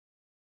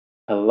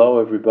Hello,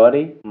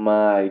 everybody.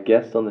 My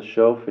guest on the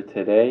show for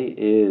today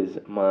is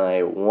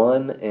my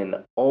one and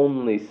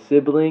only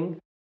sibling,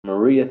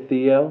 Maria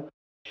Theo.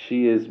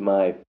 She is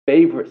my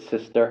favorite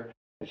sister,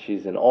 and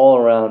she's an all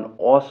around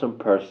awesome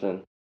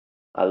person.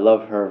 I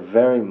love her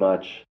very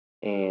much,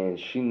 and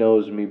she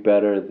knows me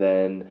better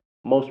than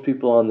most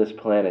people on this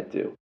planet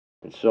do.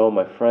 And so,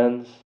 my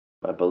friends,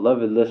 my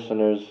beloved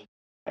listeners,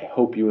 I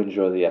hope you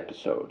enjoy the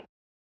episode.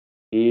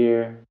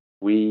 Here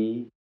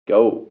we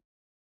go.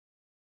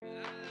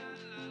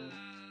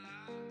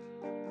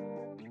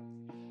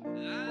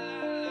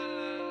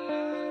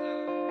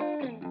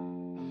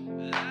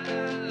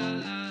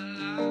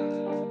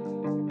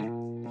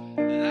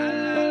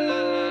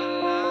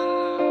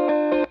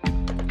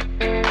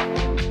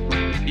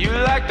 You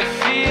like the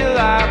feel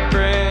I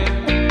bring.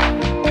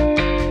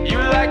 You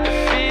like the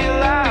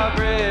feel I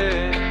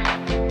bring.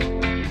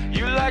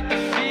 You like the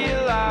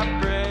feel I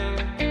bring.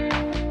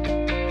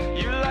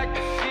 You like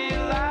the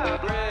feel I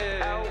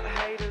bring. Out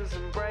haters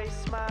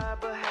embrace my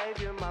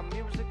behavior, my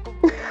musical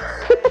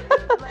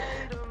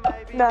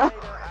No.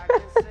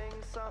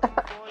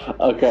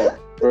 Okay,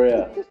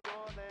 Maria.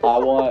 I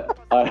want.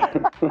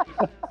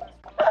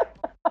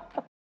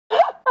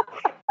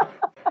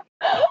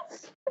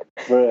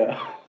 Maria,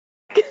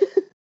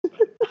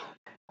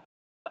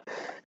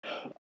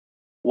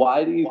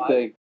 why do you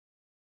think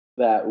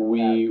that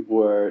we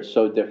were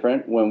so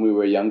different when we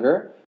were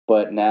younger,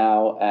 but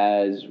now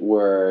as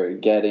we're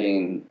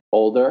getting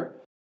older,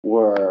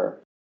 we're.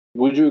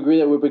 Would you agree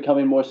that we're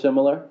becoming more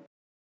similar?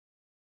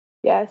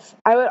 Yes,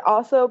 I would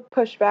also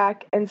push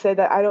back and say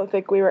that I don't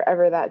think we were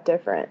ever that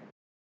different.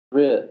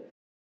 Really?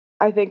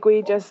 I think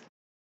we just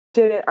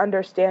didn't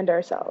understand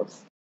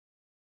ourselves.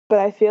 But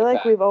I feel like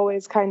Okay. we've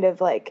always kind of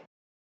like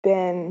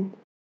been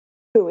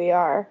who we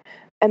are,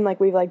 and like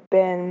we've like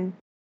been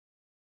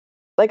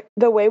like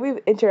the way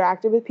we've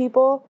interacted with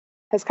people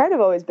has kind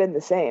of always been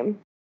the same.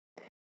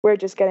 We're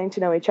just getting to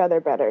know each other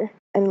better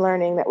and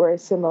learning that we're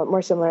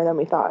more similar than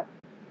we thought.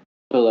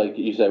 So, like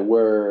you said,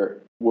 we're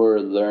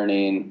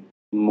learning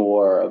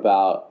more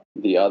about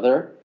the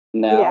other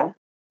Yeah. now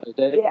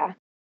nowadays Yeah.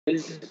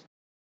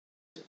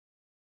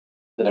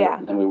 than,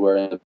 Yeah. than we were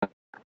in the.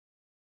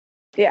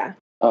 Yeah.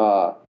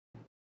 Uh,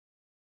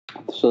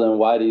 so then,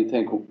 why do you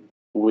think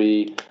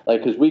we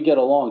like? Because we get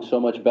along so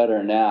much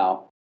better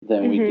now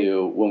than we Mhm.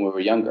 do when we were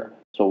younger.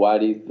 So why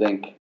do you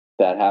think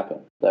that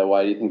happened? That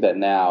why do you think that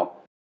now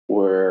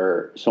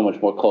we're so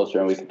much more closer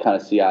and we can kind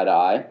of see eye to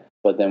eye?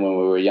 But then when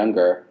we were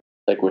younger,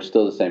 like we're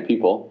still the same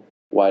people.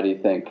 Why do you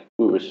think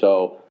we were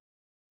so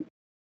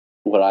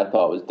what I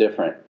thought was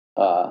different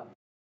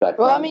back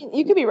Well, I then? mean,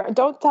 you could be right.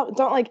 Don't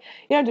like you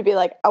don't have to be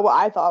like, oh, well,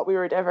 I thought we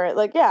were different.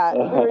 Like, yeah, we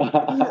were.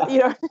 You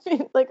know, what I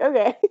mean? Like,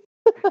 okay,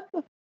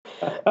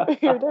 we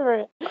were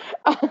different.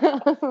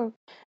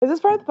 Is this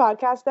part of the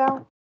podcast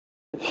now?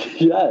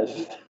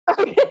 Yes.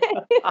 Okay.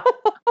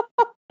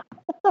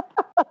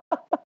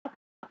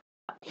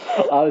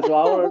 So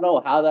I want to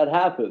know how that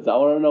happens. I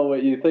want to know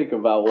what you think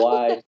about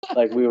why,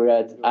 like, we were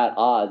at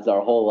odds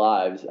our whole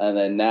lives, and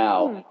then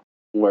now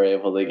we're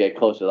able to get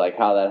closer. Like,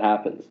 how that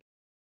happens.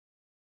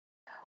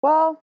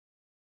 Well,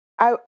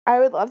 I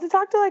would love to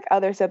talk to like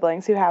other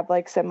siblings who have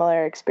like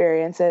similar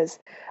experiences,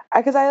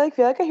 because I like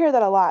feel like I hear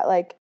that a lot.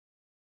 Like,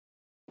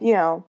 you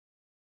know,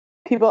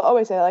 people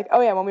always say like,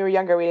 oh yeah, when we were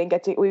younger, we didn't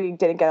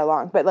get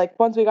along, but like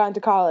once we got into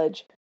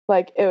college,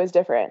 like it was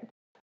different,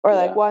 or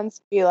like Yeah.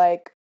 once we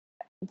like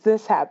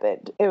this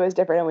happened, it was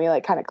different, and we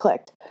like kind of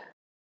clicked.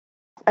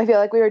 I feel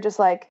like we were just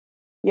like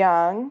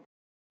young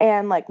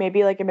and like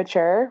maybe like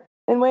immature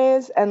in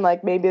ways, and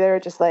like maybe they were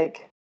just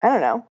like I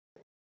don't know.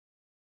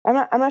 I'm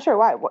not sure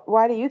why.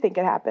 Why do you think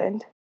it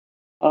happened?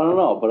 I don't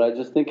know, but I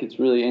just think it's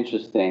really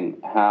interesting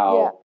Yeah.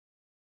 how,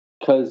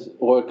 because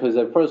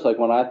at first, like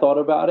when I thought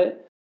about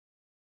it,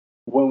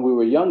 when we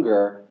were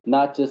younger,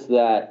 not just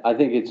that, I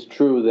think it's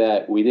true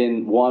that we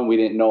didn't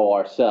know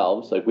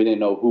ourselves, like we didn't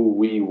know who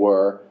we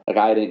were. Like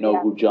I didn't know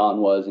Yeah. who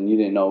John was, and you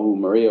didn't know who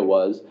Maria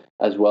was,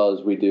 as well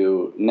as we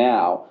do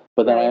now.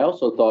 But then I Right.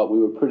 also thought we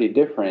were pretty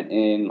different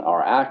in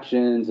our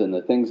actions and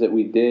the things that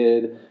we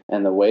did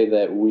and the way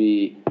that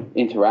we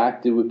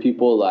interacted with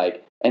people,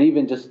 like, and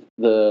even just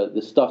the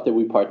stuff that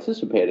we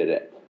participated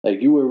in.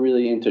 Like you were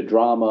really into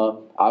drama.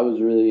 I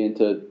was really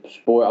into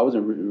sport. I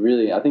wasn't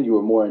really. I think you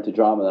were more into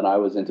drama than I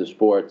was into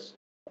sports.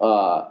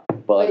 But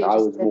But like you I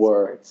just was did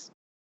more, sports.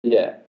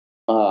 yeah.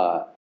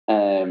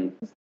 And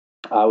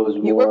I was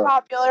You were more.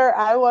 popular.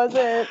 I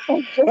wasn't.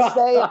 Just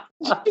say it.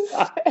 Just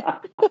say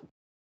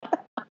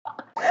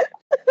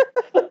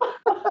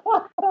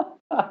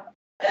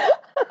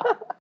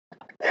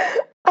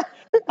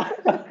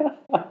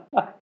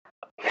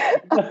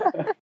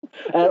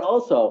And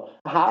also,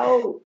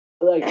 how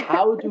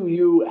do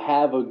you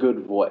have a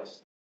good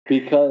voice?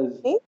 Because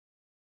it.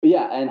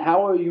 yeah, and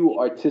how are you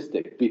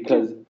artistic?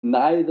 Because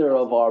neither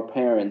of our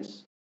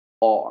parents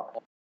are.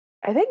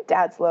 I think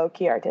dad's low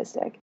key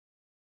artistic.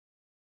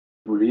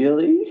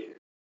 Really?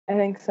 I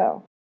think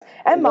so.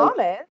 And Like mom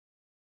is.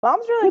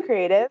 Mom's really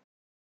creative.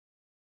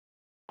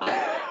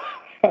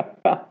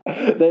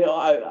 they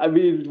are. I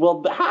mean,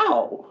 well,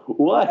 how?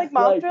 What? Like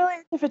mom's really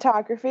into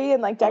photography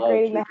and like Oh,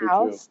 decorating true, the true, true.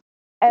 house, True,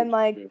 and true,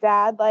 like true.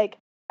 dad, like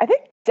I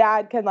think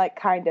dad can like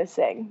kind of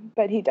sing,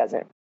 but he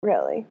doesn't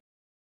really.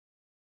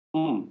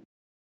 Hmm.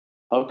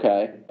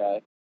 Okay.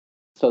 Okay.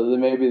 So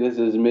then maybe this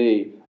is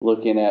me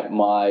looking at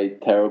my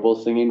terrible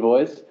singing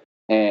voice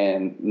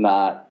and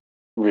not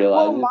Well,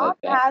 realizing mom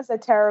that. has a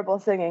terrible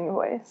singing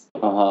voice.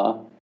 Uh-huh.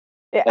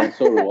 Yeah. And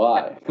so do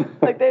I.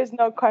 Like there's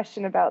no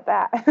question about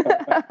that.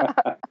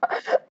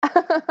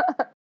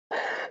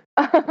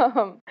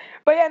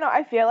 But yeah, no,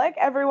 I feel like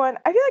everyone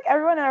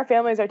in our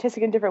family is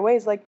artistic in different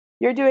ways. Like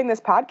you're doing this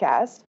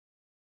podcast.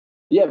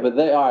 Yeah, but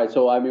they all right.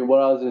 So I mean,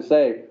 what I was gonna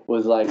say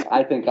was like,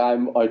 I think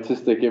I'm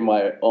artistic in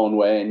my own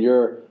way, and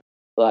you're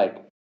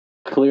like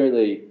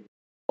clearly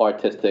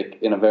artistic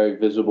in a very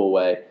visible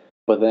way.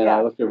 But then I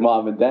Yeah. look at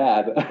mom and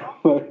dad,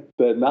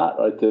 they're not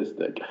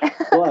artistic.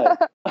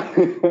 But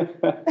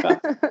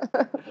so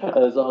I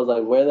was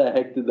like, where the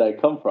heck did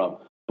that come from?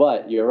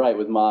 But you're right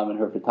with mom and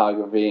her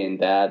photography and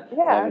dad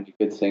Yeah. having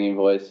a good singing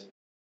voice.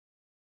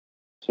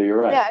 So you're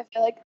right. Yeah,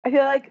 I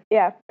feel like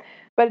yeah,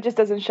 but it just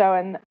doesn't show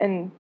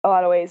in a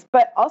lot of ways.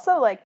 But also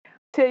like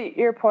to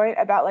your point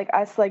about like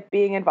us like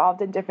being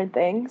involved in different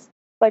things,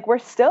 like we're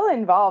still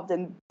involved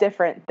in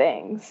different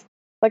things.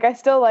 Like I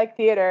still like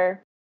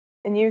theater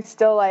and you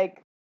still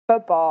like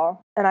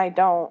football and I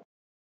don't.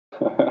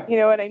 You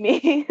know what I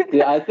mean?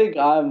 Yeah, I think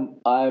I'm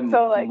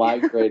So like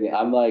migrating.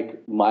 I'm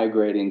like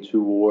migrating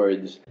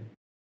towards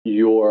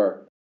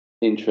your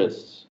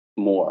interests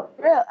more.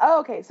 really, oh,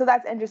 okay, so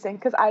that's interesting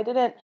because I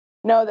didn't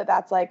know that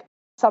that's like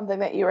something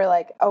that you were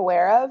like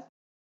aware of.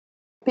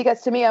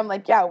 Because to me, I'm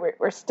like, yeah,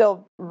 we're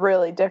still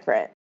really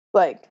different,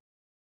 like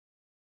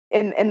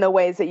in the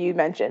ways that you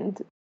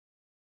mentioned,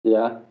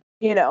 Yeah,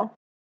 you know.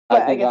 I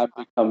But I think guess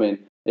I'm becoming.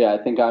 Yeah, I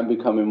think I'm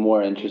becoming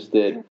more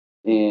interested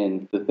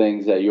in the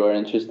things that you're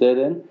interested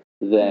in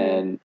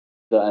mhm.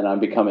 and I'm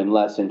becoming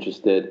less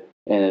interested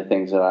in the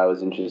things that I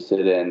was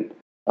interested in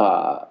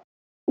uh,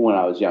 when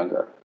I was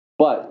younger.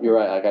 But you're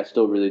right. Like I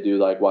still really do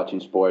like watching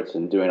sports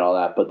and doing all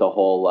that. But the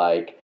whole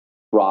like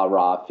rah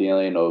rah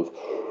feeling of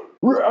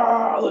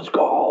 "Rah, let's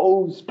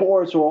go,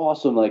 sports are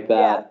awesome like Yeah.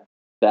 that.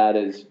 That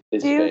is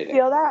Do you fading.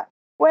 feel that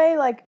way,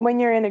 like when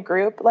you're in a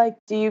group? Like,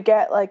 do you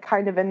get like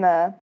kind of in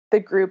the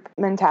group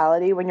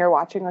mentality when you're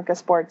watching like a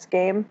sports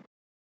game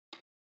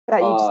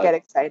that you just Uh, get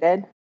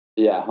excied?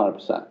 yeah,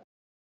 100%.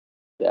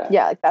 Yeah.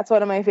 Yeah, like that's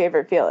one of my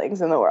favorite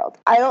feelings in the world.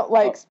 I don't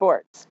like Oh.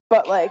 sports,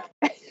 but like,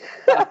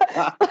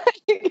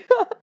 like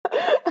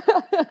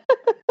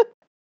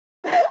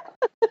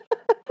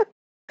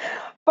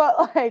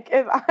but like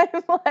if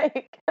I'm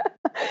like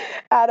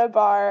at a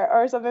bar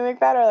or something like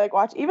that, or like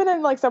watch even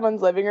in like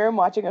someone's living room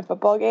watching a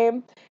football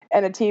game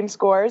and a team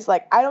scores,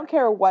 like I don't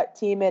care what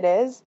team it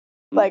is,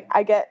 like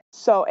I get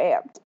so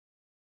amped.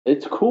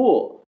 It's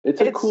cool.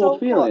 It's a It's cool so cool.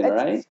 feeling, It's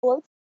right?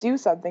 sports do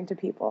something to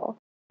people.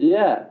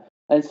 Yeah.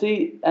 And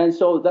see, and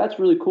so that's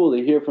really cool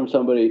to hear from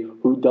somebody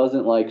who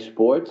doesn't like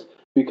sports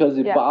because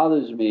it Yeah.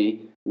 bothers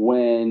me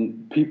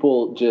when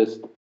people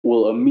just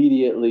will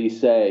immediately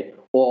say,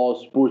 "Oh,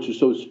 sports are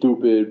so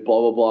stupid,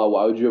 blah blah blah.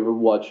 Why would you ever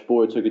watch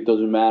sports? Like it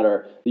doesn't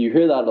matter." You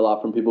hear that a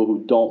lot from people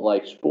who don't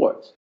like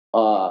sports.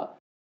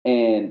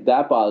 And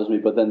that bothers me.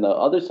 But then the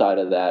other side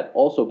of that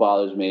also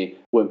bothers me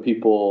when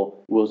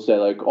people will say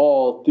like,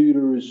 "Oh,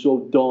 theater is so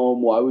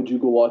dumb. Why would you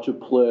go watch a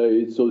play?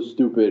 It's so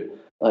stupid."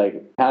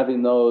 Like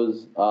having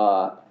those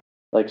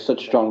like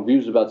such strong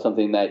views about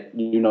something that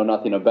you know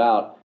nothing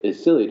about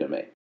is silly to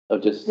me.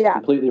 Of just Yeah.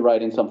 completely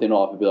writing something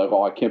off and be like,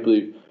 "Oh, I can't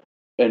believe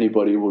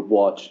anybody would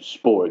watch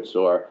sports,"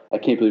 or "I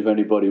can't believe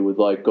anybody would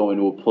like going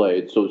to a play.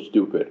 It's so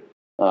stupid."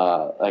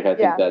 Like I think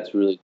Yeah. that's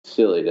really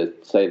silly to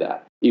say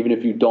that, even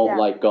if you don't Yeah.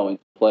 like going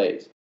to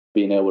plays.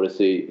 Being able to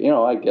see,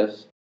 I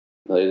guess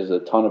there's a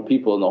ton of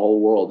people in the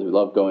whole world who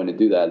love going to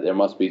do that. There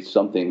must be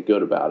something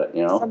good about it,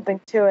 you know? Something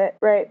to it,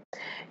 right?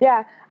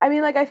 Yeah. I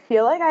mean, like I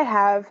feel like I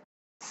have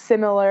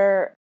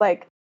similar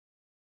like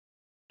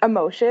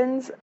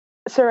emotions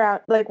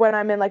surround like when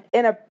I'm in like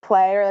in a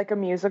play or like a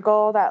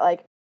musical that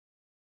like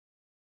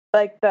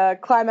the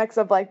climax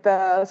of like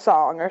the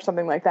song or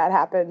something like that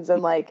happens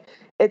and like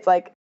it's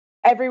like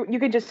every you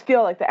can just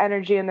feel like the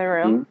energy in the Hmm.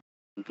 room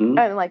Hmm.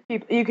 and like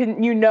people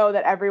you know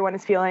that everyone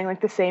is feeling like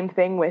the same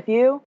thing with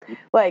you.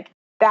 Like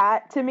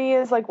that to me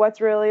is like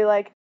what's really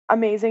like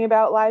amazing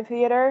about live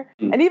theater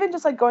and even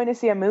just like going to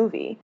see a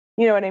movie.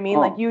 You know what I mean?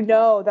 Like Huh. you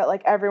know that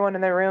like everyone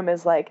in the room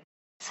is like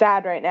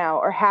sad right now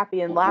or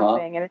happy and Uh-huh.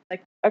 laughing and it's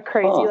like a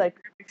crazy Huh. like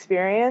group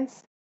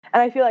experience.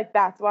 And I feel like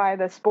that's why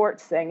the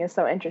sports thing is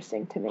so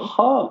interesting to me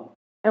Huh.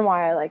 and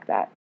why I like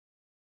that.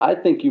 I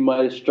think you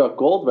might have struck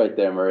gold right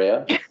there,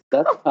 Maria.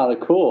 That's kind of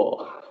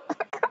cool.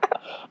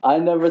 I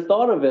never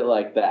thought of it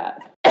like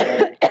that.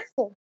 Like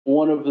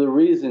one of the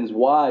reasons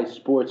why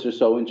sports are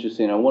so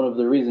interesting and one of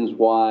the reasons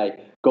why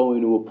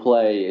going to a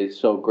play is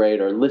so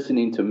great or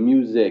listening to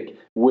music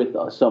with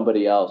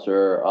somebody else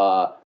or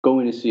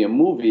going to see a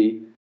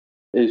movie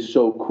is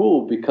so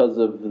cool because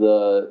of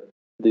the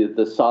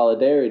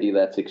solidarity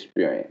that's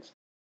experienced.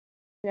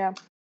 Yeah.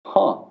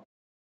 Huh.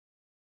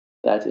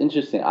 That's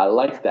interesting. I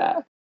like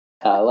that.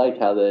 I like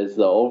how there's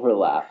the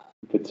overlap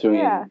Yeah.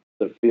 between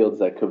the fields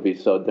that could be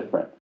so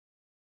different.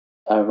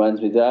 That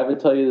reminds me, did I ever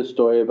tell you the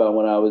story about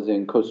when I was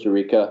in Costa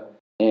Rica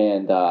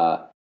and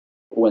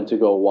went to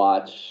go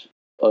watch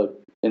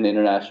an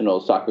international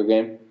soccer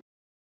game?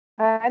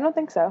 I don't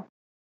think so.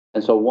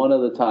 And so one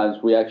of the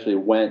times we actually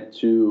went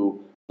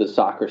to the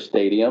soccer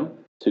stadium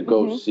to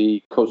go Mhm.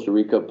 see Costa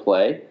Rica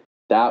play.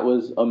 That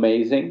was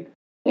amazing.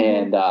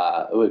 Mhm.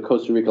 And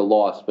Costa Rica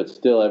lost, but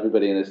still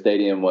everybody in the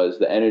stadium was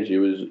the energy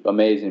was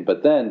amazing.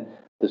 But then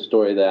the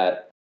story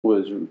that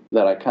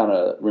I kind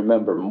of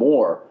remember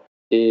more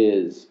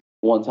is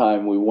one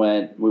time we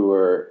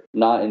were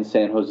not in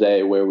San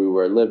Jose where we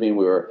were living.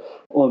 We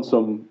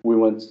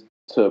went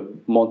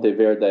to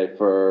Monteverde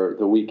for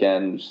the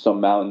weekend, some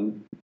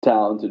mountain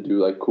town to do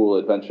like cool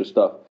adventure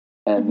stuff.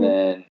 And Mhm.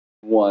 then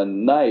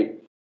one night,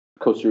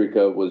 Costa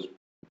Rica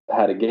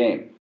had a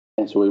game,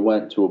 and so we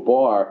went to a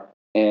bar,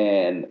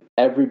 and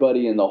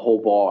everybody in the whole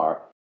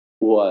bar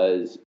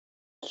was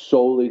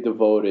solely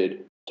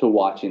devoted to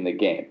watching the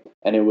game.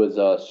 And it was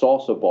a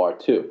salsa bar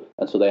too,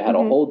 and so they had a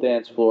Mhm. whole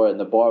dance floor, and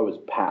the bar was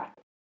packed.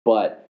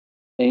 But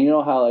and you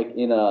know how like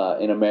in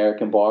an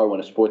American bar when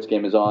a sports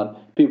game is on,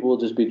 people will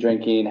just be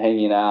drinking,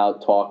 hanging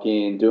out,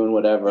 talking, doing Yeah.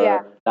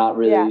 whatever. Not Yeah.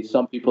 really.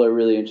 Some people are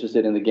really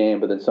interested in the game,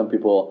 but then some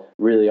people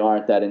really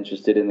aren't that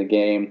interested in the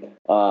game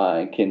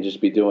and can just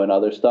be doing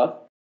other stuff.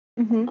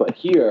 Mhm. But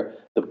here,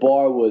 the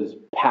bar was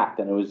packed,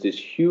 and it was this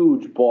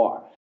huge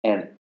bar,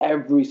 and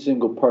every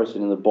single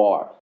person in the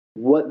bar,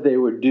 what they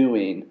were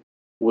doing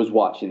was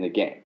watching the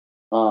game.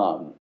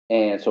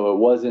 And so it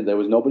wasn't there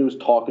was nobody was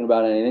talking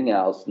about anything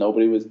else.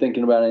 Nobody was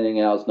thinking about anything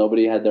else.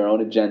 Nobody had their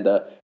own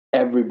agenda.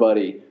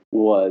 Everybody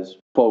was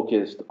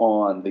focused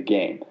on the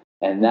game.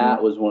 And Mhm.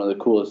 that was one of the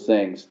coolest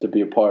things to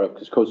be a part of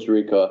because Costa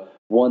Rica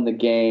won the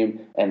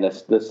game and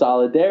the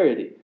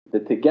solidarity, the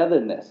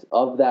togetherness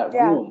of that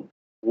Yeah. room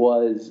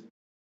was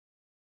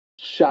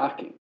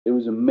shocking. It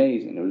was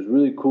amazing. It was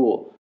really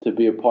cool to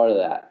be a part of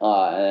that.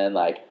 And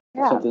like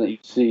Yeah. something that you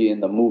see in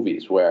the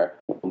movies where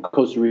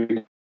Costa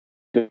Rica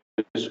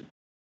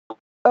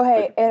Oh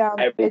hey,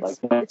 every like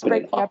it's went in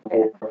breaking up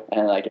right uproar now.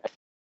 and like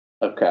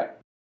okay.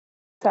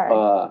 Sorry.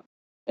 Uh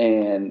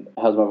and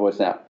how's my voice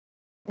now?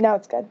 No,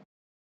 it's good.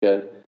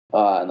 Good.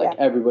 And Yeah. like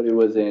everybody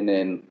was in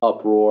an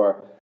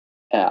uproar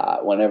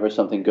whenever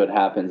something good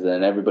happens, and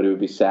then everybody would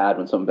be sad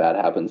when something bad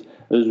happens.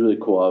 It was really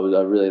cool.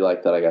 I really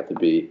liked that I got to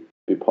be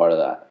part of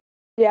that.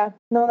 Yeah.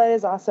 No, that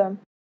is awesome.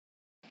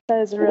 That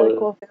is a really What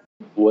cool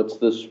What's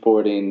the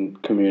sporting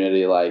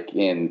community like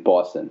in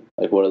Boston?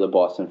 Like, what are the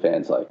Boston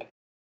fans like?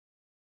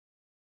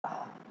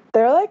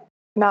 They're like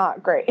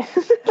not great.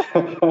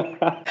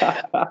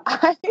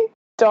 I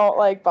don't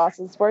like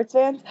Boston sports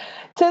fans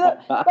to the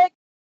like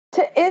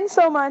to in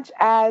so much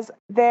as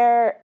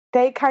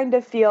they kind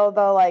of feel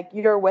the like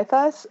you're with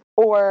us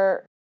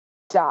or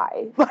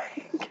die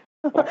like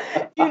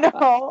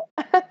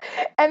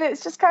and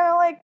it's just kind of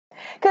like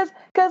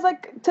because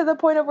like to the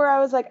point of where I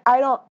was like I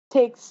don't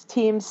take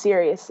teams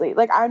seriously,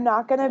 like I'm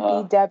not gonna be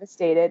uh,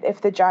 devastated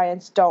if the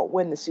Giants don't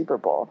win the Super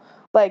Bowl.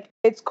 Like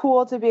it's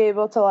cool to be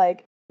able to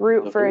like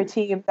root the for a who?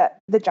 team that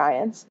the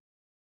Giants,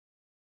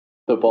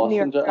 The New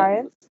York Boston Giants?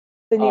 Giants,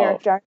 the New Oh,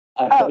 York Giants.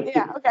 I Oh thought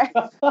yeah, you. okay.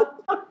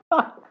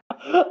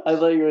 I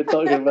thought you were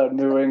talking about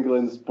New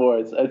England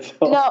sports. I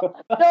No,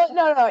 don't.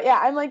 no. Yeah,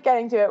 I'm like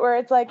getting to it where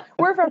it's like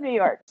we're from New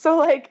York, so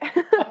like,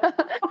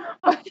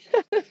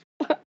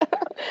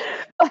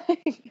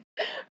 like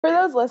for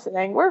those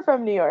listening, we're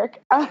from New York,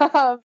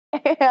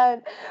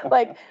 and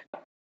like,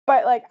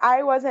 but like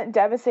I wasn't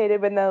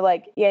devastated when the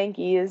like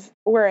Yankees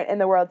weren't in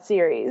the World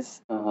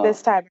Series Uh-huh.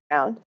 this time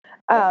around,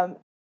 Yeah.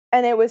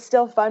 and it was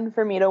still fun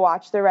for me to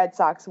watch the Red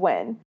Sox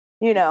win,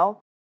 you know.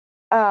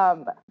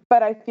 Um,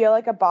 but I feel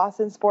like a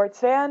Boston sports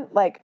fan,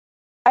 like,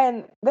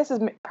 and this is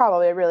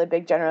probably a really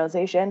big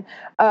generalization,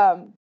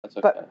 That's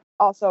but okay.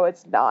 also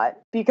it's not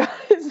because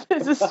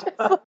this is just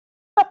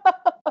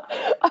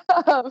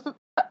um,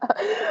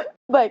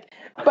 like,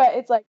 but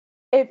it's like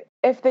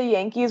if the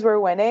Yankees were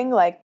winning,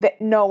 like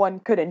no one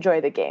could enjoy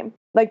the game.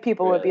 Like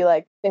people would Really. be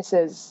like, this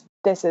is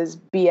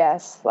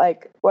BS,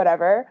 like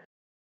whatever.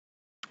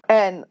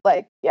 And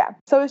like yeah,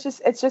 so it's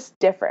just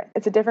different,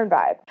 it's a different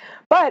vibe,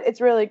 but it's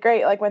really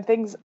great like when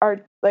things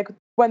are like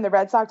when the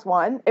Red Sox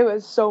won, it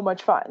was so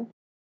much fun,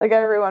 like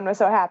everyone was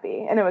so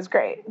happy and it was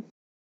great.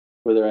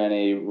 Were there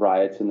any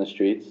riots in the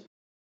streets?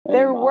 Any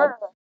There mobs? were,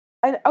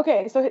 and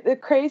okay, so the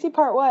crazy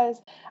part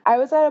was I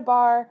was at a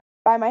bar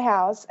by my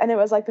house and it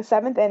was like the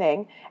seventh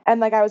inning,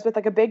 and like I was with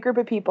like a big group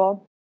of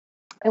people,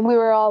 and we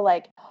were all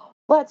like,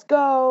 let's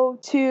go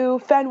to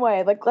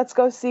Fenway, like let's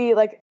go see,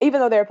 like even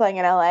though they were playing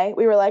in LA,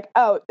 we were like,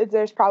 oh,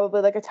 there's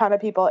probably like a ton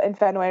of people in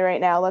Fenway right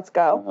now, let's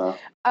go.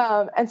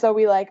 Uh And so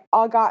we like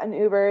all got in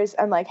Ubers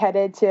and like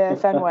headed to huh.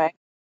 Fenway.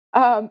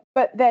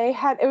 But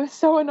it was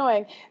so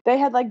annoying, they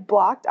had like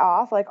blocked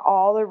off like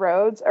all the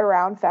roads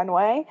around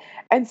Fenway,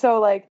 and so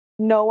like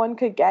no one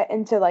could get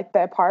into like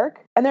the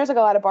park, and there's like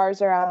a lot of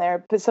bars around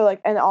there, but so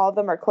like and all of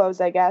them are closed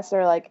I guess,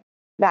 or like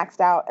maxed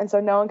out, and so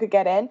no one could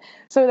get in.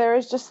 So there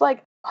was just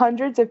like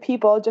hundreds of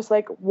people just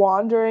like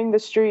wandering the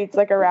streets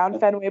like around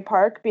Fenway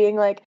Park, being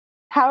like,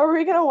 "How are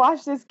we gonna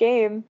watch this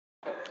game?"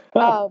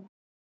 Um,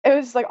 it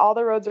was just like all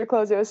the roads are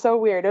closed. It was so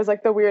weird. It was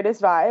like the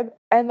weirdest vibe.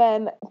 And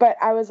then, but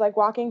I was like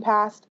walking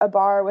past a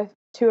bar with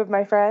two of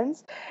my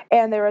friends,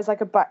 and there was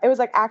like it was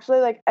like actually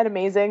like an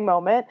amazing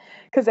moment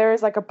because there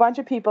was like a bunch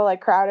of people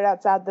like crowded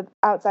outside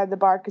the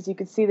bar because you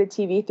could see the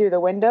TV through the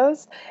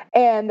windows,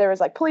 and there was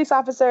like police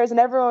officers and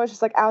everyone was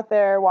just like out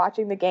there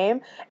watching the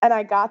game. And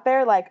I got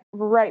there like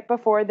right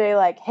before they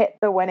like hit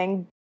the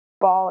winning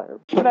ball or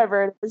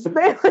whatever it is.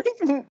 They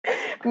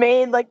like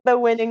made like the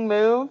winning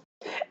move.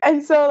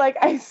 And so like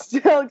I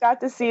still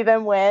got to see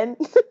them win.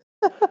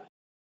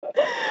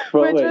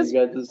 But Which wait, was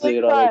you got to see really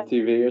it on fun. like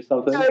TV or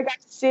something? So I got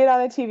to see it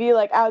on the TV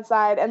like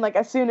outside, and like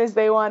as soon as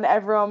they won,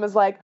 everyone was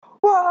like,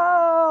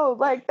 "Whoa!"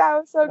 Like that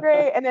was so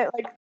great, and it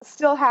like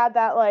still had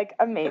that like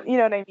amazing, you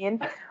know what I mean?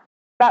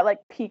 That like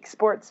peak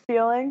sports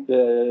feeling.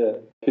 Yeah.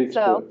 Peak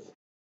So Sports.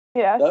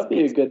 yes, That'd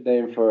be a good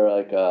name for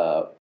like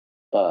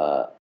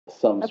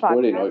some a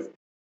sporting podcast.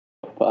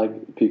 or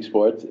Peak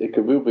Sports. It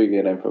could be a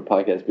good name for a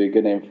podcast. Be a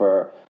good name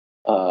for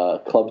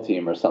club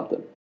team or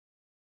something,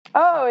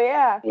 Oh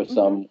yeah. or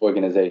some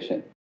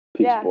organization.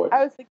 Peak Yeah, Sports.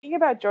 I was thinking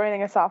about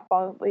joining a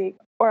softball league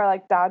or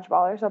like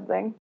dodgeball or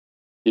something.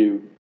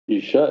 You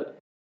should.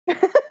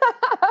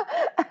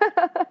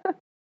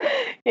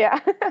 Yeah.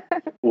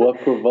 What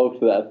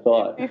provoked that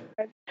thought?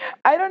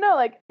 I don't know.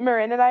 Like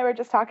Marin and I were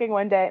just talking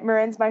one day.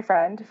 Marin's my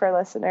friend for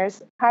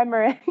listeners. Hi,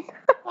 Marin.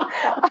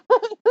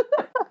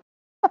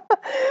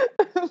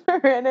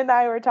 Marin and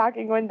I were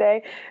talking one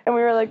day, and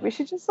we were like, we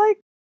should just like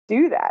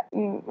do that.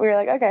 And we were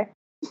like, okay.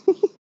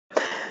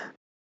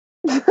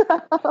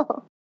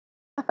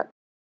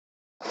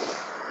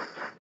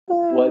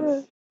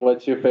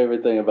 What's your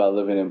favorite thing about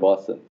living in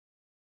Boston?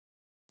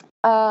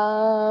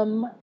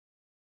 Probably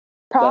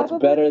That's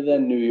better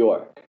than New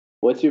York.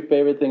 What's your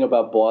favorite thing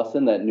about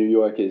Boston that New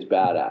York is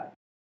bad at?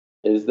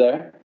 Is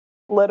there?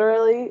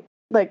 literally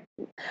like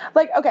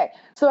okay.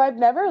 So I've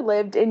never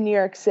lived in New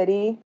York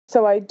City,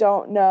 so I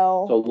don't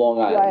know. So Long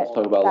Island. what Let's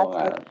talk about that's Long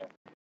like. Island.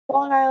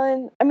 Long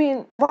Island. I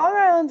mean, Long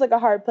Island's like a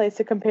hard place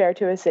to compare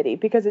to a city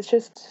because it's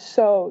just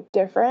so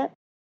different.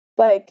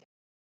 Like,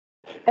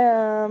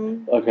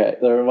 Okay,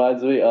 that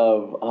reminds me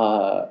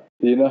of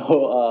do you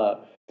know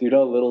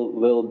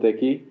Lil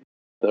Dicky,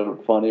 the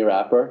funny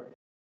rapper?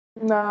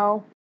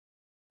 no.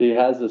 He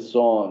has a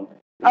song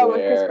Oh, with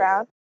Chris where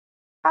Brown.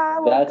 I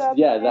woke up.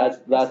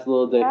 that's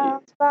Lil Dicky.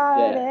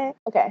 Yeah.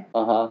 Okay.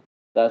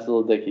 That's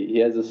Lil Dicky. He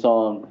has a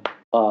song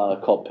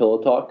called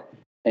Pillow Talk,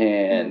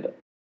 and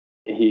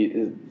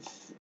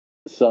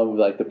some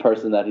like the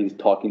person that he's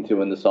talking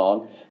to in the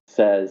song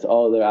says,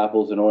 "Oh, they're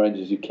apples and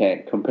oranges. You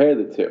can't compare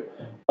the two."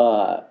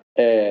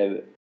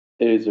 And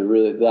it is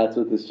that's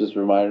what this just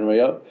reminded me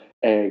of.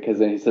 And because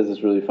then he says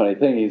this really funny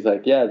thing. He's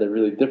like, "Yeah, they're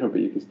really different,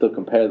 but you can still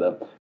compare them."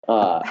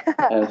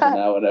 And so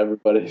now when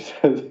everybody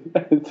says,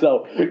 and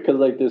so because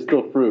like there's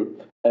still fruit,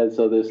 and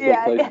so there's still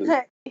places.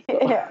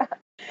 Yeah.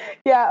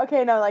 Yeah.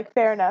 Okay. No. Like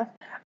fair enough.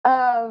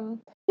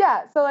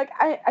 Yeah. So like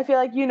I feel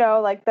like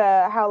like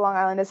how Long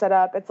Island is set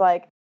up. It's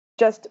like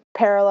just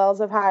parallels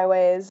of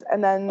highways,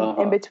 and then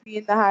in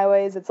between the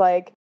highways, it's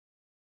like,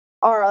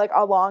 or like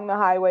along the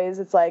highways,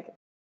 it's like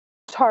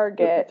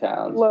Target,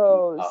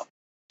 Lowe's,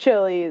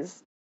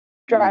 Chili's.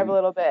 Drive a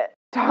little bit,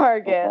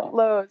 Target,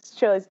 Lowe's,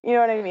 Chili's. You know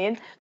what I mean?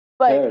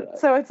 Like,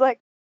 Paradise. so it's like,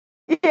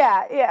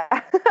 yeah.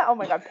 Oh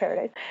my God,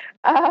 paradise.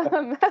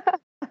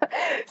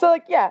 So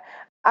like, yeah,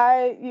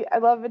 I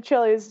love a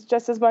Chili's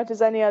just as much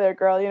as any other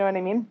girl. You know what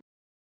I mean?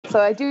 So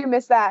I do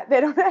miss that.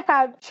 They don't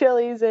have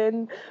Chili's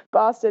in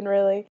Boston,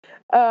 really.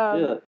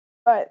 Yeah.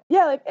 But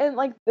yeah, like in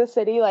like the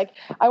city, like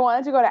I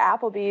wanted to go to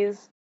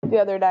Applebee's the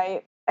other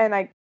night,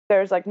 and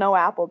there's like no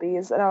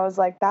Applebee's, and I was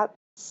like, that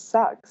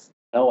sucks.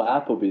 No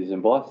Applebee's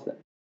in Boston.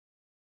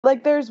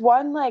 Like there's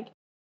one like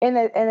in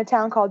a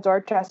town called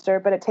Dorchester,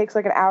 but it takes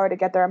like an hour to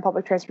get there on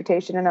public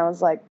transportation, and I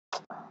was like,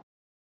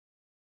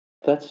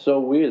 that's so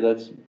weird.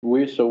 That's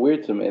so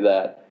weird to me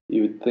that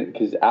you would think,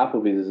 because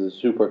Applebee's is a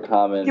super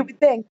common. You would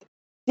think,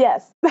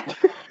 yes.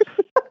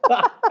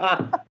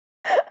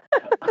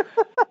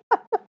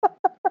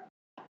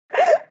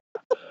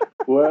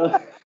 Where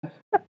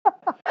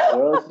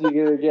else are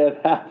you gonna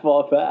get half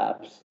off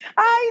apps?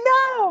 I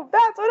know.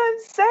 That's what I'm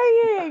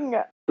saying.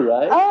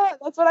 Right?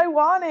 That's what I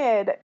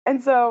wanted.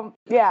 And so,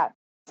 yeah.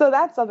 So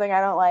that's something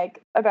I don't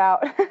like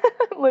about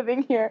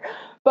living here.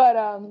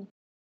 But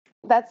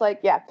that's like,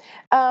 yeah.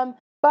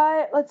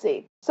 But let's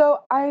see. So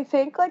I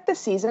think like the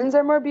seasons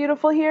are more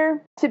beautiful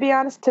here, to be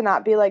honest, to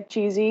not be like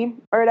cheesy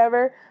or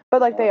whatever,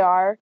 but like they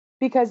are,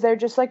 because they're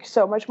just like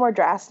so much more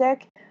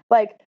drastic.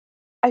 Like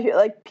I feel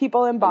like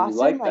people in Boston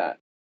like that.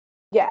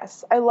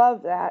 Yes, I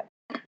love that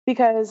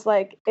because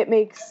like it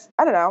makes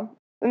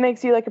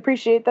you like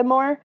appreciate them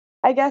more.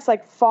 I guess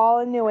like fall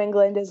in New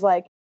England is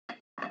like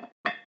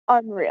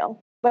unreal.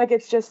 Like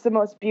it's just the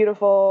most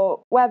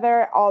beautiful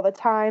weather all the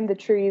time. The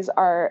trees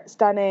are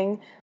stunning.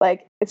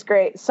 Like it's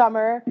great.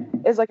 Summer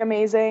is like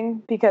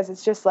amazing because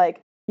it's just like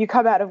you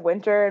come out of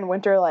winter and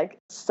winter like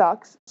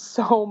sucks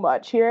so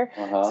much here.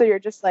 So you're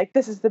just like,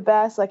 this is the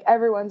best. Like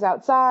everyone's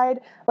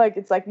outside. Like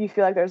it's like you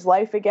feel like there's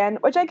life again,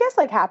 which I guess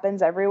like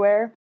happens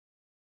everywhere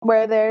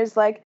where there's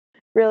like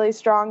really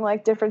strong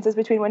like differences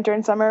between winter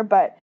and summer.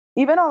 But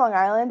even on Long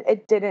Island,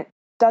 it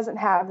doesn't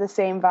have the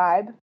same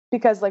vibe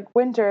because like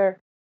winter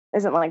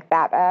isn't like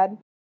that bad,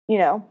 you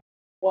know.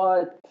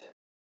 What?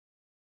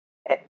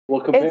 It, Well,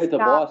 compared to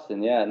not,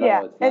 Boston, yeah, no,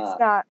 yeah, it's not. It's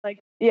not like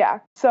yeah.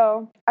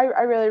 So I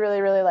really really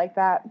really like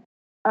that.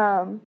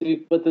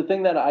 See, but the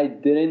thing that I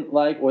didn't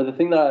like, or the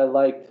thing that I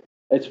liked,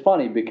 it's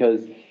funny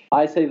because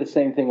I say the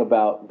same thing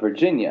about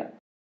Virginia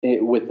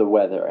with the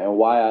weather, and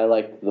why I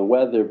liked the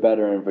weather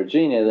better in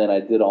Virginia than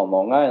I did on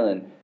Long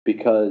Island.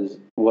 Because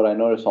what I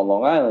noticed on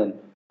Long Island,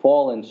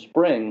 fall and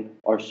spring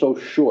are so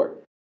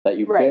short that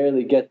you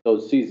barely get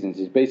those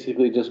seasons. It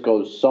basically just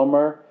goes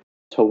summer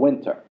to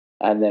winter,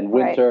 and then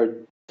winter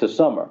to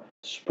summer.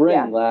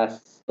 Spring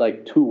lasts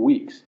like 2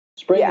 weeks.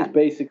 Spring is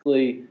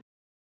basically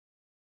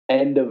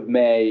end of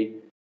May,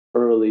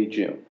 early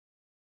June.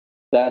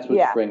 That's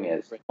what spring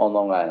is on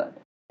Long Island.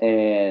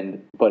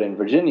 But in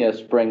Virginia,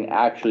 spring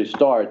actually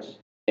starts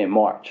in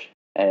March,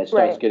 and it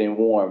starts getting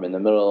warm in the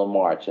middle of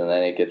March, and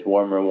then it gets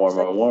warmer and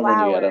warmer and warmer.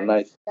 And you get a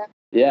nice,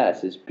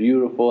 yes, it's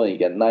beautiful. And you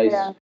get nice,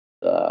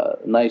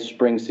 nice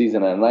spring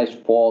season and a nice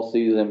fall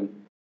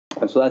season.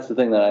 And so that's the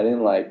thing that I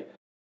didn't like,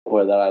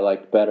 or that I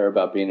liked better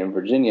about being in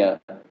Virginia.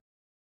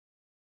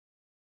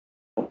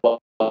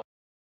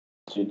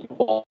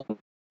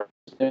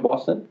 In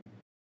Boston?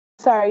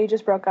 Sorry, you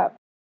just broke up.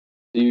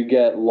 Do you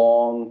get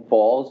long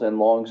falls and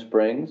long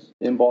springs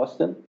in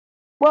Boston?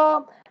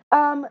 Well,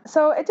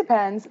 so it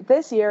depends.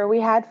 This year we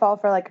had fall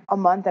for like a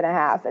month and a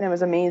half, and it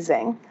was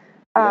amazing.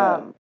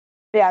 Yeah,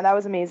 that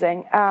was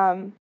amazing.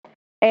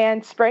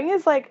 And spring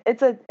is like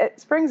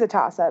spring's a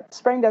toss up.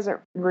 Spring doesn't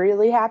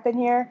really happen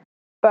here,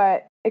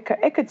 but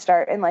it could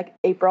start in like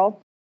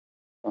April.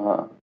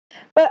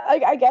 But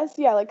like I guess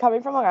like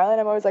coming from Long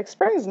Island, I'm always like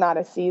spring's not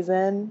a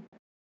season.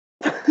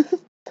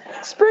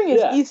 Spring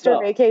is Easter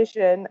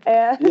vacation,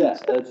 and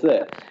that's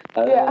it.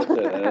 That's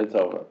it, and it's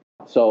over.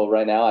 So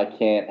right now I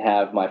can't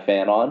have my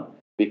fan on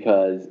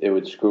because it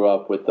would screw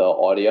up with the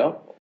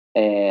audio,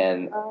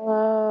 and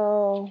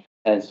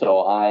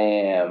so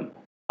I'm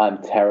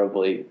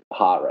terribly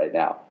hot right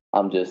now.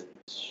 I'm just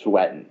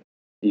sweating.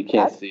 You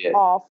can't see it,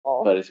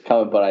 awful. But it's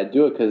coming. But I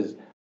do it because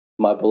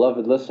my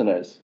beloved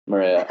listeners,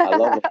 Maria, I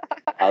love them.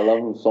 I love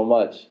them so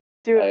much.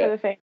 Do it for the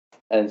fans.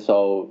 And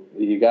so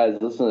you guys,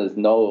 listeners,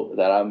 know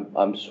that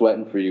I'm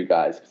sweating for you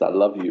guys because I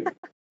love you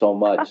so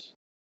much.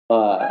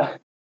 I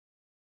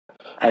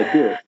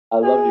do. I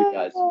love you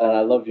guys, and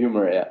I love you,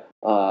 Maria.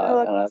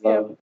 And I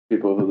love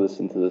people who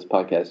listen to this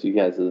podcast. You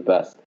guys are the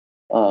best.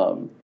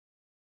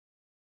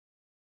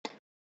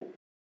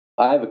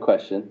 I have a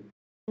question.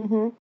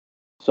 Mm-hmm.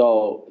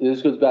 So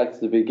this goes back to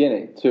the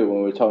beginning too, when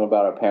we were talking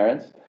about our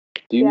parents.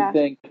 Do you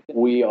think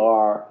we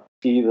are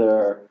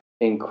either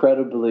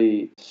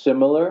incredibly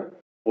similar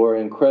or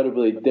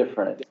incredibly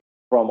different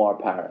from our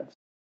parents?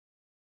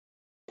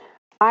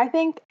 I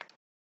think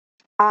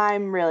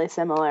I'm really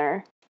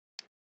similar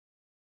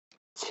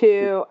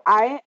to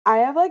I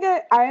have like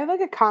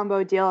a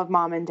combo deal of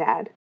mom and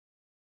dad.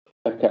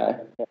 Okay.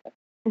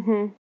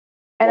 Mhm.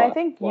 And I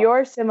think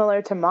you're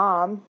similar to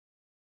mom.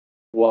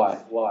 Why?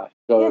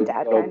 Go and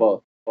dad. Go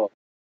both.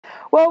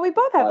 Well, we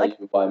both have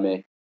Why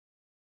me?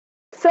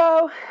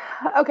 So,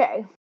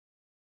 okay.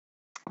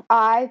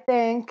 I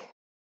think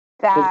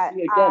that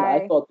see, again,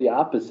 I thought the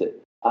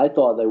opposite. I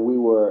thought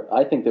that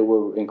I think that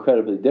we're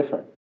incredibly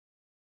different.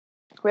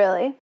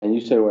 Really? And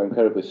you say we're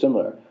incredibly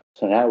similar.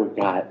 So now we've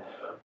got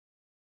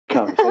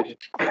conversation.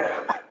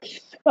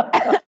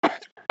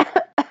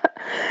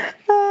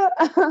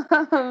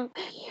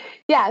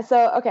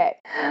 So, okay.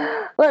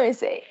 Let me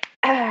see.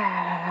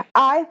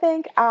 I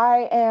think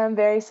I am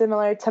very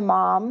similar to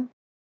mom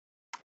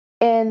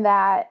in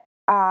that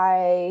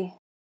I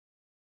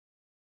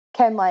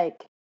can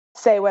like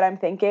say what I'm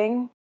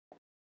thinking,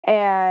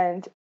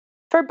 and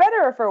for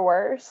better or for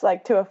worse,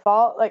 like to a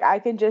fault, like I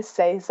can just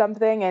say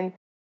something and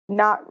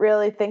not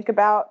really think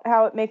about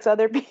how it makes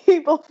other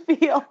people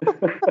feel.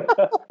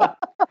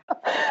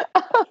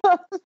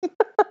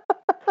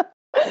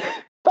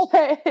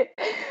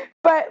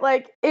 but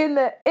like in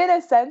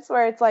a sense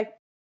where it's like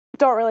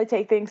don't really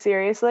take things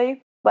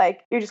seriously.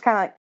 Like you're just kind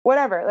of like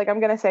whatever. Like I'm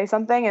gonna say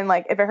something, and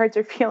like if it hurts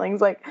your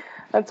feelings, like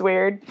that's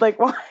weird. Like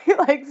why?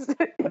 Like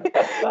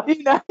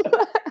you know.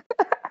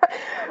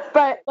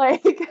 But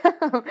like,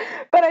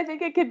 but I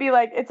think it could be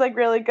like it's like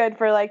really good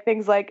for like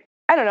things like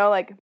I don't know,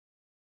 like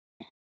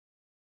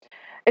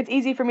it's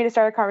easy for me to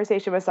start a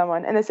conversation with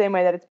someone in the same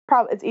way that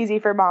it's easy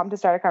for mom to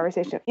start a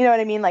conversation. You know what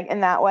I mean? Like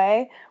in that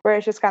way, where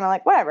it's just kind of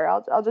like whatever.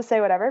 I'll just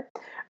say whatever.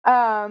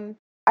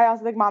 I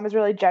also think mom is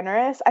really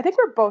generous. I think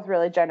we're both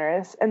really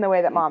generous in the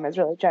way that mom is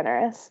really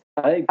generous.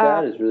 I think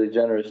dad is really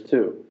generous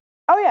too.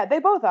 Oh yeah, they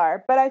both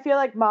are. But I feel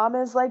like mom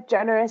is like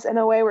generous in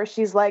a way where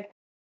she's like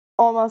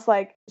almost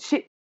like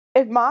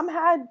if mom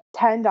had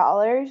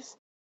 $10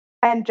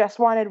 and just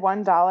wanted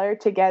 $1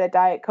 to get a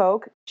Diet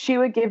Coke, she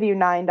would give you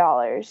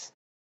 $9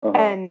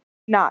 and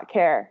not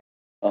care.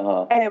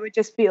 And it would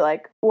just be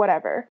like,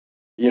 whatever.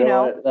 You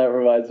know what that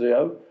reminds me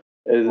of?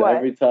 Is What?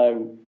 every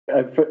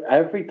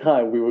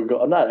time we would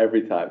go, not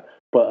every time,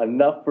 but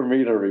enough for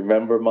me to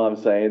remember Mom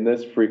saying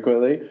this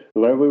frequently.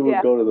 Whenever we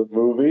would go to the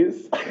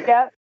movies.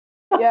 Yep,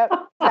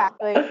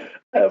 exactly. I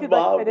And could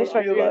Mom like finish would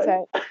what be you were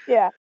saying.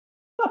 Yeah.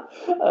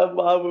 And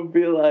Mom would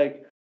be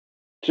like,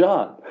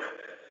 John,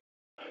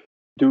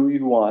 do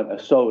you want a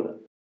soda?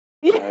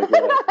 And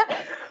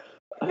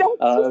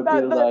I'd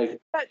be like,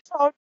 that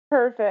sounds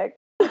perfect.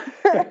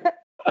 and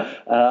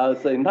I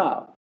would say,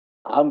 no,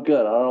 I'm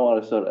good. I don't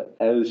want a soda.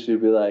 And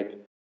she'd be like,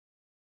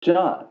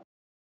 John,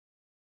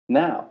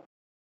 now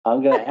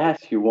I'm going to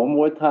ask you one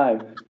more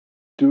time,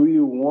 do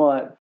you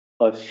want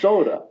a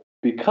soda?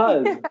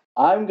 Because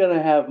I'm going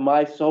to have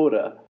my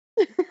soda.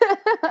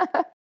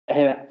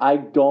 And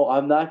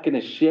I'm not going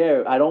to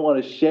share. I don't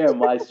want to share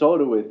my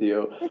soda with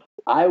you.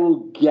 I will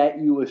get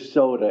you a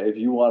soda if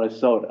you want a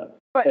soda.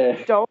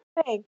 But don't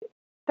think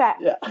that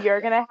you're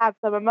going to have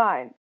some of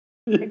mine.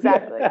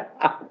 Exactly.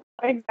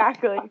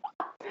 Exactly.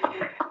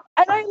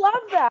 And I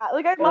love that.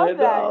 Like, I love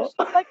that. She's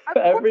like,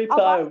 every time.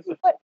 I'll buy you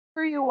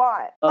whatever you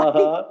want.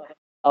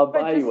 I'll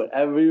buy you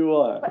whatever you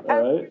want.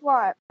 Whatever you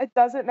want. It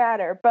doesn't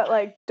matter. But,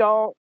 like,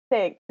 don't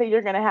think that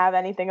you're going to have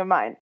anything of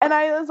mine. And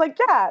I was like,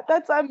 yeah,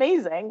 that's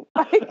amazing.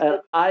 And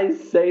I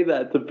say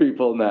that to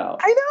people now.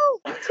 I know.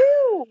 Me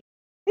too.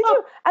 Me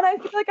too. And I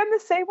feel like I'm the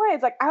same way.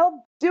 It's like,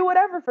 I'll do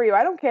whatever for you.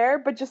 I don't care.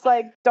 But just,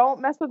 like,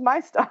 don't mess with my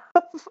stuff.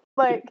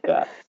 Like,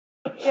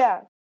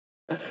 yeah.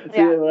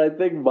 See, when I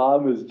think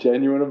Mom is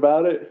genuine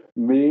about it,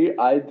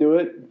 I do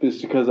it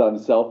just because I'm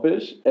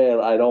selfish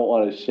and I don't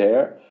want to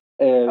share.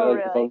 And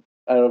really?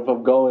 if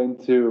I'm going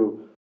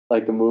to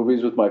like the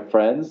movies with my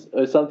friends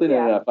or something,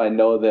 and if I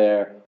know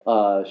they're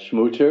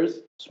schmoozers,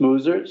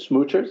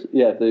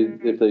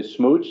 if they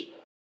smooch,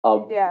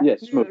 I'll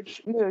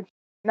smooch,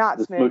 not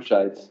the smooch.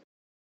 Smoochites.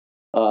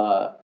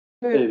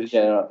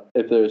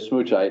 If they're a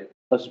smoochite,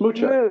 a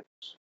smoocher.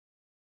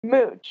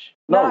 Mooch,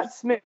 not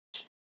smooch.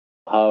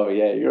 Oh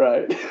yeah, you're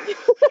right.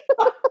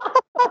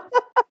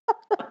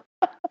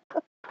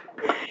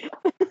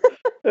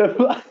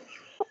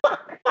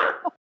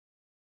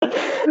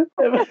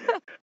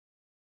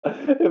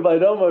 If I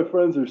know my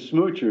friends are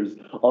smoochers,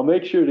 I'll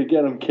make sure to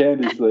get them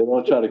candy so they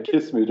don't try to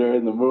kiss me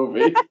during the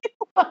movie.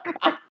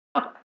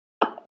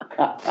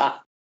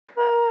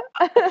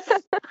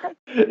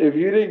 If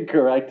you didn't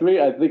correct me,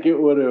 I think it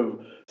would have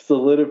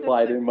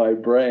solidified in my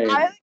brain.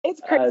 It's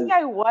crazy.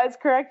 I was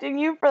correcting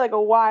you for like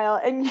a while,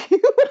 and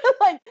you were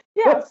like,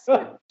 "Yeah,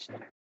 smooch,"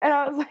 and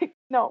I was like,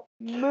 "No,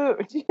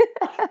 mooch."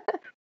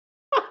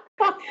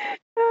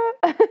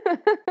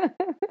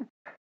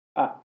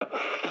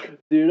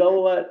 Do you know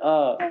what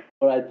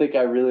I think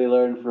I really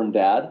learned from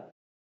Dad?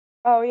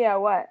 Oh yeah,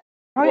 what?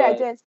 Oh yeah, I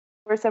did.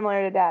 We're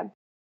similar to Dad.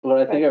 What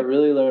I think I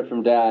really learned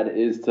from Dad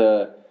is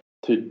to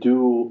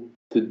do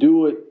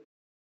what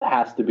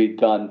has to be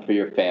done for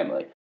your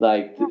family.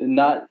 Like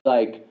not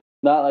like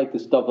the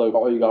stuff like,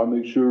 oh, you gotta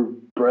make sure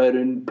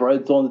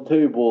bread's on the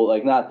table,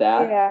 like not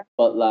that. Yeah.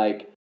 But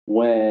like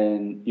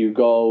when you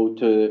go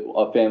to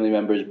a family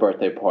member's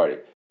birthday party,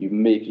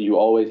 you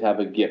always have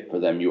a gift for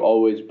them. You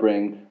always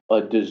bring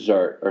a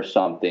dessert or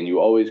something. You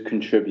always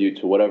contribute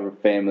to whatever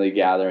family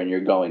gathering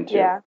you're going to.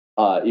 Yeah.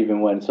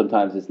 Even when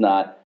sometimes it's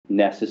not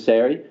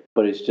necessary,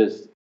 but it's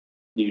just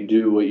you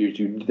do what you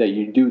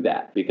do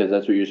that because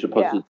that's what you're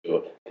supposed to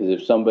do. Because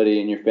if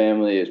somebody in your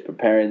family is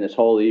preparing this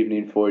whole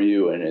evening for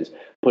you and is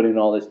putting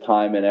all this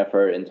time and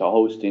effort into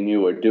hosting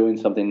you or doing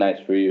something nice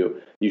for you,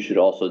 you should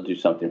also do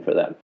something for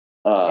them.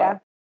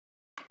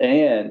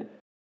 And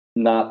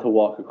not to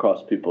walk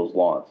across people's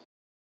lawns.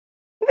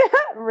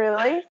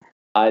 Really?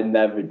 I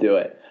never do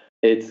it.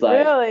 It's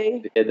like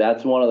really?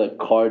 That's one of the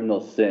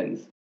cardinal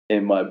sins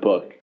in my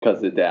book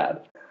because of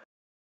Dad.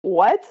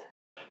 What?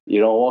 You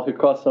don't walk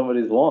across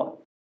somebody's lawn.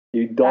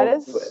 You don't. That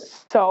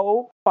is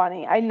so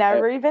funny. I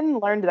never even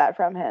learned that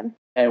from him.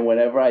 And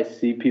whenever I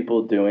see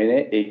people doing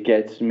it, it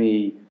gets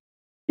me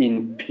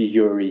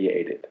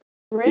infuriated.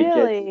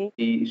 Really? It gets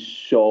me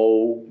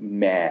so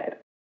mad.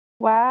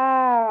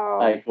 Wow.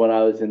 Like when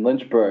I was in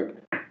Lynchburg,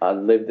 I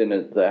lived in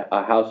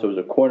a house that was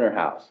a corner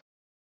house.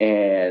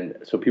 And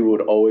so people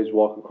would always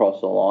walk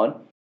across the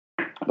lawn,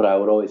 but I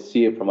would always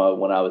see it from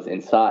when I was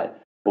inside.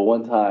 But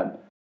one time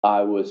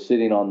I was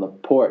sitting on the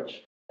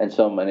porch and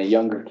a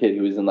younger kid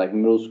who was in like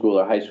middle school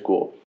or high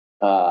school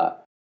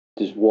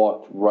just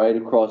walked right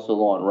across the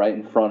lawn right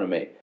in front of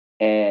me.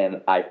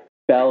 And I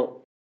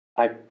felt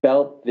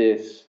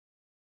this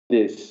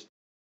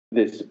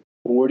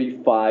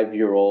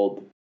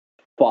 45-year-old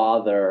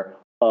father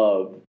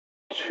of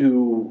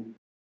two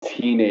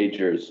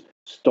teenagers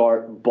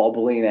start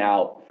bubbling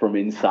out from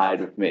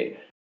inside of me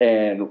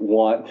and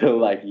want to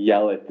like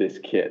yell at this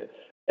kid.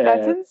 And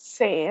that's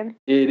insane.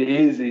 It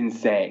is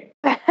insane.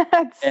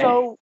 That's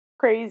so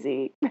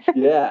crazy.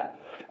 Yeah.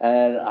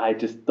 And I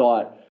just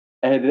thought,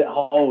 there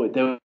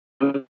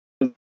was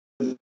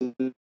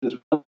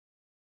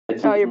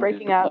you're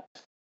breaking up.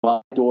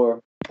 My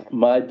door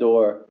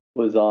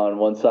was on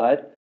one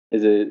side.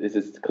 Is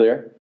it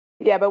clear?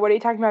 Yeah, but what are you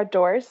talking about?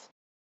 Doors?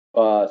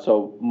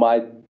 So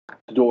my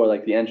door,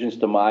 like the entrance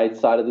to my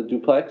side of the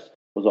duplex,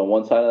 was on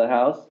one side of the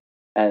house,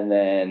 and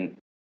then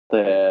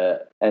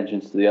the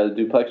entrance to the other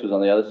duplex was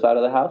on the other side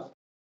of the house.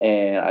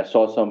 And I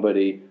saw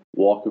somebody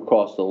walk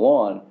across the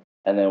lawn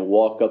and then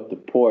walk up the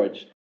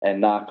porch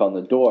and knock on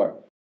the door.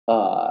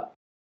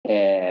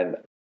 And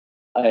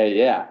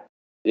yeah,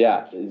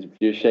 yeah,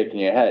 you're shaking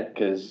your head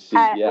because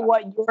At yeah.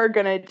 what you're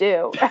gonna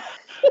do.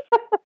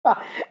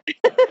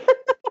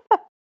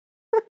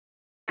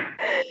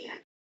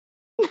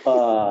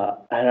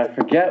 And I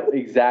forget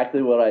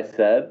exactly what I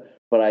said,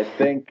 but I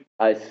think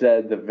I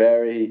said the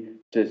very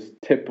just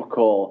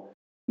typical,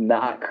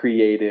 not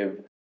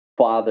creative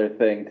father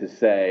thing to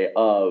say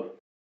of,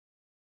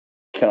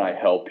 "Can I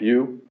help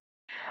you?"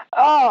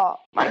 Oh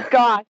my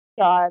gosh,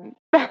 John.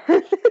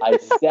 I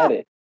said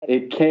it.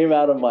 It came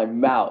out of my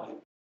mouth.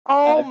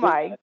 Oh And,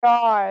 my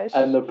gosh.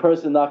 and the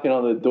person knocking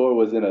on the door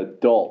was an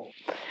adult,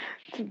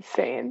 It's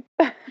insane.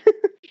 and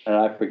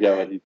I forget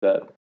what he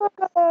said.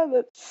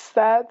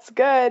 That's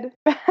good.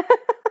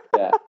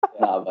 Yeah,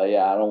 but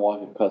yeah, I don't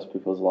walk across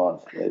people's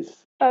lawns.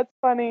 That's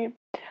funny.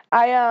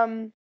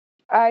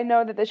 I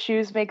know that the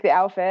shoes make the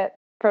outfit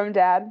from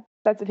Dad.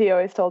 That's what he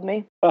always told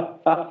me.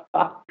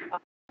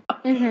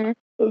 Hmm.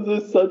 Those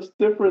are such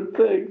different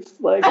things.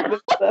 Like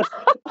that's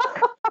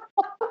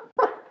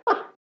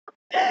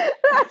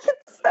That's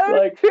so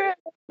like true.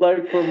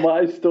 like for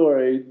my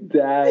story,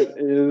 Dad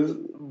is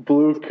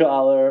blue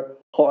collar,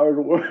 hard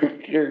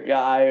worker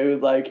guy who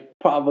like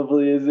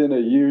probably is in a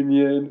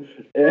union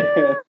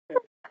and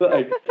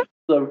like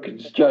some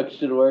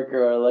construction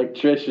worker or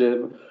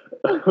electrician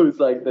who's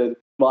like the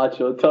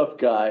macho tough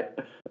guy.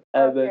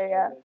 And then Okay,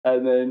 yeah.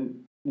 and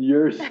then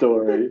your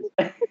story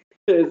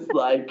is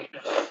like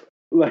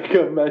a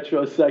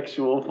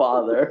metrosexual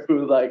father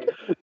who like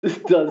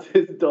does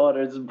his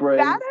daughter's brain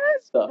Dad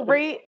has stuff.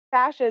 great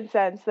fashion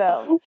sense,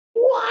 though.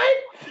 What?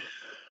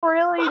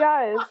 Really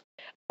does.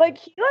 Like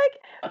he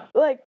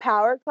like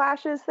power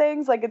clashes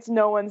things like it's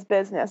no one's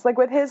business. Like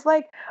with his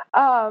I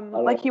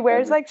like don't he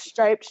wears remember. like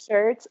striped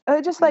shirts,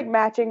 just like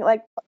matching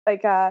like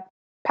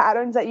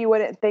patterns that you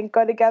wouldn't think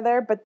go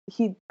together, but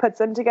he puts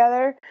them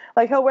together.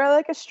 Like he'll wear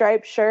like a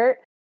striped shirt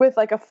with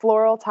like a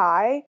floral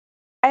tie,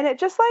 and it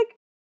just like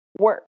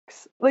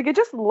works. Like it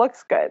just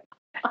looks good.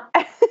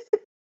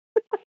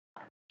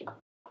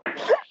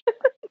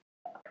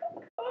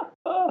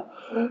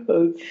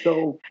 That's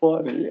so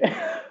funny.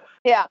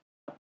 Yeah.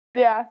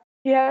 Yeah.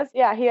 He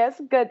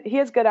has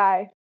good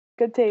eye.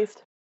 Good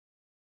taste.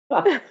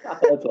 That's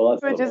Which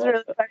awesome. is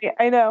really funny.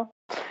 I know.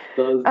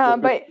 Those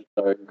But differences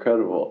are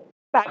incredible.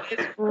 that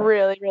is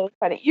really, really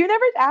funny. You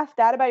never asked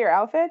Dad about your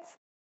outfits?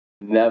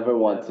 Never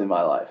once in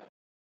my life.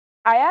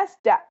 I asked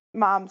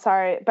Mom,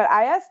 sorry, but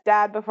I asked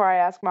Dad before I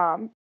asked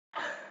Mom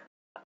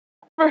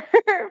for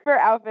for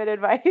outfit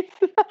advice.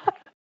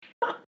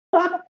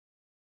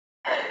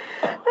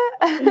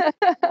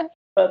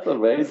 That's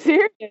amazing.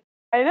 Serious.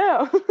 I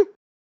know.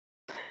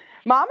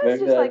 Mom is Maybe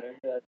just that. like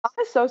Mom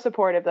is so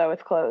supportive though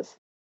with clothes. Oh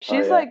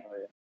She's yeah. like,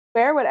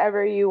 wear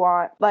whatever you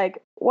want,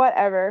 like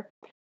whatever.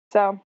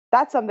 So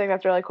that's something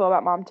that's really cool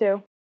about Mom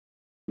too.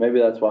 Maybe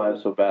that's why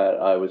I'm so bad.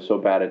 I was so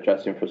bad at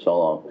dressing for so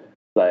long.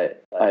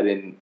 That I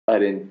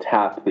didn't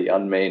tap the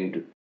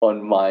unmined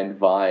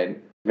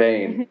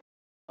vein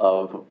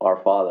of our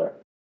father.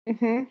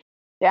 Hmm.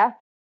 Yeah,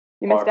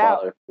 you Our missed out.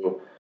 father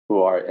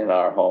who are in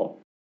our home.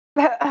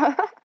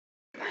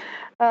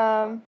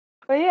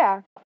 But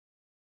yeah.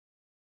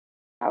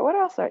 What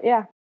else are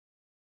yeah?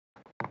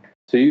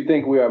 So you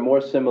think we are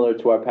more similar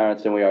to our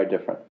parents than we are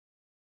different?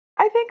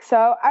 I think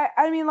so.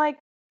 I mean like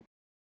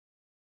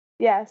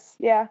yes,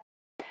 yeah.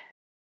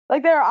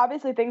 Like there are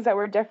obviously things that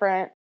were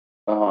different.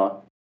 Uh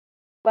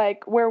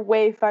Like we're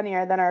way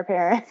funnier than our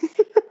parents.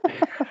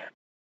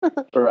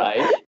 huh.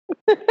 Right.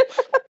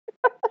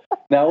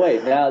 Now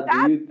wait. Now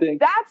do you think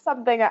That's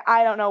something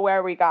I don't know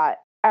where we got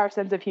our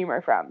sense of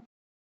humor from.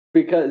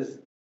 because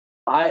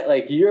I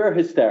like you're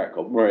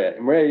hysterical, Maria.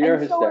 Maria, you're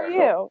And so are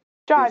hysterical. you.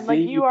 John, like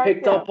See, you you are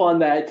picked too. up on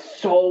that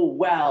so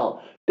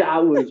well.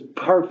 That was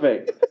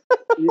perfect.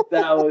 You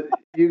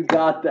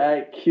got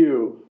that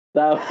cue.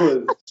 That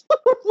was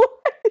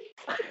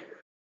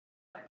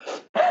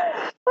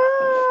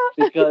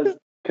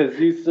because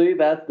you see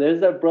that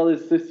there's that brother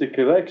sister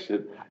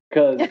connection.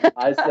 Because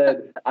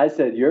I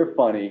said you're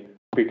funny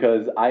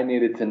because I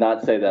needed to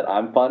not say that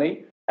I'm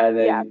funny, and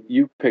then Yeah.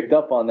 you picked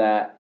up on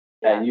that,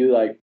 Yeah. and you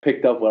like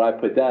picked up what I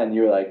put down. And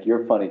you're like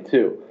you're funny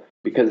too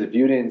because if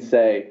you didn't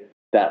say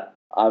that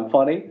I'm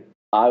funny,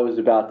 I was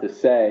about to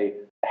say,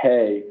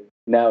 hey,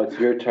 now it's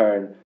your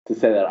turn to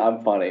say that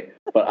I'm funny,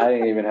 but I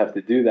didn't even have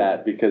to do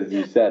that because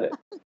you said it.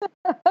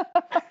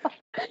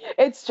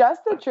 It's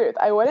just the truth.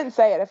 I wouldn't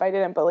say it if I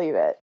didn't believe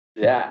it.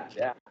 Yeah,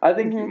 yeah. I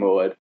think you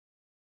would.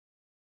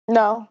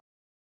 No.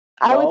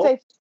 I would No? say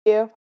thank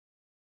you.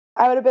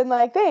 I would have been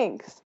like,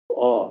 thanks.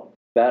 Oh,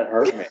 that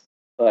hurt me.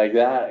 Like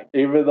that,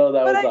 even though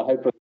that But was a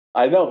hypothetical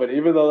I know, but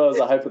even though that was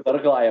a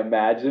hypothetical, I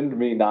imagined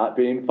me not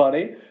being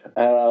funny,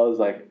 and I was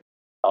like,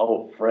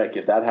 "Oh frick!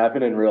 If that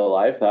happened in real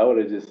life, that would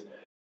have just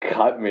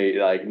cut me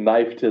like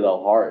knife to the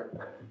heart."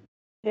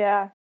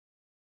 Yeah,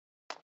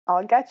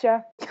 I'll get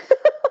you.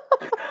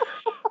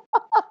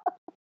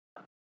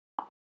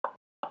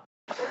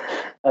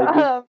 I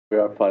do. We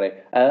are funny,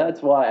 and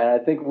that's why. And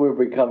I think we're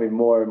becoming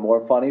more and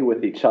more funny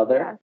with each other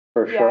Yeah.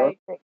 for Yeah, sure.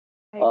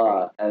 I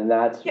agree. And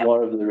that's Yep.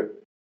 one of the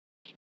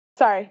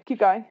Sorry, keep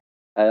going.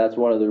 and that's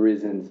one of the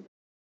reasons.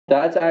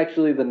 That's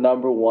actually the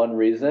number one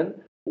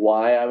reason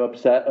why I'm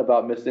upset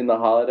about missing the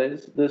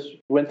holidays this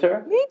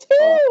winter. Me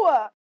too.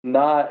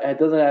 Not it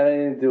doesn't have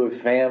anything to do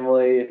with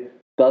family.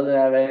 Doesn't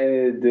have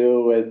anything to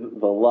do with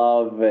the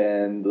love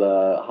and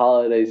the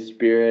holiday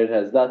spirit.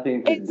 Has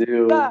nothing to It's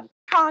do. the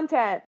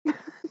content.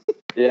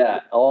 Yeah,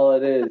 all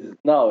it is.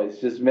 No, it's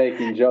just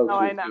making jokes Oh,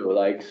 I with know. you.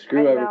 Like I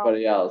screw know.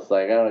 everybody else.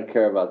 Like I don't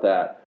care about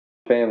that.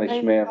 Family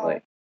I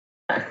schmamly.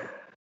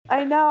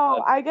 I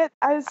know. I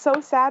was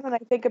so sad when I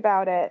think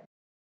about it.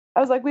 I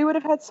was like, we would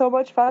have had so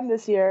much fun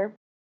this year.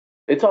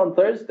 It's on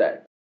Thursday.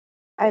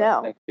 I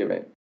know.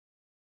 Thanksgiving.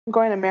 I'm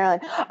going to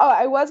Maryland. Oh,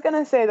 I was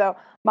gonna say though,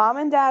 mom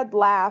and dad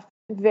laugh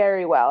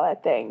very well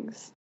at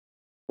things.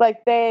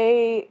 Like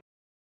they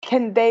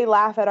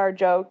laugh at our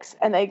jokes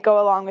and they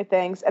go along with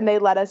things and they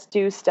let us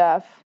do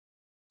stuff.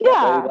 They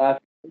Yeah. laugh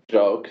at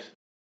jokes.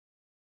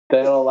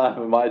 They don't laugh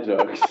at my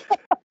jokes.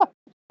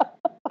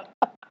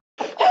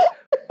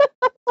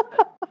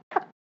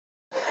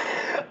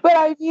 But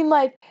I mean,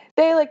 like,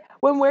 they like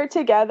when we're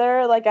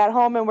together, like at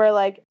home, and we're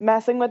like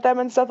messing with them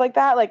and stuff like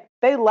that. Like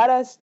they let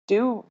us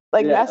do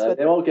like Yeah, mess with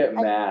they them. won't get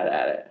And, mad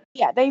at it.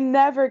 yeah, they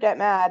never get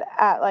mad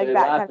at like They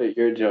that laugh kind at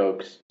your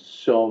jokes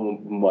so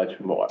much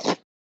more. of.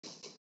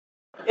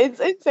 It's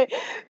insane.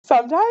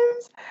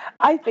 Sometimes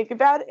I think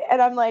about it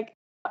and I'm like,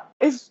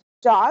 is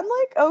John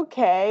like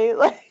okay?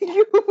 Like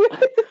you.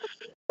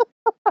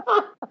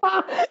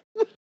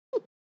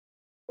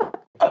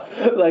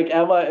 Like,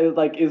 am I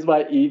like is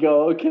my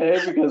ego okay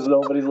because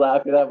nobody's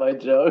laughing at my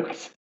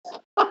jokes?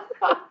 I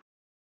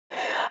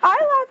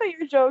laugh at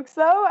your jokes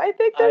though. I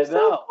think they're I so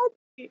know.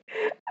 funny.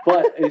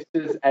 But it's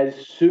just as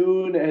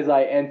soon as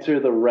I enter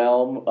the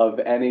realm of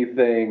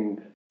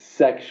anything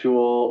sexual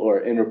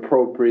or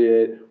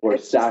inappropriate or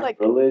It's just like,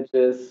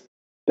 sacrilegious,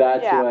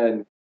 that's yeah,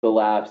 when the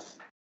laughs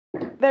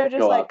they're just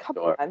go like, out the come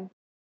door. on,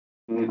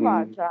 come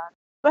on, Hmm.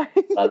 John.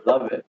 I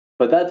love it.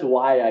 But that's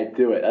why I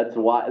do it.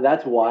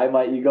 That's why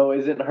my ego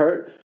isn't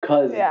hurt,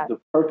 because Yeah, the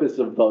purpose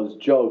of those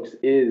jokes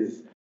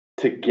is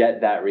to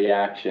get that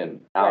reaction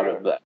out right.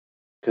 of them.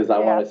 Because I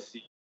Yeah, want to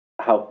see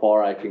how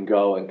far I can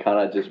go and kind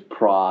of just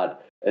prod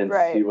and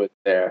right. see what's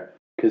there.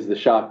 Because the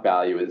shock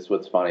value is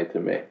what's funny to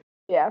me.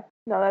 Yeah,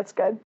 no, that's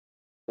good.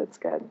 That's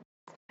good.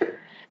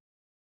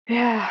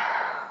 Yeah.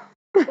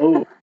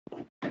 Oh,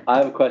 I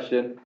have a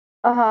question.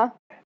 Uh-huh.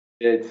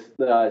 It's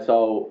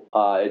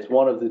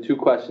one of the two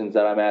questions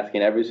that I'm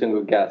asking every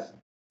single guest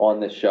on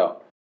this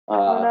show.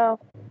 Oh no.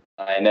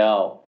 I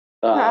know.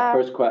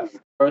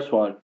 First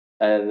one,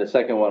 and the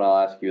second one I'll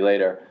ask you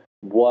later.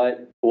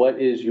 What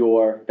is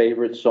your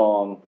favorite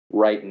song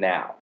right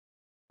now?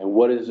 And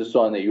what is the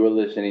song that you're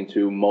listening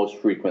to most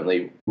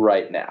frequently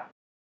right now?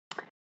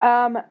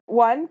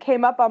 One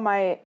came up on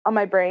my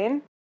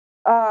brain.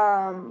 I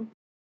love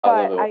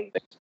But it when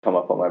things come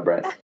up on my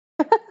brain.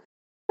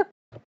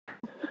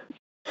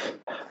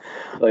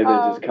 Like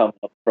they just come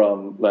up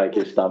from like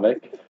your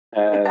stomach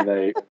and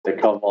they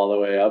come all the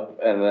way up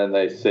and then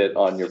they sit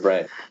on your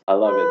brain. I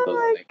love it. Oh Those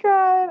my things.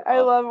 God.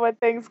 I love when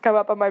things come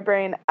up on my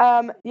brain.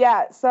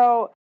 Yeah,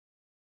 so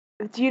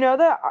do you know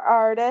the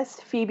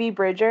artist Phoebe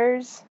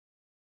Bridgers?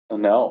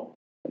 No,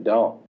 I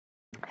don't.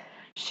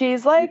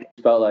 She's like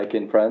Spelled like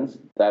in Friends,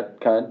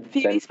 that kind.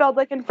 Phoebe spelled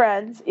like in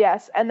Friends,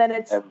 yes, and then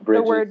it's And the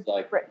Bridges word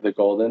like the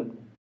golden.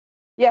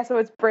 yeah, so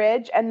it's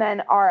Bridge and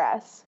then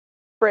RS,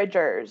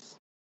 Bridgers.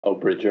 Oh,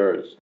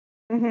 Bridgers.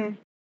 Mhm.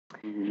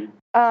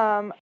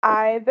 Mm-hmm.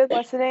 I've been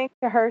listening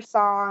to her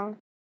song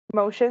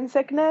Motion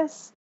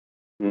Sickness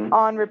Mm-hmm.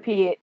 on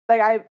repeat.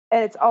 And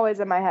it's always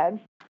in my head.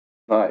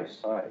 Nice.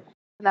 And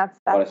that's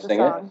Want the to sing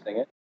song. it? Sing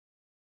it.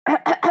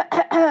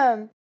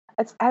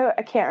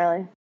 I can't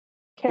really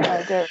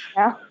do it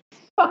now.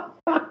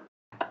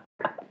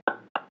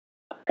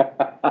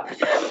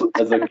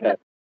 That's okay.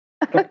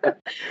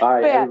 All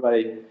right, But yeah,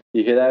 everybody.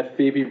 You hear that?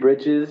 Phoebe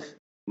Bridges,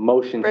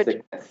 Motion Bridge.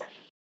 Sickness.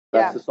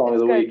 That's Yeah, the song of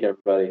it's the good. week,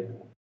 everybody.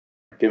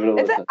 Give it a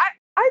listen.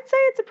 I'd say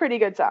it's a pretty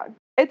good song.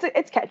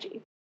 It's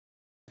catchy.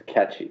 It's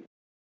catchy.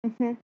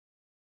 Mhm.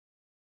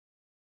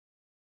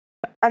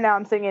 And now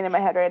I'm singing in my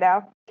head right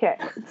now.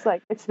 It's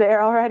like it's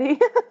there already.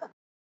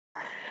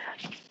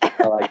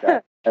 I like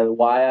that. And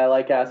why I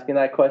like asking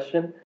that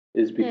question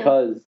is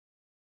because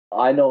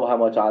I know how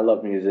much I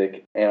love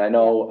music, and I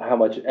know how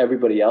much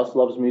everybody else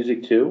loves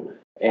music too,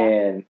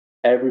 and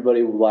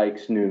everybody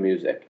likes new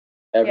music.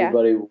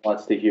 Everybody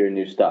wants to hear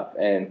new stuff,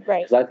 and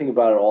because I think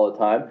about it all the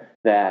time,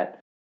 that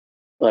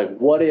like,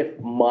 what if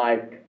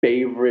my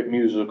favorite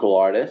musical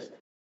artist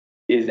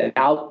is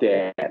out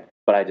there,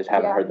 but I just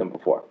haven't heard them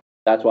before?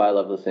 That's why I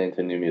love listening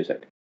to new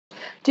music.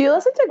 Do you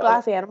listen to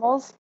Glass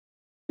Animals?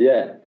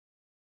 Yeah.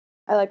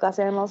 I like Glass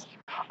Animals.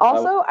 I went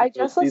Also, to I go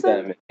just see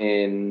listened. them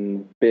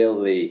in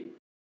Philly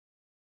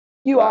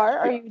You last are?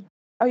 Are year. you?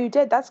 Oh, you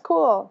did. That's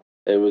cool.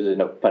 It was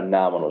a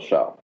phenomenal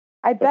show.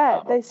 I bet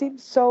Phenomenal. they seem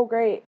so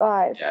great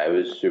live. Yeah, it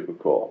was super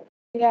cool.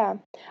 Yeah,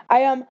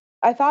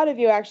 I thought of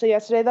you actually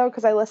yesterday though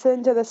because I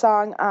listened to the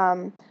song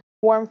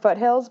 "Warm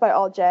Foothills" by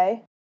Alt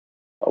J.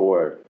 A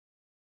word.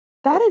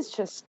 That is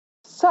just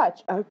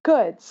such a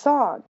good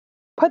song.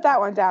 Put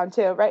that one down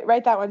too.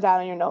 Write that one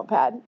down on your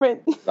notepad.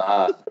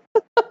 Nah,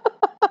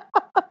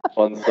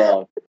 fun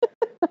song.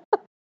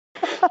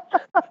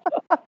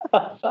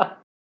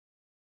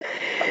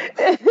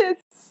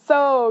 It's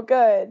so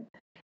good.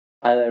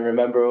 I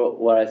remember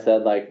what I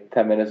said like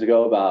 10 minutes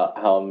ago about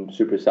how I'm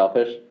super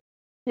selfish.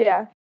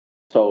 Yeah.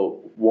 So,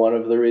 one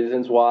of the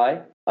reasons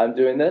why I'm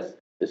doing this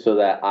is so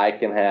that I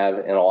can have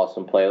an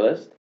awesome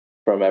playlist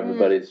from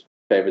everybody's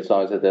favorite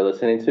songs that they're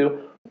listening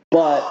to,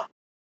 but Sorry,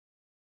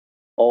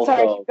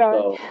 also keep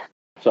going.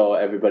 so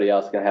everybody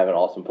else can have an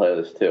awesome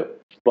playlist too.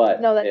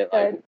 But No, that's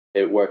good.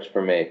 it works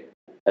for me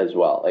as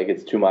well. Like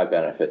it's to my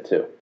benefit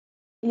too.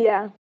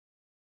 Yeah.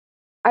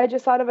 I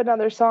just thought of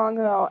another song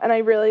though, and I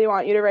really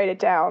want you to write it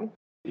down.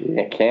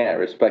 You can't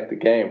respect the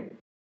game.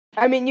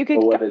 I mean, But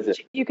what is it?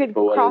 you could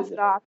But what cross is it it?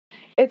 off.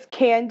 It's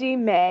Candy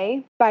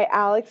May by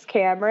Alex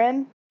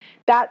Cameron.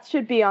 That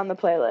should be on the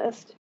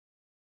playlist.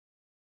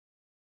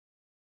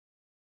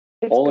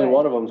 It's Only good.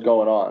 one of them's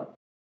going on.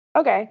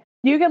 Okay.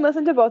 You can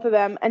listen to both of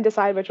them and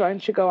decide which one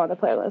should go on the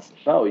playlist.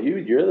 No,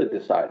 you're the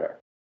decider.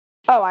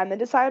 Oh, I'm the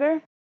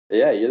decider?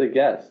 Yeah, you're the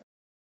guest.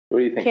 What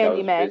do you think? I Candy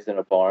was May. raised in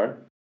a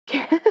barn?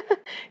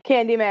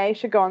 Candy May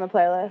should go on the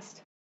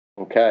playlist.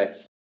 Okay.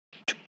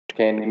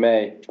 Candy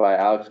May by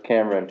Alex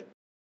Cameron.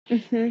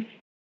 Mhm.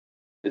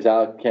 Is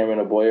Alex Cameron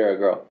a boy or a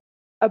girl?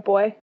 A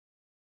boy.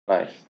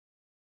 Nice.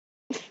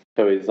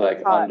 So he's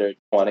like Hot. under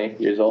 20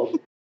 years old?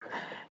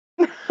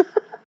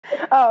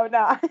 Oh no,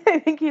 I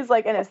think he's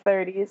like in his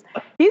 30s.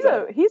 He's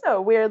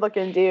a weird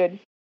looking dude.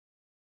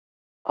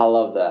 I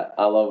love that.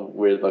 I love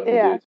weird looking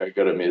Yeah. dudes who are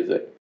good at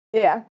music.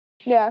 Yeah.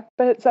 Yeah.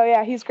 But so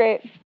yeah, he's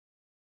great.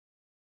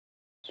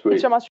 Sweet.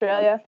 He's from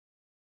Australia.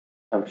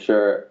 I'm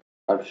sure.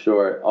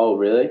 Oh,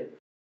 really?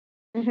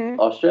 Mhm.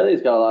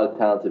 Australia's got a lot of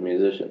talented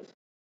musicians.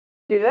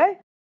 Do they?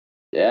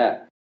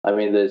 Yeah. I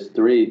mean, there's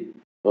three.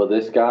 Well,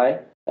 this guy,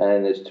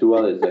 and there's two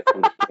others that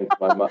come to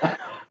my mind.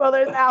 Well,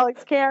 there's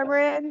Alex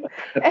Cameron.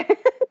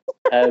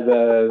 And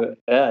then,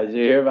 yeah, did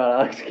you hear about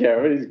Alex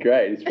Cameron? He's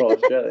great. He's from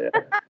Australia.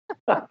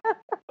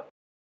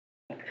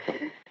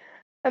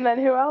 And then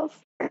who else?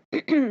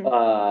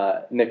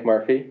 Nick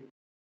Murphy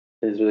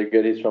is really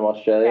good. He's from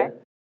Australia. Okay.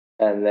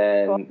 And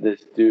then Cool.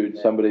 this dude,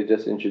 somebody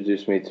just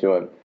introduced me to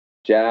him.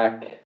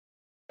 Jack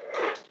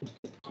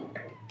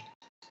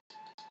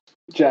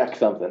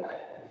something.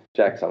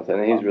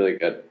 And he's really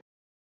good.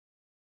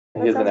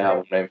 He has an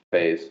album named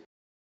Phase,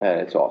 and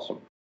it's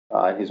awesome.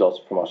 He's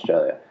also from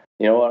Australia.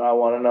 You know what I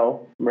want to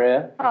know,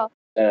 Maria? Oh,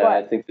 And what?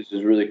 I think this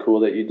is really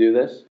cool that you do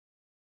this.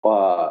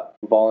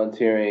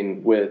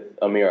 Volunteering with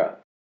Amira.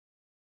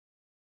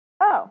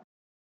 Oh.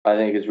 I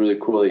think it's really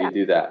cool that you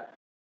do that.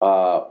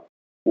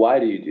 Why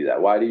do you do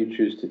that? Why do you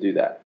choose to do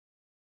that?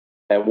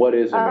 And what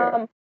is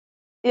Amira?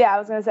 Yeah, I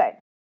was gonna say.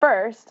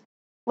 First,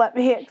 let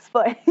me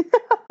explain.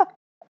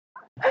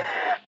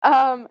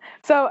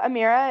 So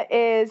Amira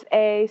is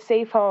a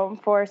safe home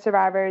for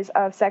survivors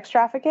of sex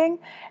trafficking.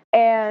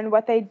 And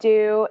what they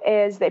do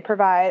is they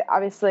provide,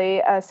 obviously,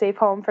 a safe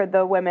home for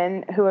the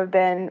women who have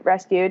been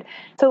rescued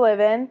to live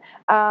in.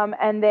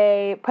 And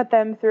they put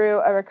them through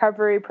a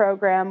recovery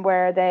program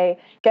where they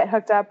get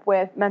hooked up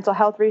with mental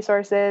health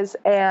resources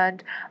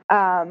and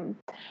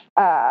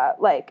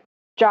like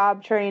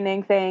job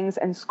training things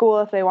and school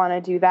if they want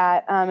to do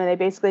that. And they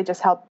basically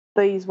just help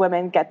these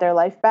women get their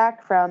life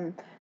back from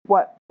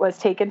what was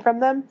taken from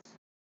them.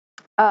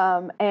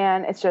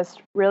 And it's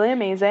just really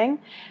amazing.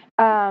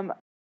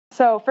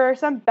 So for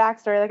some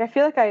backstory, like I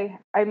feel like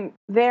I'm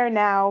there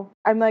now.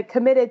 I'm like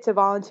committed to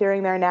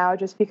volunteering there now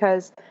just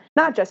because,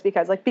 not just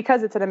because, like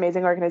because it's an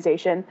amazing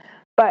organization,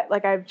 but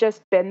like I've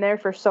just been there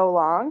for so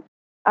long.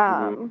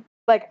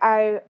 Like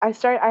I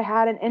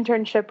had an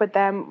internship with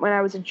them when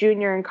I was a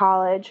junior in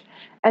college.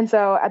 And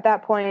so at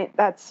that point,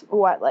 that's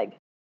what, like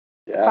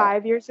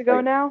 5 years ago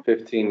like now?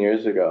 15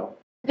 years ago.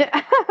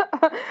 Yeah.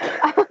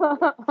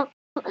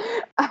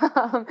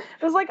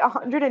 It was like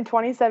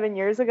 127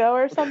 years ago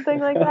or something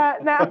like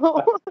that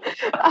now.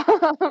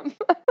 um,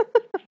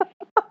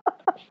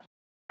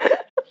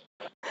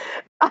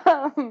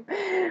 um,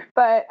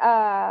 but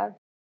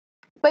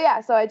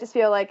yeah, so I just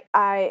feel like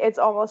it's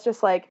almost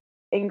just like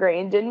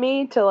ingrained in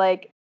me to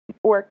like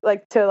work,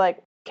 like to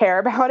like care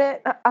about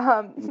it.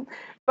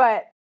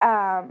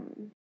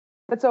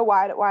 But so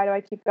why do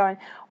I keep going?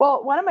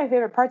 Well, one of my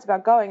favorite parts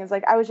about going is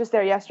like I was just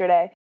there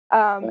yesterday.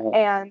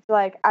 And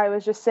like I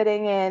was just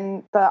sitting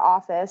in the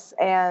office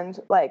and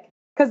like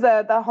because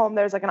the home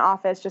there's like an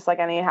office just like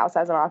any house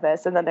has an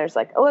office, and then there's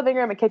like a living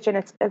room, a kitchen.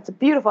 It's a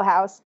beautiful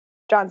house.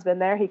 John's been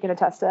there, he can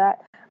attest to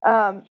that.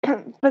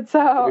 But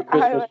so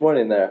Christmas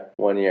morning there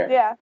one year.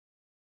 Yeah.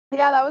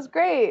 Yeah, that was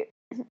great.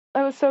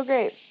 That was so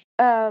great.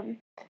 Um,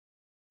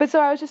 but so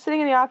I was just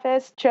sitting in the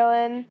office,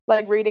 chilling,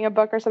 like reading a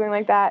book or something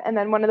like that, and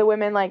then one of the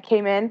women like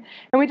came in,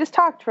 and we just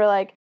talked for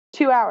like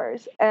 2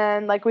 hours,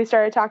 and like we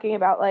started talking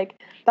about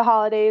like the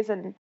holidays,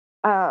 and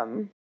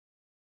um,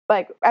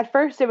 like at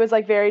first it was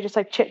like very just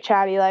like chit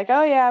chatty, like,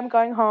 oh yeah, I'm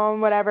going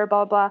home, whatever,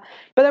 blah blah.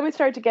 But then we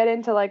started to get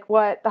into like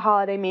what the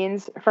holiday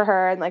means for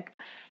her, and like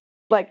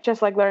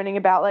just like learning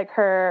about like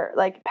her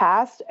like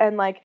past, and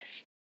like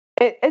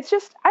it's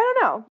just I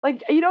don't know,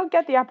 like you don't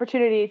get the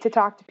opportunity to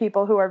talk to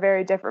people who are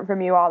very different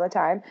from you all the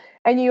time,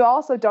 and you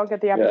also don't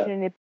get the Yeah.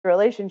 opportunity to build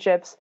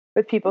relationships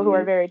with people who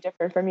are Hmm. very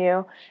different from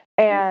you.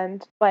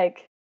 And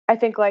like I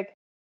think like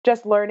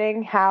just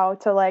learning how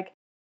to like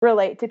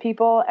relate to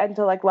people and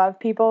to like love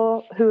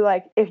people who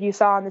like if you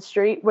saw on the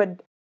street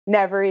would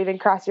never even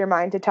cross your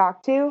mind to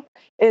talk to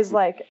is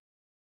like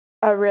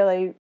a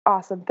really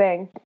awesome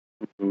thing,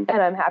 Hmm.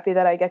 and I'm happy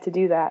that I get to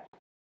do that.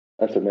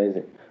 That's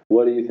amazing.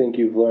 What do you think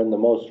you've learned the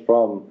most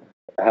from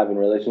having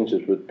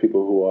relationships with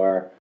people who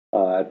are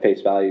at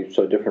face value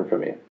so different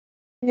from you?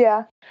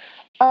 Yeah.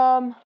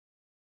 um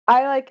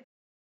I like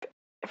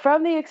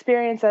from the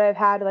experience that I've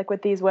had like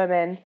with these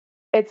women,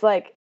 it's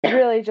like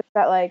really just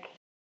that like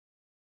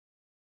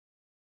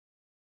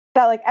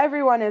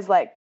everyone is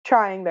like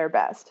trying their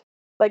best.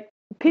 Like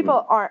Mm-hmm.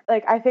 people aren't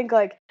like I think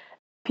like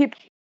people,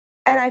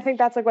 and I think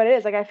that's like what it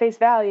is. Like at face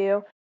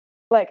value,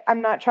 like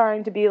I'm not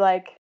trying to be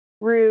like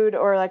rude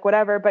or like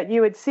whatever, but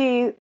you would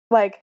see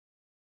like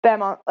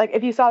them on like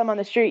if you saw them on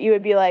the street, you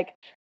would be like,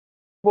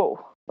 whoa,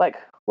 like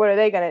what are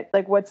they gonna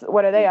like what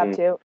are they up Hmm.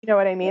 to? You know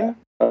what I Yeah. mean?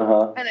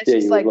 Uh-huh. And it's Yeah,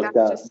 just you would like look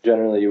that's down, just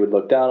generally you would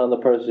look down on the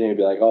person, you'd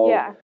be like, oh,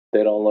 yeah.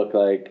 they don't look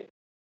like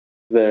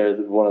they're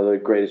one of the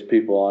greatest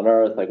people on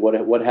earth. Like what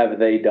have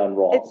they done It's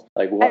wrong?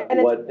 Like and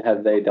it's what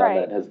have they done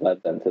right. that has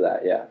led them to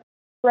that? Yeah.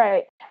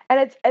 Right.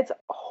 And it's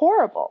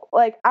horrible.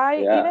 Like I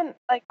Yeah. even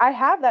like I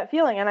have that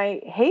feeling and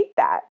I hate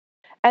that.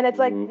 And it's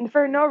like Hmm.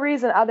 for no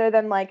reason other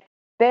than like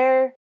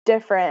they're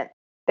different.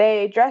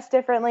 They dress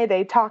differently,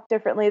 they talk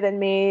differently than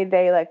me,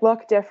 they like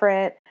look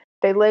different,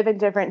 they live in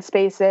different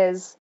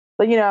spaces,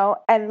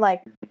 and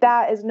like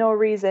that is no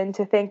reason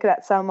to think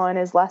that someone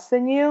is less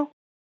than you.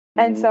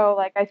 And Hmm. so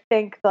like I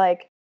think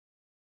like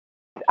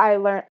I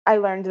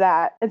learned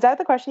that. Is that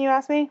the question you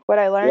asked me? What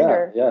I learned Yeah.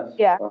 or Yes.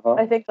 yeah. Uh-huh.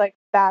 I think like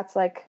that's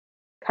like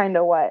kind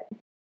of what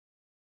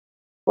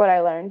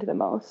I learned the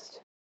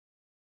most,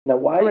 Now or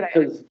why? what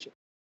I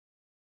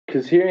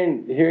Because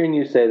hearing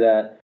you say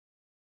that,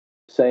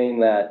 saying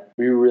that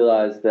you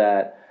realize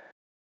that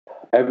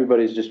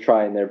everybody's just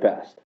trying their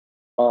best.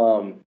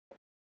 Um,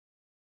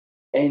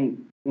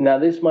 and now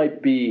this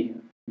might be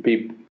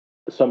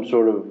some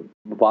sort of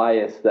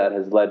bias that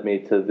has led me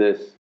to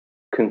this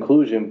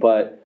conclusion,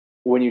 but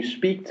when you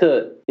speak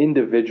to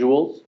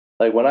individuals,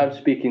 like when I'm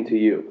speaking to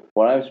you,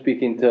 when I'm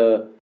speaking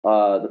to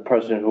the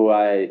person who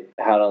I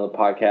had on the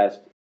podcast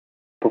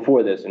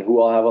before this and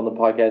who I'll have on the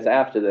podcast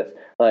after this,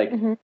 like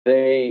mhm,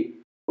 they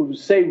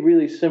say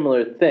really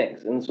similar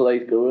things. And so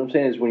like what I'm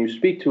saying is when you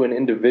speak to an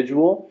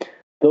individual,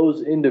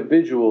 those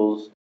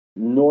individuals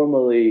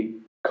normally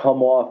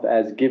come off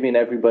as giving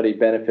everybody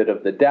benefit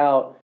of the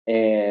doubt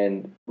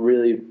and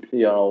really,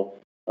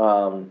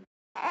 um,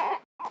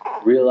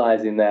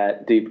 realizing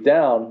that deep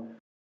down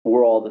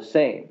we're all the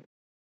same.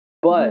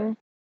 But mhm,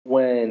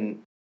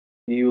 when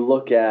you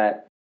look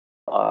at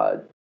uh,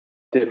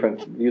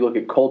 you look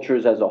at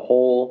cultures as a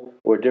whole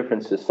or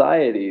different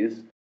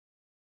societies,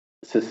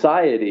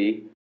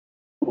 society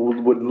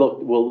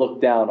will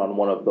look down on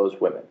one of those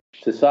women.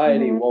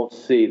 Society mhm, won't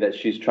see that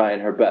she's trying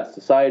her best.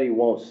 Society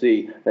won't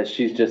see that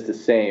she's just the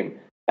same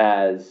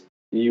as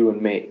you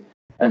and me.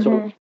 And so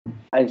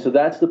mhm,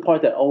 that's the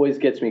part that always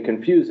gets me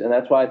confused, and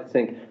that's why I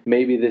think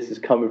maybe this is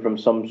coming from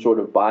some sort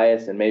of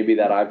bias, and maybe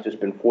that I've just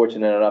been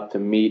fortunate enough to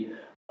meet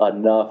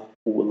enough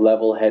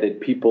level-headed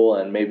people,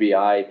 and maybe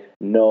I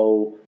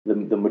know the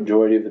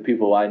majority of the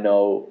people I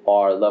know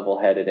are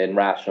level-headed and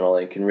rational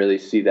and can really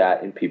see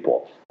that in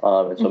people.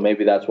 And so mhm,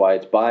 maybe that's why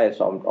it's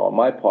biased on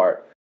my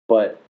part.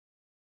 But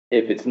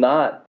if it's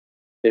not,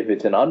 if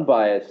it's an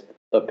unbiased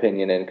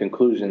opinion and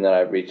conclusion that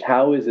I've reached,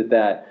 how is it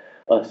that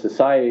a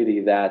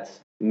society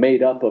that's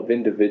made up of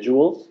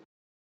individuals,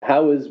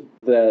 how is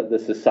the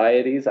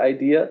society's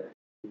idea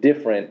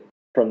different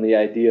from the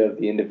idea of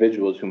the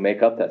individuals who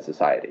make up that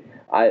society?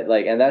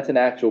 And that's an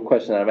actual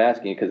question that I'm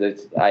asking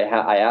because I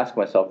ask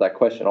myself that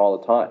question all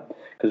the time.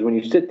 Because when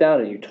you sit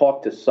down and you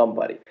talk to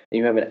somebody and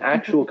you have an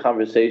actual mhm,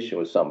 conversation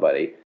with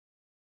somebody,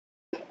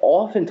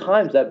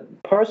 oftentimes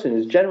that person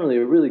is generally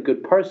a really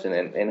good person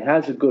and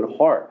has a good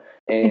heart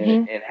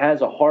mhm, and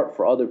has a heart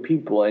for other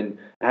people and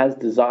has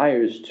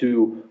desires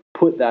to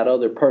put that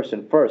other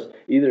person first,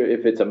 either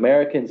if it's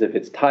Americans, if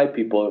it's Thai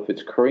people, if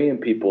it's Korean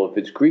people, if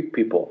it's Greek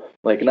people.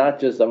 Like not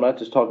just I'm not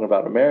just talking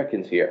about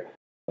Americans here.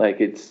 Like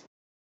it's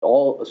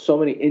all so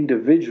many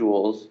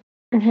individuals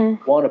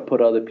mhm, want to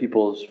put other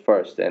people's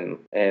first and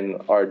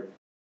are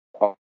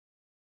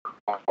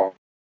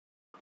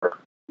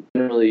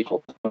generally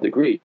to some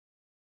degree.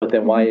 But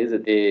then why mhm. is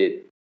it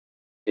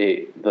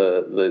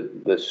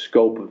the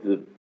scope of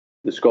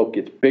the scope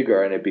gets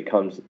bigger and it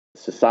becomes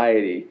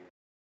society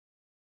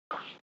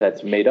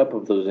that's made up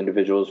of those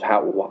individuals,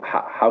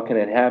 how can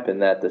it happen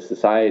that the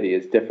society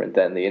is different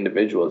than the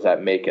individuals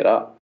that make it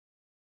up?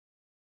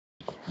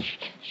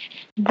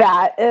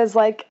 That is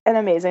like an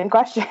amazing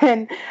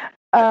question.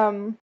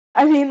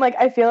 I mean, like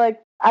I feel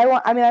like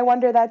I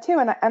wonder that too,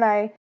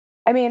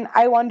 I mean,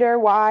 I wonder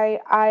why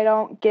I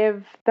don't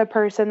give the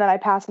person that I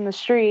pass in the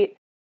street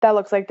that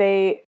looks like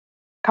they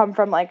come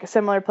from like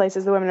similar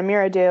places the women in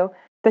Mira do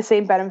the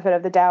same benefit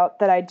of the doubt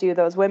that I do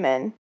those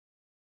women.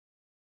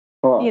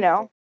 Huh. You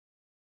know,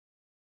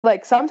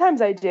 like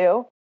sometimes I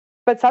do,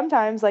 but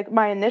sometimes like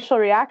my initial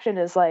reaction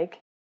is like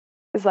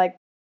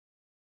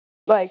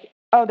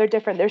oh they're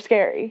different, they're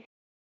scary.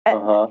 You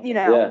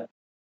know.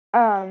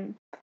 Yeah. Um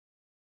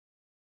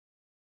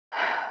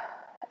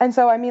and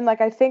so I mean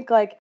like I think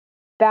like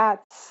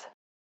that's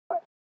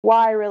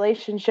why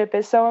relationship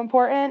is so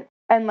important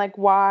and like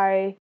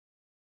why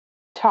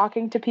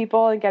talking to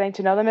people and getting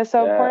to know them is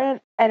so Yeah.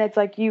 important. And it's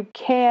like you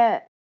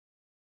can't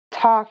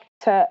talk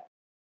to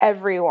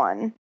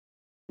everyone,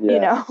 you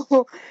Yeah.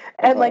 know,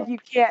 and like you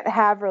can't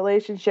have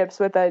relationships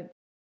with the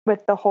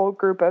whole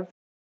group of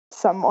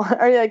someone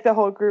or like the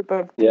whole group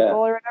of people Yeah.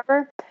 or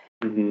whatever.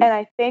 Mm-hmm. And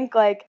I think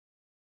like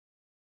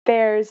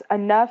there's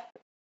enough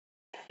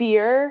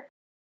fear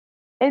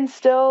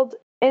instilled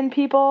in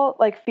people,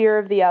 like fear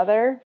of the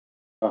other,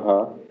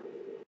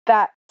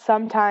 that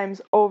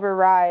sometimes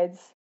overrides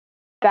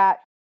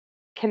that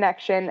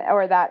connection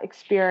or that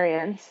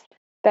experience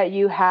that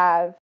you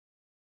have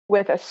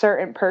with a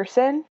certain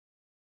person.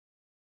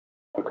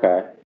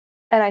 Okay.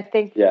 And I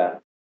think Yeah.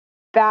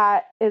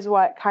 that is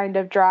what kind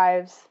of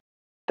drives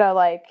the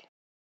like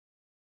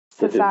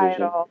The division.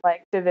 societal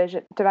like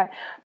division divide.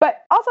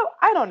 But also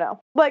I don't know.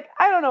 Like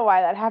I don't know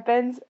why that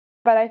happens,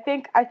 but I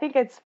think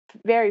it's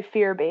very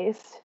fear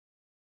based.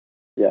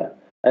 Yeah.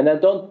 And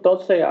then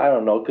don't say I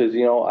don't know, because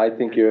I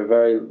think you're a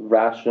very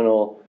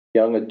rational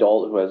young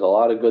adult who has a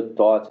lot of good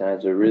thoughts and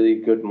has a really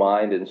good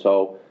mind. And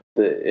so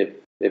if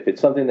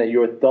it's something that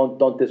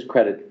don't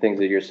discredit things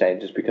that you're saying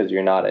just because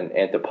you're not an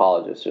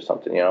anthropologist or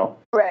something,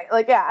 Right.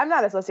 Like yeah, I'm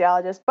not a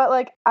sociologist, but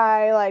like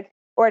I like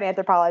or an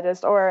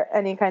anthropologist or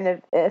any kind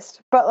of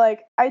ist. But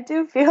like I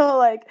do feel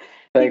like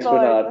Thanks people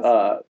for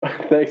are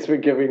not. Thanks for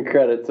giving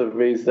credit to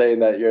me saying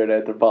that you're an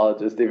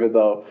anthropologist, even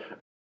though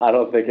I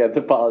don't think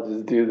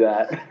anthropologists do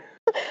that.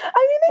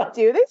 I mean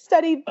they do. They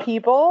study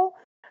people,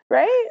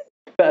 right?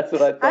 That's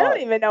what I I don't thought.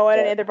 even know what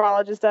an But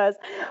anthropologist does.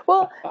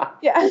 Well,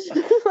 yeah, like as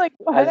soon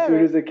whatever.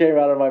 as it came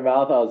out of my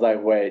mouth, I was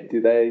like, "Wait,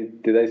 do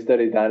they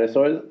study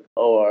dinosaurs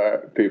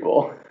or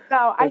people?"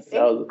 No, I That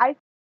think was,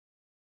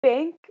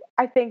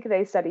 I think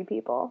they study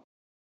people.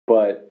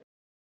 but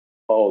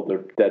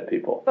they're dead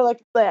people. But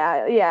like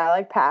yeah,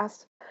 like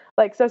past.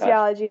 Like Gotcha.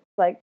 sociology,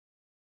 like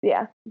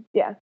yeah,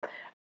 yeah.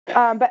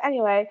 But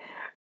anyway,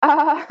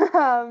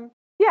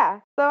 yeah.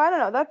 So I don't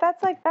know.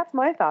 That's like that's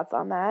my thoughts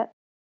on that.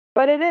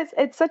 But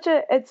it's such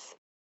a it's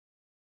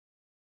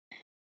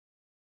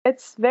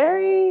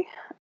very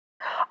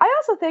I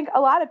also think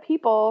a lot of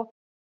people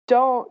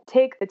don't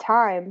take the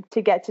time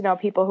to get to know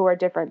people who are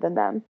different than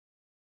them.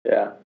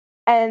 Yeah.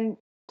 And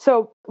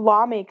so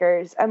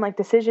lawmakers and like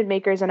decision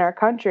makers in our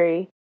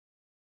country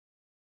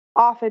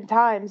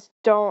oftentimes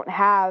don't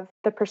have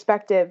the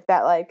perspective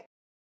that like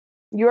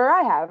you or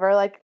I have or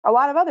like a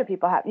lot of other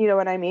people have, you know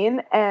what I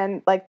mean?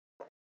 And like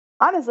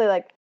honestly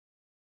like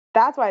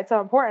that's why it's so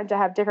important to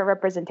have different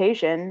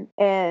representation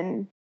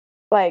in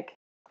like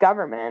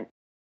government.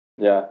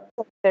 Yeah.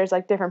 There's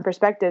like different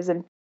perspectives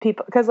and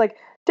people because like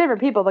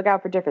different people look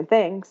out for different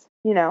things,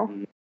 you know.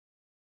 Mhm.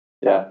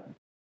 Yeah.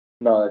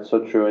 No, that's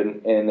so true,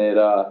 and it.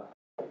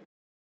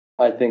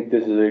 I think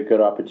this is a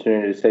good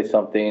opportunity to say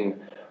something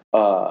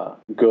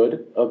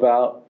good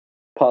about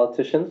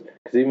politicians,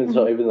 because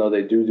Mhm. even though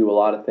they do a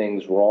lot of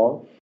things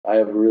wrong, I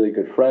have a really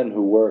good friend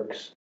who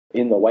works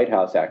in the White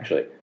House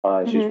actually.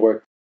 She's Mhm.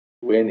 worked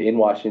in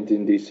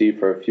Washington D.C.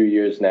 for a few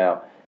years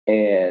now,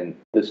 and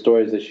the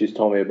stories that she's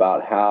told me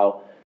about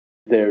how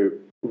there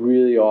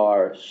really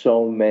are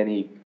so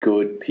many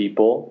good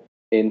people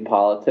in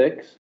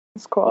politics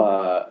It's cool.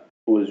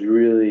 was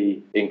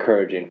really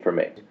encouraging for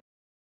me.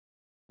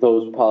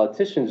 Those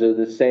politicians are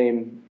the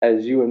same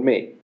as you and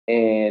me,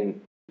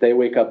 and they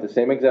wake up the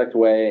same exact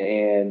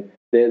way, and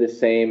they're the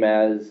same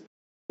as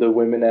the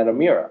women at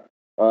Amira.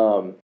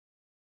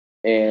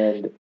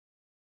 And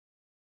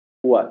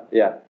what?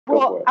 Yeah, go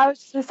Well, for it. I was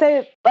just to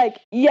say, like,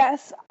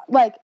 yes,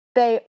 like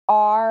they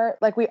are,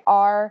 like we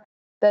are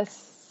the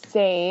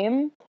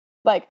same,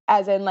 like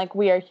as in like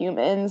we are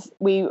humans.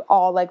 We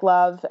all like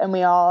love and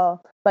we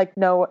all like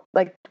know,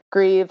 like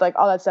grieve, like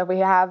all that stuff. We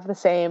have the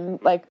same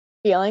like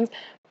feelings,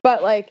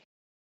 but like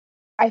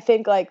I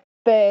think like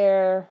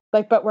they're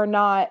like, but we're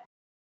not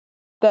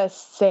the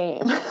same.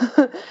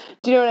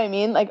 Do you know what I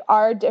mean? Like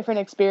our different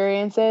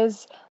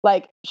experiences,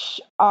 like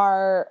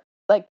are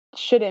like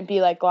shouldn't be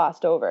like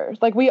glossed over.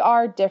 Like we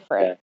are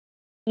different,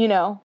 Yeah, you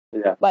know,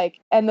 yeah, like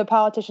and the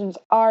politicians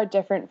are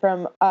different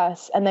from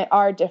us and they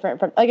are different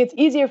from like it's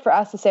easier for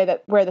us to say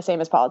that we're the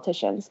same as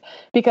politicians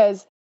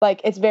because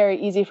like it's very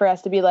easy for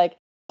us to be like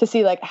to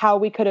see like how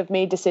we could have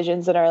made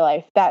decisions in our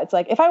life. That it's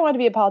like if I wanted to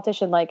be a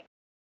politician, like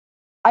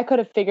I could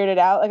have figured it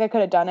out. Like I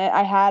could have done it.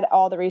 I had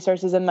all the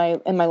resources in my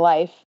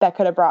life that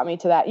could have brought me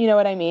to that. You know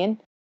what I mean?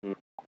 Mm.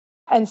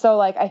 And so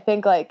like I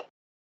think like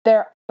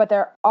there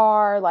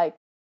are like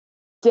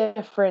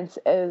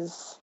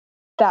differences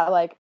that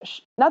like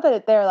not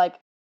that they're like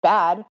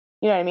bad,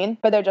 you know what I mean?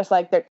 But they're just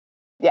like they're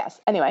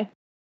yes. Anyway,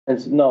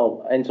 And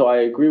so I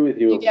agree with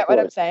you, you of get what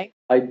I'm course. saying?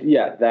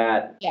 Yeah,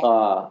 that.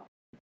 Yeah.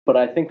 But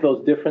I think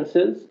those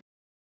differences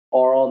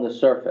are on the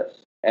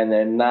surface, and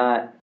they're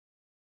not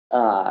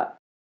uh,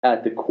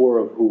 at the core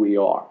of who we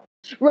are.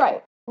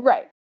 Right.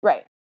 Right.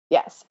 Right.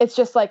 Yes. It's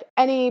just like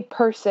any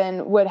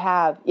person would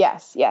have.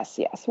 Yes. Yes.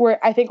 Yes.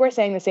 I think we're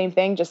saying the same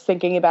thing, just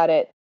thinking about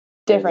it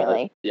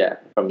differently. Yeah,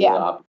 from the Yeah.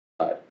 opposite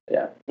side.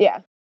 Yeah. Yeah.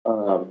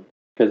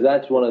 Because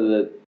that's one of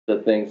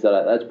the things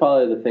that's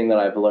probably the thing that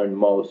I've learned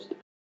most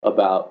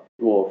about,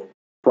 well,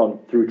 from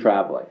through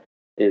traveling,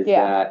 is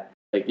that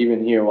like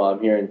even here while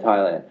I'm here in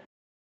Thailand,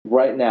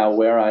 right now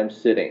where I'm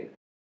sitting,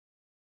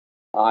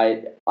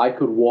 I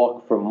could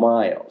walk for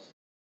miles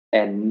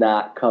and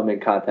not come in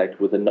contact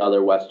with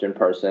another Western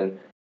person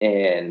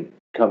and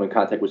come in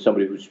contact with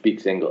somebody who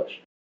speaks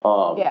English.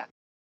 Yeah.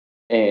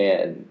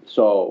 And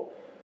so,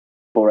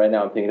 but right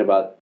now I'm thinking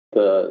about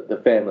the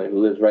family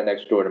who lives right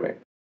next door to me.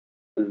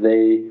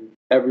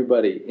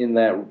 Everybody in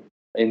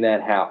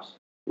that house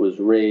was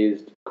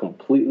raised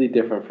completely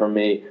different from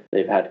me.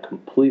 They've had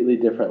completely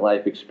different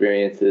life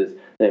experiences.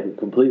 They have a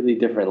completely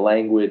different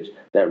language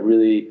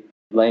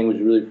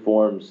language really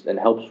forms and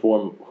helps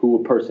form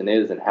who a person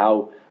is and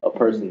how a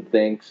person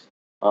thinks.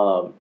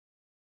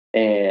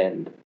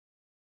 And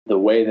the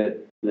way that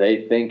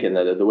they think and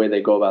the way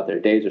they go about their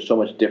days are so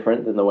much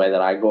different than the way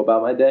that I go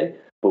about my day.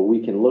 But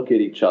we can look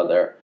at each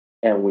other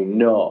and we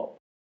know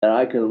that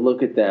I can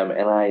look at them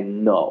and I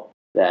know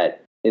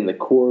that in the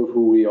core of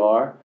who we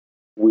are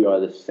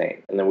the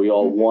same. And then we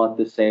all want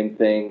the same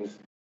things.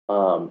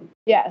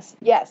 Yes.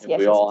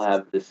 We all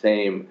have the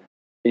same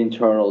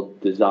internal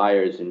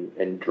desires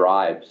and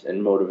drives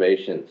and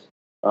motivations.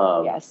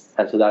 Yes.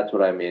 And so that's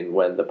what I mean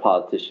when the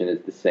politician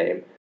is the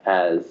same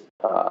as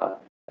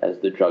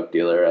the drug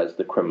dealer, as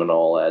the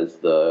criminal, as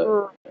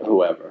the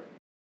whoever.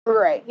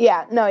 Right.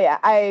 Yeah. No. Yeah.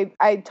 I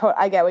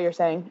get what you're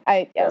saying.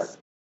 Yes.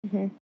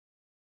 Yeah.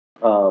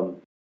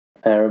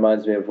 And it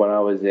reminds me of when I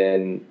was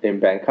in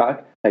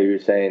Bangkok. How you were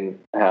saying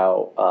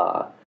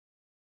how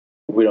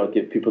we don't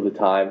give people the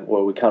time,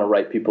 or we kind of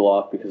write people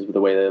off because of the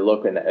way they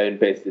look, and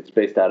it's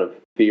based out of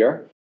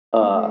fear.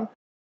 I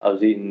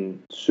was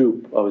eating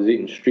soup. I was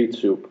eating street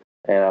soup,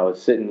 and I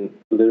was sitting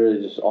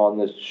literally just on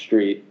the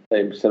street.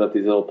 They set up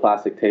these little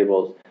plastic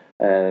tables,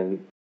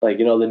 and like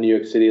the New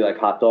York City like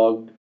hot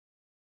dog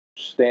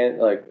stand,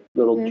 like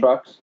little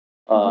trucks.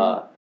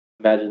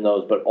 Imagine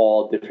those, but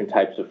all different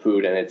types of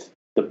food, and it's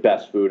the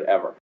best food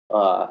ever.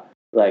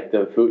 Like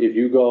the food, if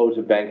you go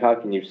to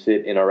Bangkok and you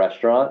sit in a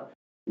restaurant,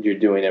 you're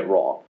doing it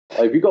wrong.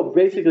 Like if you go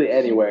basically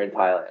anywhere in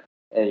Thailand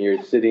and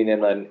you're sitting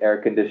in an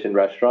air-conditioned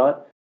restaurant,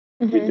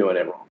 you're doing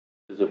it wrong.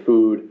 The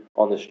food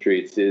on the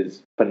streets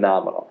is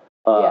phenomenal.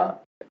 So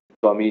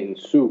I'm eating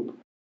soup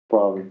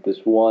from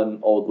this one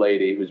old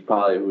lady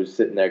who was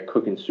sitting there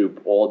cooking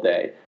soup all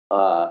day.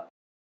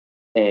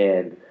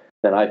 And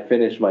then I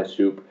finish my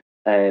soup,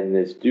 and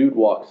this dude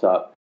walks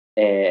up,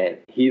 and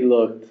he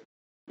looked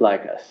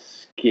like a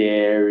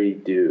scary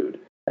dude.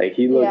 Like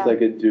he looks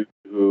like a dude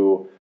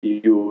who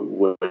you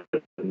would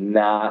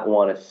not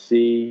want to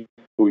see,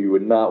 who you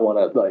would not want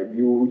to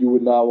you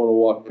would not want to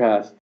walk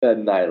past at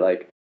night.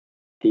 Like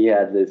he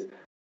had this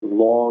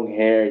long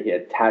hair, he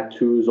had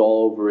tattoos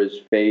all over his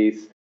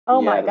face.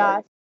 Oh my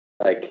gosh.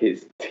 Like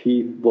his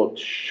teeth looked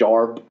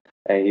sharp,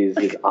 and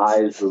his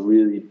eyes were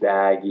really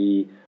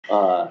baggy.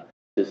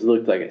 Just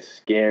looked like a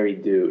scary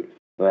dude.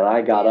 And then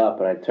I got up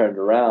and I turned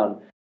around,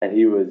 and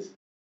he was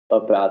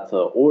about to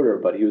order,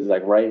 but he was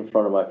like right in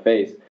front of my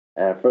face.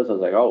 And at first I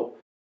was like, oh,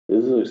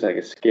 this looks like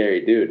a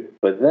scary dude.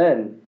 But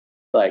then,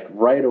 like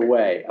right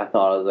away, I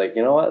was like,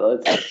 you know what?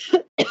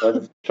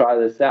 Let's try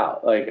this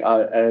out.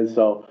 And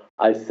so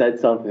I said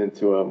something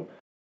to him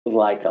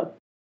like a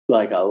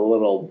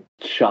little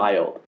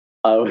child.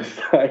 I was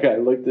like, I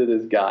looked at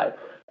this guy,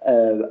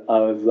 and I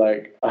was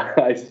like,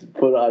 I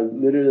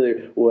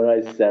literally, when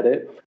I said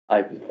it,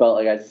 I felt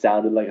like I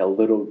sounded like a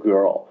little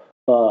girl.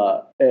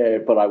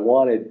 But I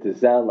wanted to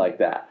sound like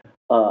that.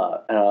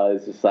 And I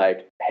was just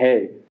like,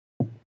 hey,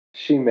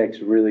 she makes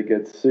really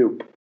good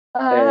soup.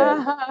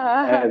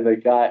 And the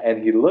guy,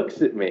 and he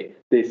looks at me,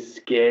 this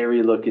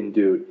scary looking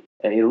dude,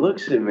 and he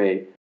looks at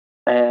me,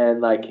 and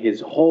like his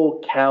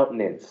whole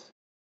countenance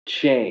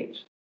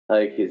changed.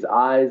 Like his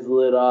eyes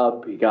lit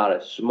up, he got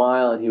a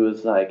smile, and he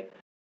was like,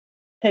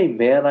 hey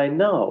man, I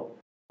know.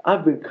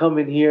 I've been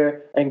coming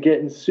here and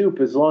getting soup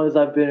as long as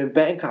I've been in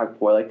Bangkok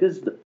for. Like, this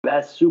is the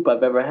best soup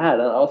I've ever had.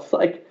 And I was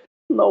like,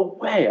 no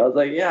way. I was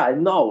like, yeah, I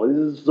know.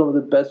 This is some of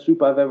the best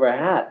soup I've ever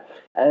had.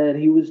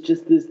 And he was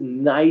just this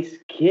nice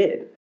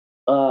kid.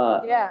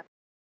 But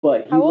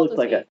he looked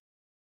like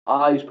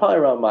He's probably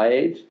around my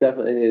age,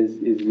 definitely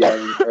his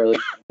young,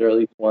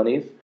 early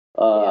 20s.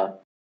 Yeah.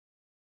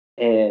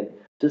 And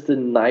just a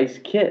nice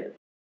kid.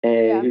 And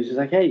Yeah. he was just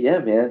like, "Hey, yeah,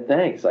 man,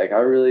 thanks. Like,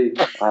 I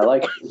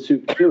like the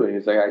soup too." And he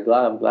was like,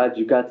 I'm glad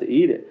you got to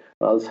eat it."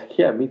 And I was like,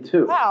 "Yeah, me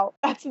too." Wow,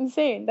 that's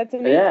insane. That's Yeah.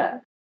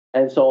 amazing.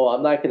 And so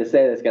I'm not going to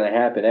say that's going to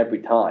happen every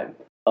time,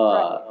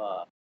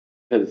 Right.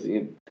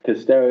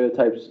 because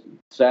stereotypes,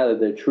 sadly,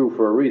 they're true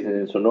for a reason.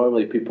 And so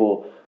normally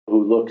people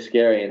who look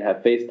scary and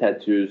have face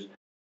tattoos,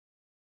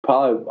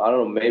 probably, I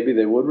don't know, maybe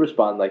they would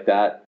respond like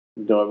that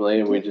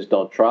normally, and we just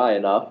don't try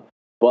enough.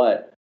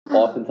 But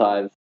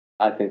oftentimes,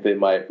 I think they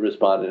might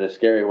respond in a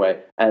scary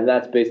way, and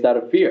that's based out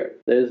of fear.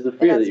 There's the And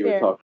fear that that's you were fear.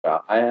 talking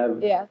about. I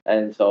have, Yeah.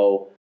 and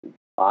so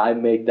I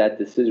make that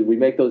decision. We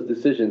make those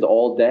decisions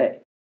all day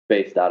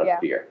based out of Yeah.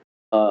 fear.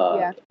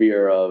 Yeah.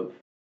 Fear of,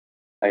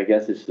 I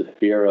guess it's the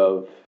fear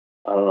of,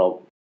 I don't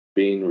know,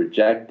 being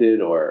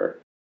rejected or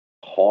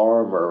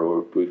harm,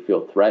 or we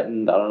feel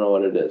threatened. I don't know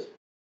what it is.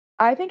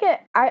 I think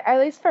at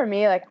least for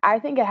me, like, I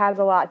think it has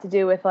a lot to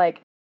do with,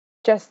 like,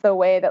 just the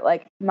way that,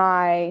 like,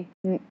 my,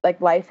 like,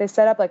 life is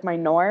set up, like, my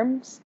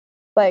norms.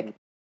 Like,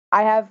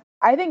 I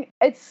think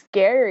it's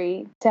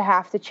scary to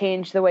have to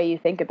change the way you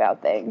think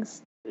about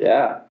things,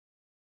 Yeah.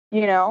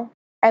 you know?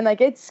 And, like,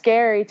 it's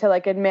scary to,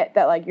 like, admit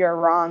that, like, you're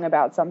wrong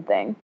about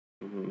something.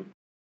 Hmm.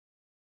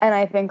 And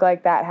I think,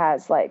 like, that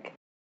has, like,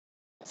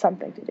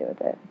 something to do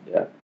with it.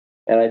 Yeah.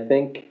 And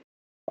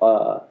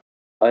uh,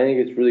 I think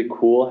it's really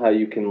cool how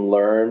you can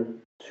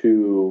learn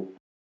to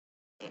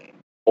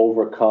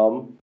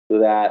overcome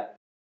that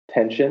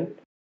tension,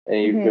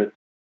 and Mhm.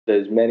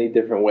 there's many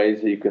different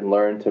ways that you can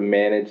learn to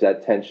manage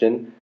that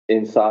tension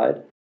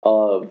inside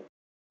of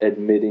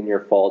admitting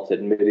your faults,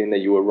 admitting that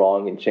you were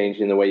wrong, and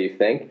changing the way you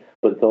think.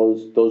 But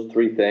those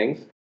three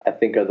things, I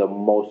think, are the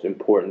most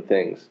important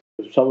things.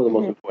 Some of the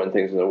most Mhm. important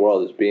things in the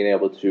world is being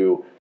able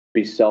to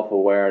be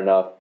self-aware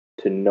enough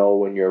to know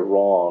when you're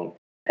wrong,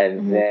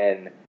 and Mhm.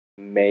 then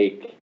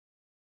make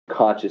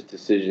conscious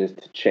decisions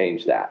to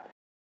change that.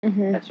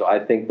 Mhm. And so I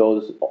think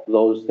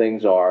those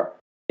things are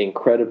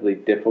incredibly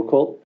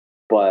difficult,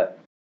 but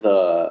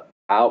the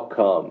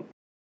outcome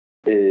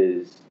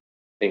is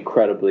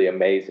incredibly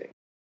amazing.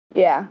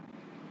 Yeah.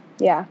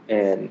 Yeah.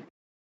 And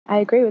I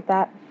agree with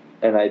that.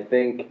 I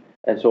think,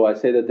 and so I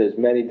say that there's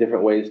many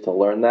different ways to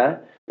learn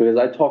that, because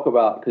I talk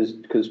about,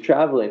 because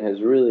traveling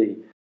has really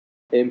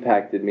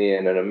impacted me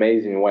in an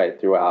amazing way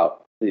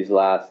throughout these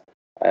last,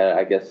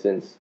 I guess,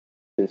 since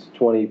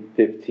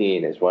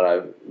 2015 is when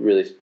I've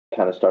really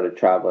kind of started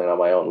traveling on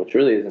my own, which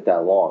really isn't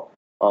that long.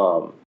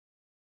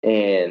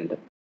 And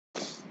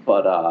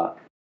but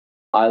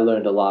I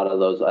learned a lot of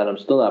those, and I'm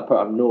still not.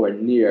 I'm nowhere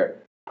near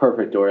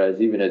perfect or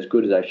as even as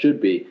good as I should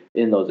be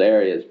in those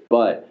areas.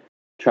 But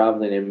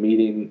traveling and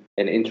meeting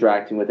and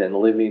interacting with and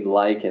living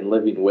like and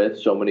living with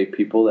so many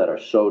people that are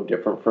so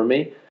different from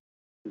me,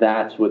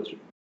 that's what's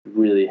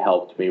really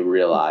helped me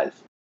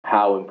realize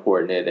how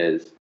important it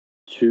is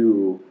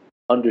to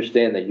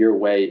understand that your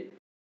way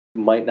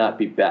might not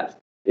be best.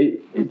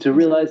 To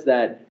realize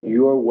that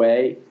your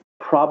way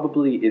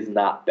probably is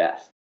not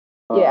best.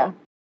 Yeah. Um,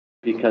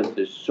 because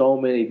there's so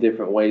many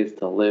different ways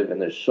to live, and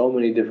there's so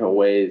many different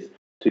ways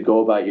to go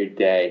about your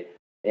day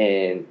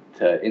and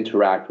to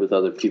interact with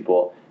other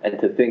people, and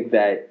to think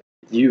that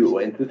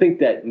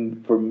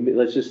for me,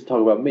 let's just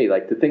talk about me,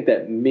 like to think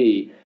that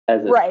me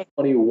as a Right.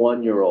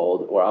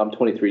 21-year-old, or I'm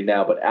 23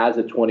 now, but as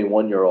a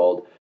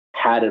 21-year-old,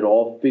 had it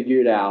all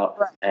figured out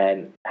Right.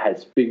 and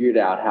has figured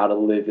out how to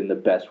live in the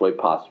best way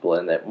possible,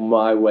 and that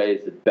my way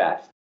is the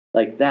best.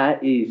 Like,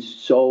 that is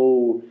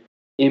so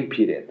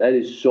impudent. That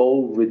is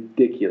so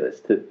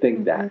ridiculous to think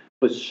Mhm. that.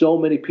 But so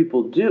many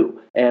people do.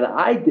 And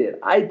I did.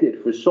 I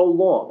did for so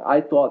long. I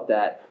thought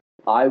that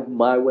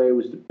my way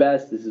was the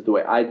best. This is the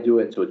way I do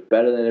it, and so it's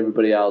better than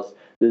everybody else.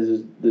 This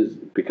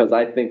because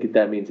I think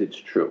that means it's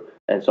true.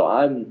 And so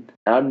I'm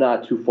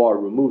not too far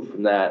removed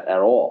from that at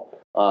all.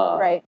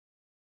 Right.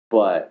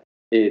 But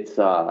it's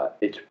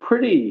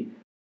pretty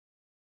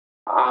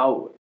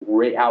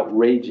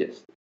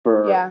outrageous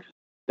for Yeah.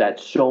 that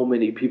so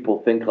many people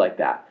think like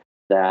that.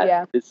 That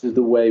Yeah. this is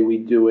the way we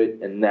do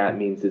it, and that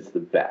means it's the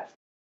best.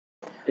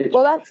 It's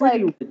Well, that's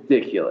pretty like,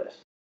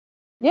 ridiculous.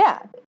 yeah.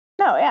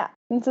 No, yeah.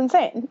 It's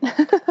insane.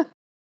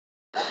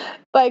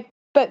 Like,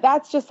 but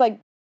that's just like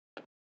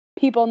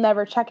people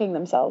never checking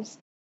themselves,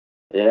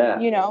 Yeah,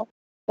 you know?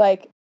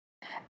 Like,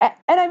 and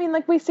I mean,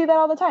 like, we see that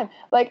all the time.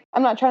 Like,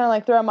 I'm not trying to,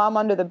 like, throw mom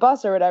under the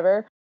bus or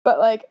whatever, but,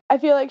 like, I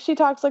feel like she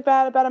talks like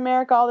that about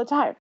America all the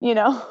time, you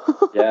know?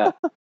 yeah,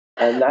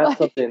 and that's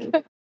Like,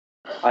 something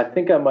I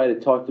think I might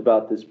have talked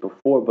about this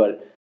before,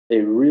 but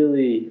it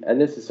really, and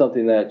this is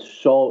something I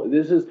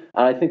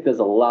think there's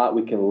a lot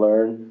we can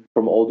learn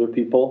from older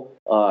people,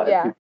 and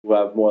yeah. people who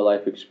have more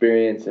life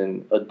experience,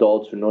 and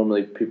adults who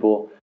normally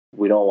people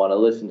we don't want to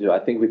listen to. I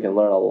think we can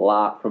learn a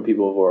lot from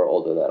people who are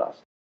older than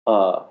us.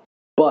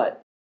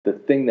 But the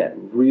thing that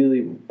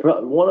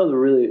one of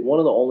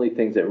the only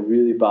things that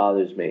really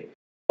bothers me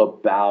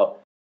about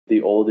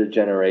the older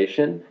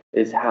generation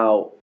is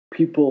how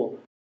people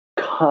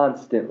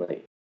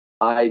constantly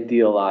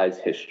idealize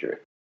history.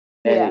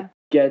 And it Yeah.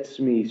 gets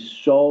me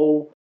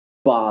so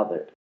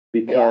bothered Yeah.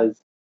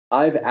 because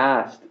I've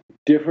asked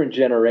different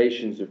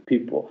generations of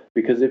people.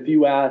 Because if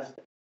you asked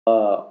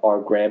our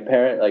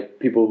grandparent, like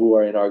people who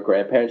are in our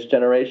grandparents'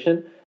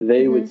 generation,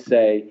 they would Mhm.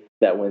 say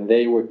that when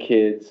they were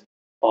kids,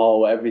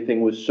 oh,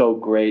 everything was so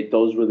great.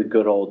 Those were the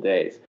good old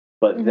days.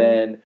 But Mhm.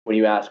 then when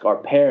you ask our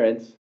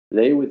parents,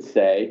 they would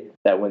say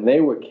that when they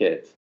were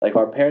kids, like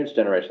our parents'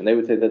 generation, they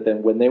would say that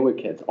then when they were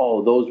kids,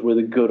 oh, those were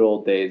the good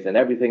old days and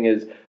everything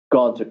is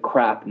gone to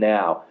crap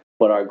now.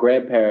 But our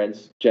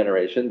grandparents'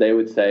 generation, they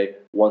would say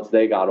once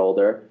they got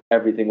older,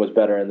 everything was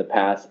better in the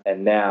past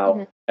and now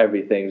Mhm.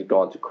 everything's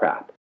gone to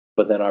crap.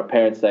 But then our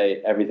parents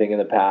say everything in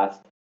the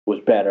past was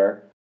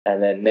better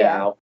and then Yeah.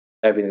 now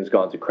everything's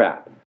gone to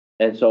crap.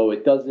 And so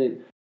it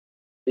doesn't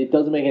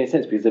make any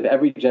sense because if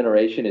every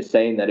generation is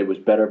saying that it was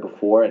better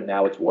before and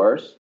now it's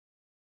worse,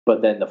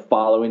 but then the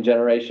following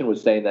generation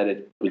was saying that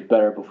it was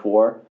better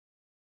before,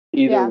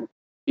 Yeah. either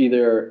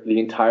either the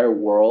entire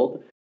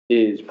world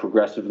is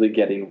progressively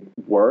getting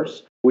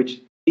worse,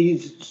 which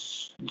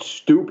is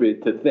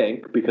stupid to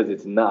think because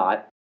it's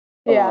not,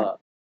 Yeah.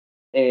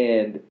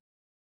 and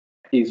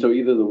so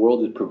either the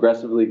world is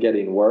progressively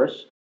getting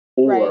worse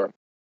Right. or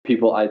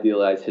people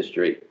idealize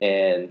history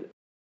and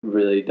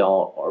really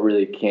don't or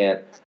really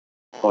can't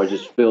or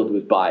just filled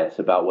with bias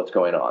about what's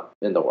going on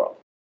in the world,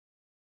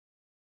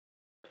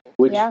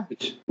 which Yeah.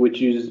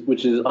 which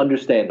is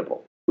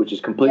understandable, which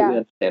is completely Yeah.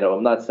 understandable.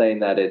 I'm not saying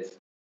that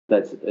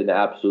that's an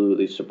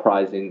absolutely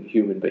surprising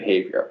human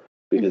behavior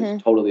because Mhm.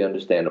 it's totally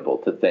understandable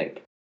to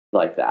think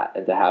like that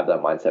and to have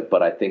that mindset.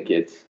 But I think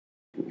it's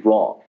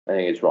wrong. I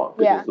think it's wrong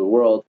Yeah. because the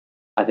world,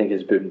 I think,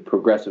 has been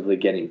progressively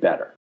getting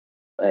better,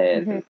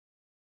 Mhm. and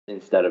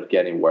instead of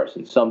getting worse.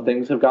 And some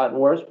things have gotten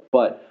worse,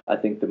 but I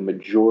think the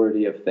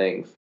majority of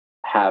things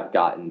have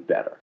gotten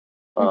better.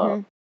 Um,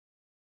 Mhm.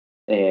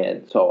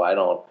 and so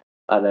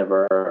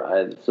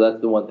so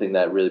that's the one thing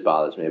that really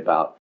bothers me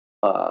about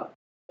uh,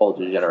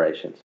 older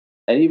generations.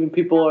 And even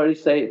people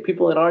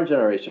in our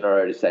generation are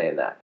already saying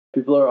that.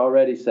 People are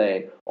already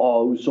saying,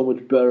 oh, it was so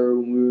much better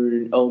when we were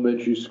in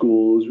elementary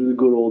school. It was really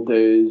good old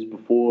days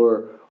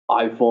before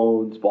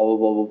iPhones, blah, blah,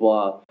 blah, blah,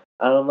 blah.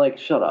 And I'm like,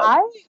 shut up.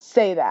 I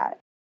say that.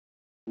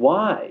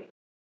 Why?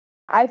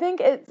 I think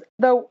it's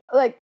the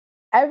like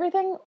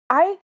everything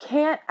I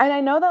can't and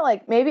I know that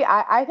like maybe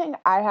I think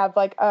I have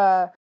like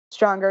a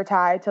stronger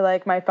tie to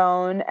like my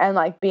phone and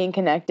like being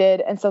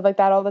connected and stuff like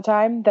that all the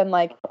time than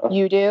like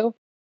you do.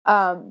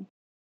 Um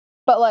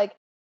but like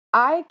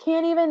I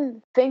can't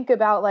even think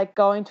about like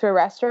going to a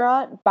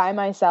restaurant by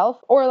myself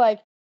or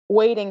like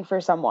waiting for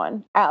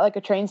someone at like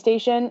a train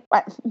station.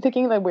 I'm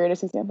picking the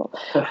weirdest example.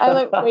 I'm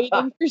like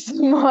waiting for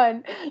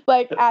someone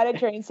like at a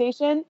train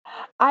station.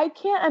 I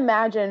can't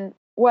imagine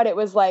what it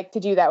was like to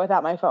do that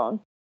without my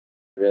phone.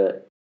 Really?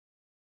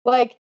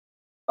 Like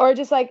or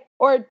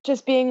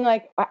just being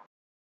like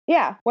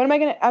yeah, what am I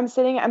going to I'm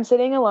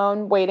sitting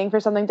alone waiting for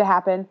something to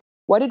happen.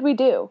 What did we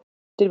do?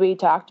 Did we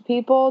talk to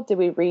people? Did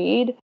we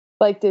read?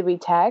 Like did we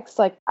text?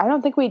 Like I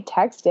don't think we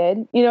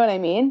texted. You know what I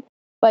mean?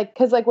 Like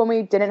cuz like when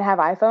we didn't have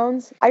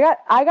iPhones, I got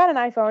an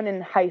iPhone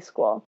in high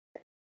school.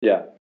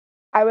 Yeah.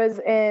 I was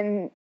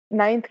in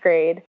ninth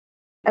grade,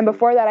 and Mhm.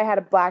 before that, I had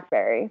a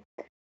BlackBerry,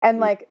 and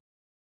Mhm. like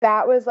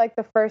that was like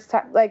the first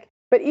time. Like,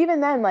 but even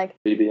then, like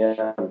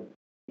BBM.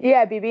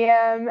 yeah,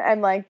 BBM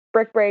and like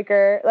Brick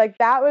Breaker, like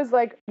that was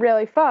like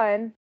really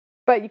fun.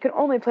 But you could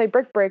only play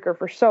Brick Breaker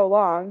for so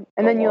long,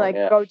 and So then you long, like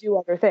yeah. go do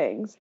other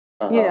things,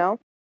 you Uh-huh. know.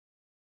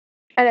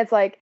 And it's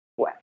like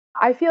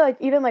I feel like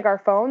even like our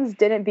phones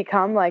didn't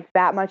become like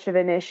that much of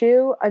an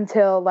issue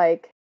until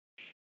like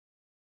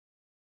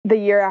the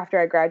year after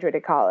I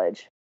graduated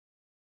college.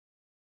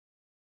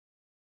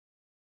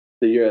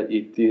 So do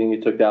you think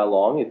it took that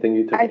long? You think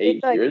it took I think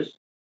eight like years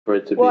for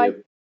it to well, be I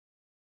a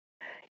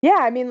yeah,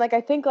 I mean, like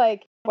I think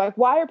like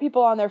why are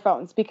people on their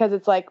phones? Because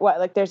it's like what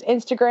like there's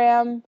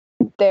Instagram,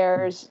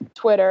 there's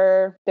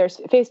Twitter, there's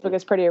Facebook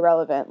is pretty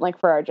irrelevant like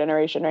for our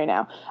generation right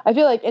now. I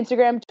feel like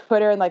Instagram,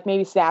 Twitter, and like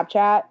maybe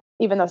Snapchat,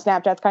 even though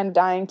Snapchat's kind of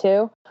dying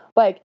too.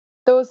 Like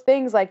those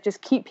things like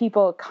just keep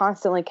people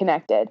constantly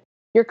connected.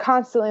 You're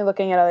constantly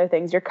looking at other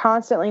things. You're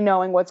constantly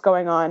knowing what's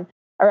going on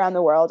around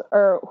the world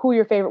or what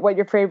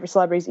your favorite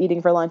celebrity's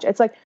eating for lunch. It's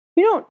like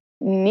you don't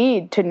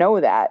need to know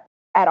that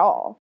at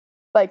all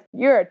like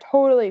you're a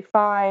totally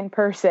fine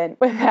person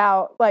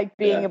without like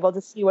being yeah. able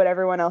to see what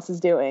everyone else is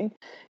doing,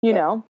 you Yeah.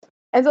 know?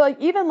 And so like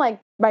even like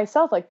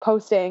myself like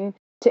posting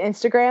to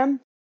Instagram,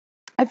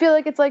 I feel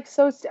like it's like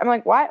I'm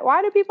like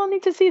why do people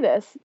need to see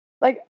this?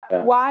 Like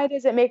Yeah. why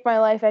does it make my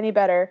life any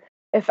better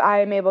if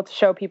I am able to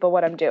show people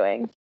what I'm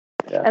doing?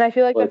 Yeah. And I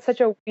feel like Well, that's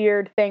such a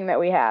weird thing that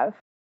we have.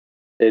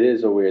 it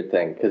is a weird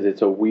thing because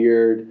it's a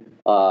weird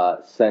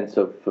sense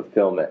of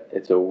fulfillment.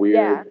 It's a Yeah.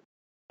 weird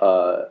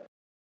uh,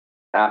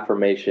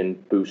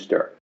 affirmation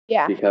booster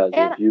Yeah. because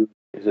And if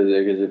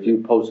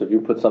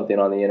you put something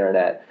on the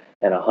internet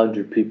and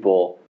 100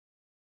 people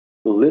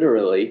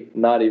literally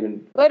not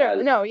even literally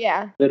as no,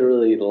 yeah.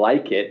 literally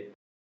like it,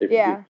 if you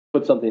Yeah.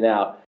 put something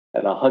out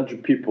and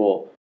 100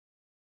 people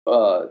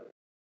uh,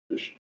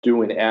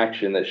 do an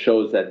action that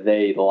shows that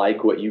they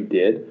like what you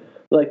did,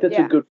 like that's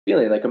a Yeah. good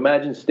feeling. Like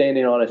imagine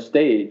standing on a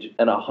stage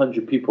and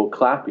 100 people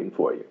clapping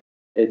for you.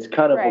 It's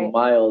kind of a Right.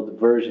 mild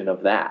version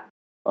of that.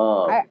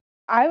 I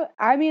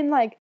I mean,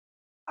 like,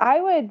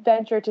 I would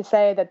venture to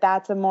say that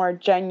that's a more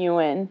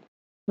genuine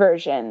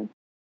version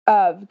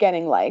of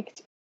getting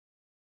liked.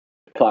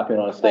 Clapping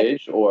on a Like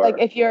stage, like or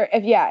if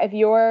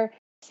you're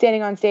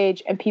standing on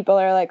stage and people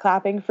are like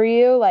clapping for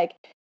you, like,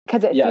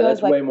 because it yeah, feels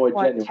that's like way more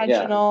more genuine. Yeah,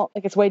 intentional,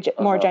 like it's way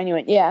more uh-huh.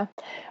 genuine. Yeah.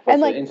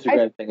 Well, And it's an like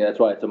Instagram thing. That's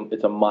why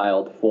it's a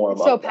mild form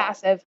it's so of that.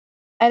 passive.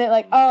 And it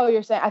like, oh,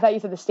 you're saying, I thought you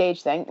said the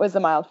stage thing was the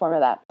mild form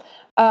of that.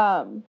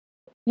 Um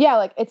yeah,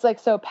 like it's like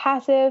so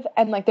passive,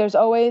 and like there's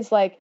always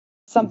like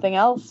something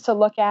else to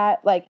look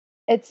at. Like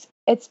it's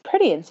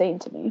pretty insane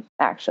to me,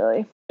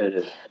 actually. It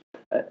is.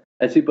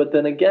 I see, but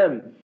then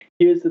again,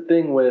 here's the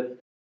thing with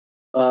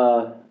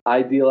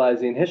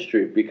idealizing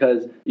history,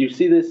 because you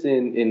see this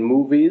in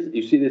movies,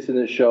 you see this in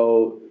the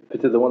show,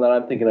 to the one that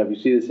I'm thinking of, you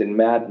see this in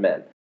Mad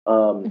Men.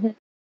 Mhm.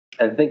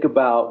 And think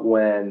about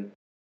when,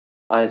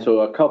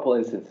 so a couple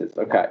instances,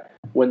 okay,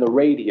 when the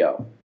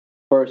radio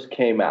first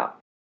came out,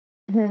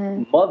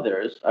 Mhm.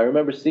 mothers, I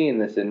remember seeing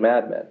this in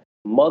Mad Men,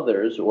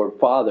 mothers or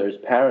fathers,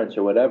 parents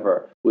or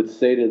whatever, would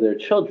say to their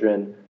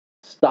children,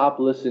 stop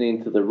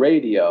listening to the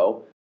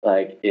radio,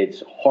 like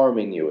it's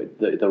harming you.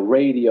 The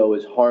radio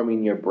is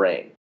harming your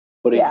brain.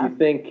 But if Yeah. you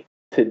think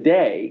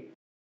today,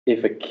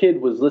 if a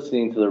kid was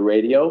listening to the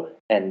radio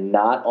and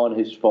not on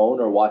his phone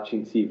or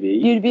watching TV,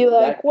 You'd be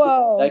like,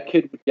 whoa. that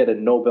kid would get a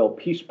Nobel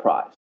Peace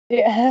Prize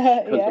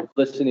Yeah. because Yeah.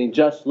 of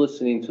just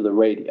listening to the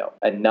radio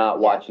and not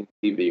Yeah. watching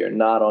TV or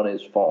not on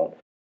his phone.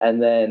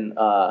 And then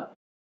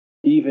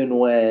even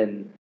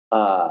when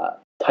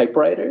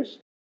typewriters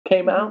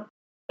came Mhm. out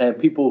and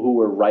people who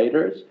were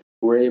writers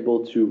were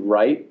able to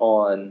write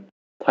on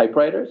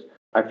typewriters,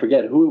 I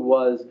forget who it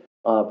was,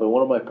 but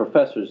one of my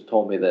professors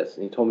told me this,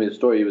 and he told me the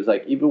story. He was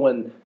like, even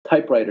when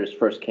typewriters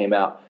first came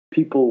out,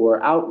 people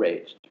were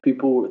outraged.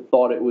 People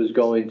thought it was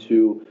going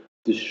to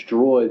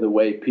destroy the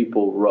way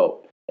people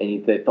wrote,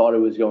 and they thought it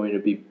was going to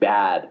be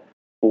bad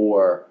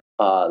for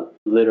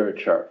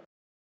literature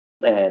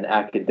and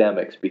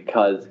academics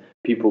because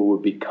people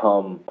would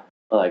become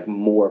like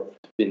morphed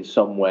in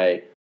some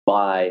way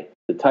by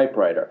the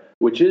typewriter,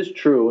 which is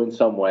true in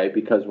some way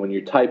because when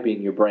you're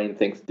typing, your brain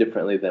thinks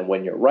differently than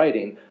when you're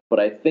writing. But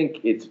I think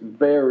it's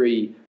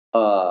very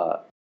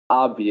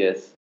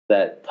obvious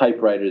that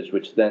typewriters,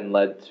 which then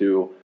led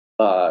to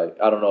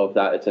I don't know if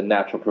that it's a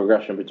natural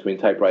progression between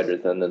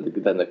typewriters and then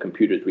the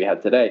computers we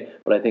have today,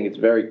 but I think it's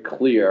very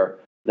clear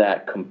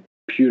that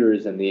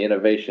computers and the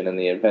innovation and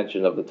the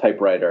invention of the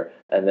typewriter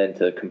and then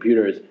to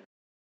computers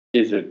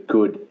is a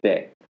good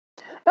thing.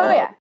 Oh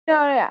yeah.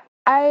 No, yeah.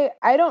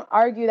 I don't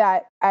argue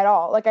that at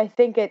all. Like I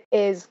think it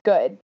is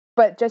good,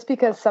 but just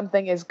because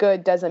something is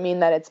good doesn't mean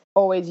that it's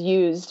always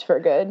used for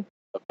good.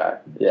 Okay.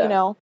 Yeah. You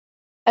know?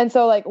 And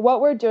so like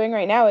what we're doing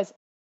right now is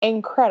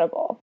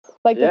incredible.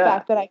 Like the Yeah.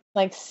 fact that I can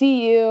like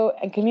see you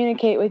and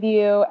communicate with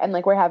you and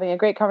like we're having a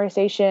great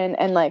conversation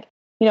and like,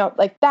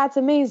 like that's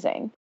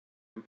amazing.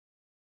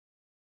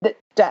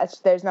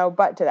 There's no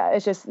but to that.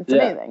 It's Yeah.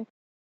 amazing.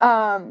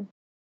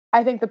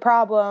 I think the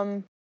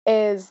problem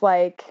is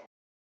like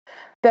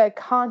the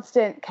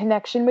constant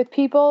connection with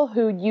people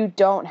who you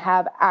don't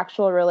have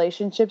actual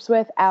relationships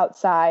with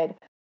outside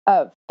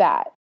of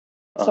that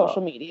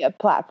social media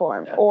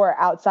platform Yeah. or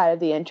outside of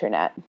the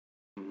internet.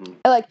 Mm-hmm.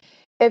 Like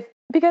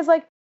because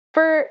like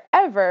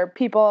forever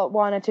people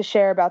wanted to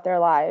share about their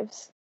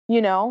lives,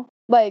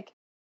 like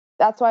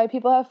that's why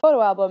people have photo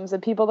albums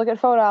and people look at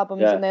photo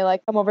albums Yeah. and they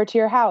like come over to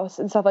your house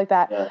and stuff like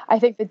that. Yeah. I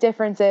think the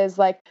difference is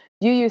like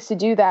you used to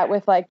do that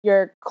with like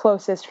your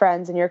closest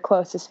friends and your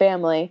closest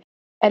family,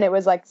 and it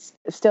was like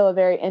still a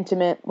very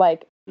intimate,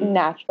 like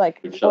natural,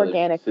 like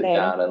organic sit thing.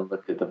 down and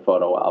look at the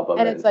photo album,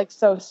 and it's like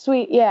so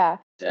sweet, yeah.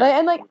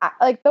 Yeah.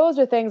 Like those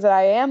are things that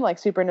I am like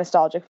super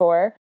nostalgic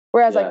for.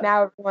 Whereas Yeah. like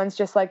now everyone's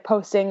just like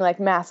posting like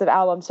massive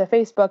albums to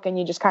Facebook, and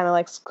you just kind of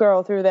like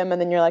scroll through them, and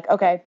then you're like,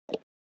 okay,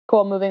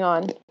 cool, moving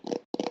on.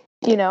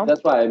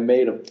 That's why I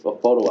made a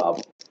photo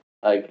album.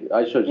 Like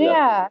I showed you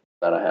that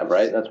I have,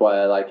 right? That's why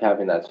I like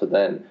having that. So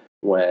then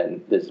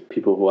when there's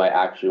people who I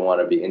actually want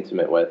to be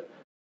intimate with,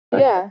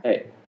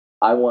 hey,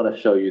 I want to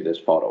show you this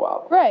photo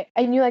album. Right.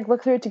 And you like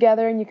look through it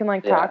together and you can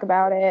like talk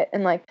about it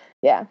and like,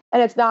 yeah.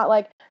 And it's not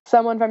like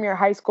someone from your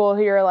high school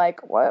who you're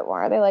like, what?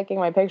 Why are they liking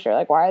my picture?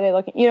 Like, why are they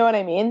looking? You know what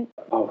I mean?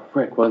 Oh,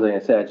 frick. What was I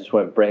going to say? I just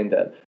went brain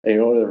dead. And you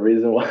know the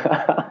reason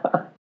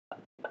why?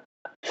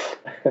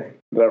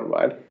 Never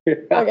mind.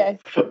 Okay.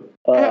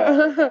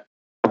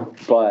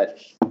 But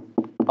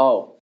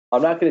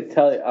I'm not gonna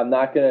tell you. I'm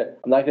not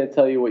gonna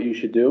tell you what you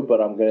should do.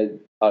 But I'm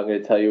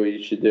gonna tell you what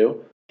you should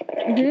do.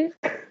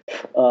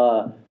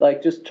 Mm-hmm.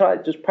 Like just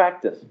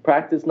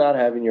practice not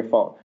having your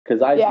phone,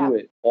 because I do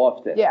it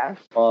often. Yeah.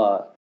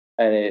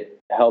 And it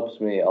helps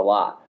me a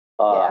lot.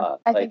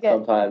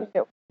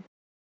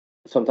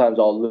 Sometimes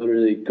I'll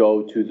literally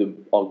go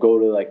to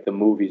like the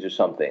movies or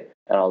something,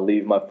 and I'll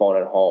leave my phone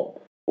at home,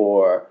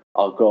 or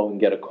I'll go and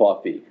get a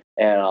coffee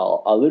and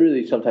I'll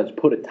literally sometimes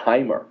put a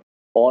timer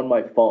on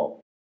my phone,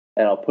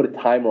 and I'll put a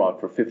timer on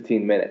for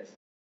 15 minutes,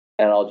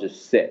 and I'll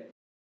just sit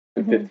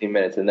for 15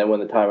 minutes, and then when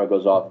the timer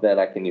goes off, then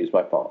I can use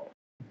my phone.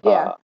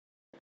 Yeah.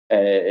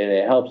 And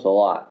it helps a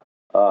lot.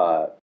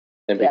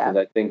 And because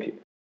I think,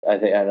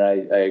 and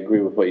I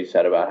agree with what you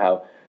said about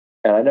how,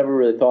 and I never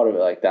really thought of it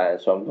like that,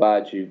 and so I'm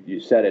glad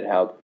you said it,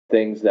 how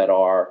things that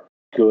are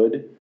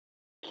good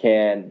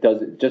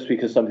just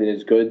because something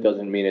is good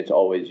doesn't mean it's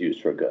always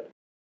used for good.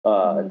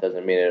 It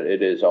doesn't mean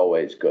it is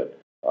always good.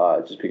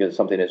 Just because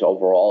something is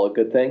overall a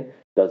good thing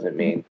doesn't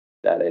mean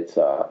that it's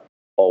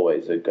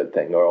always a good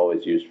thing or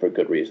always used for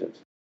good reasons.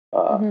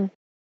 And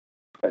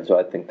so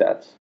I think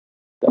that's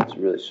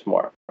really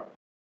smart.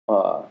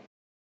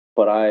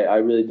 But I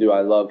really do.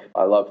 I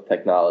love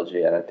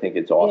technology, and I think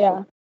it's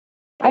awesome.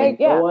 Yeah.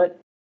 You know what?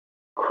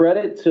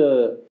 Credit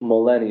to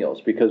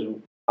millennials, because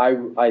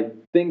I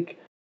think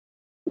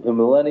the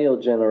millennial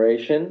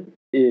generation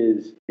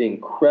is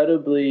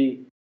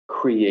incredibly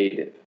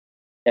creative,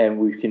 and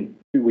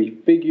we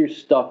figure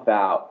stuff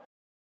out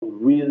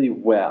really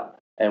well,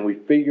 and we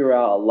figure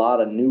out a lot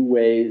of new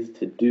ways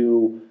to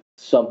do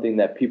something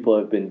that people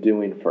have been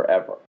doing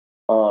forever.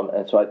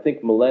 And so I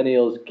think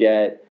millennials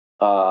get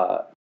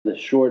the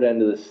short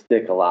end of the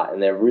stick a lot,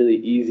 and they're really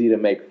easy to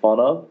make fun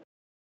of.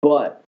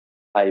 But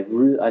I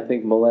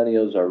think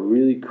millennials are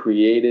really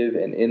creative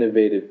and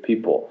innovative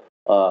people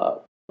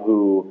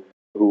who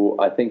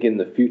I think in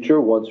the future,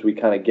 once we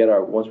get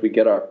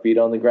our feet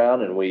on the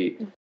ground and we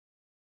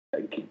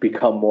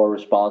become more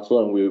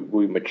responsible and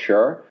we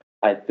mature,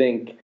 I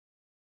think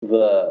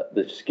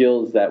the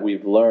skills that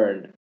we've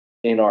learned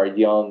in our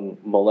young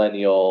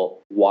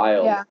millennial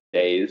wild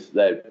days,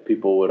 that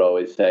people would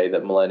always say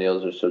that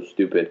millennials are so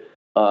stupid.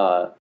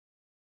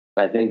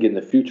 I think in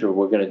the future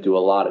we're going to do a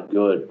lot of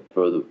good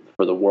for the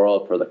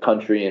world, for the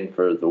country, and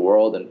for the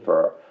world, and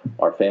for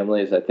our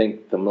families. I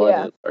think the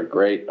millennials are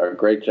a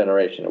great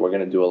generation, and we're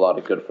going to do a lot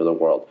of good for the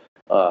world.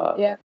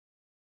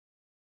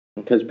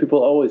 Because people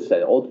always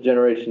say, older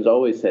generations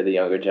always say the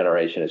younger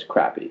generation is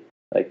crappy.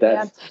 Like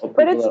that's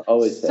but it's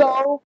always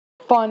so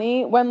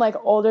funny when like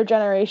older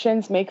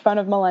generations make fun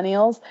of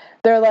millennials.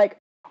 They're like,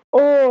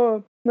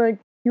 oh, like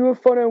you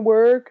have fun at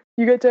work,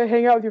 you get to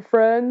hang out with your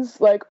friends,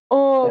 like,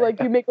 oh,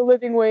 like you make a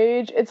living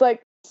wage. It's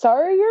like,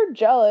 sorry, you're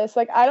jealous.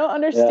 Like, I don't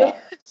understand.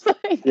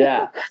 Sorry,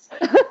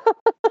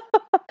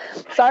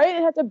 I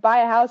didn't have to buy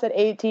a house at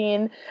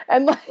 18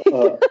 and like,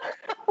 like,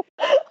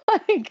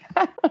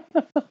 I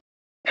don't know.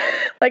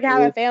 Like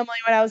have a family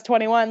when I was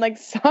 21. Like,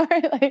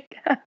 sorry, like.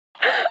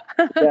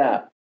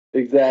 Yeah,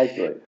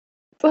 exactly.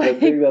 The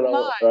thing that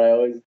I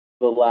always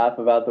laugh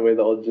about, the way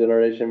the old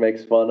generation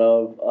makes fun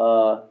of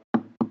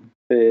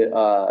the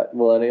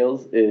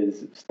millennials,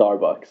 is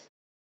Starbucks.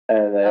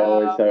 And they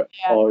always say,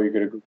 oh, you're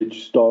going to go get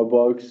your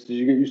Starbucks? Did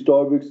you get your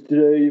Starbucks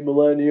today, you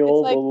millennial?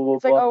 It's like, blah, blah,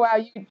 it's like, oh, wow,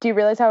 do you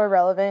realize how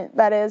irrelevant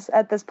that is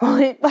at this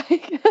point?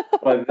 Like,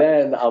 but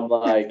then I'm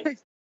like,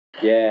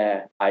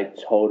 yeah, I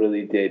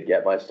totally did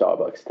get my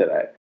Starbucks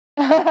today.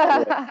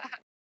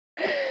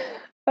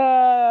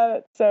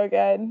 So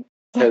good.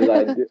 Because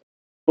I do.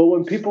 But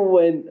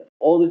when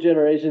older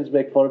generations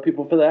make fun of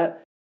people for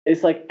that,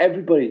 it's like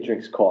everybody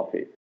drinks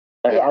coffee.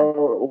 Like, I don't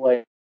know,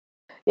 like.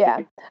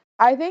 Yeah.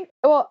 I think,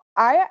 well,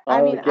 I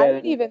mean, I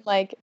would even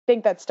like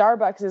think that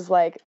Starbucks is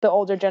like the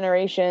older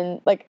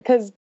generation, like,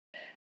 because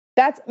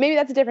maybe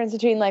that's the difference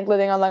between like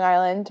living on Long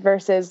Island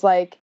versus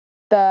like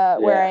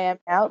where I am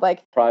now,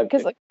 like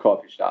private like,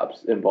 coffee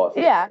shops in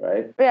Boston,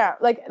 right? Yeah,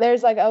 like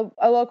there's like a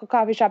local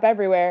coffee shop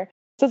everywhere,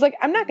 so it's like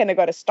I'm not gonna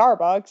go to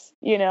Starbucks,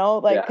 you know,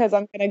 like because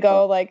I'm gonna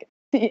go like,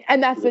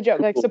 and that's the joke,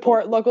 like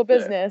support local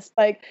business,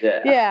 like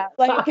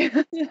like.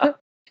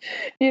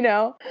 You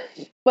know,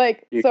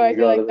 like you so I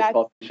feel like that's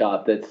coffee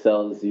shop that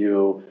sells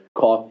you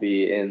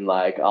coffee in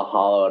like a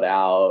hollowed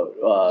out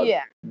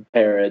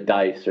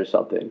paradise or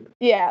something.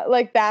 Yeah,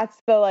 like that's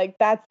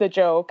the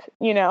joke,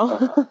 you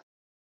know.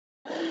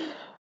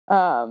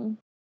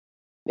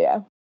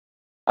 Yeah.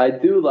 I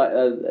do like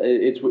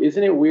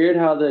isn't it weird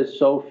how there's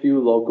so few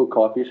local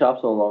coffee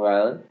shops on Long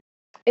Island?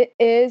 It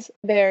is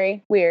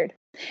very weird,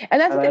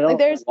 and that's the thing. Like,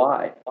 there's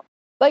why.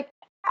 Like,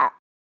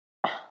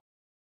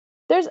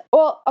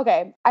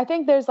 okay. I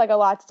think there's like a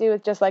lot to do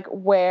with just like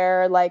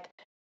where like,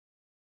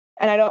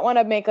 and I don't want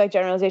to make like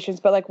generalizations,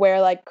 but like where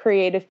like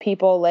creative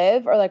people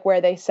live or like where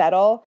they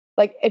settle.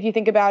 Like if you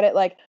think about it,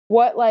 like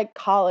what like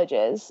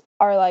colleges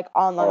are like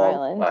on Long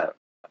Island? Like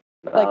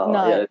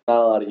none. Yeah, there's not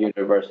a lot of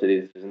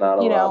universities. There's not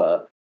a lot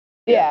of.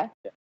 Yeah.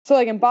 So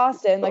like in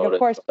Boston, like of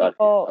course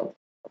people.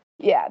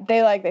 Yeah,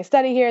 they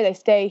study here, they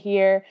stay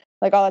here,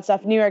 like all that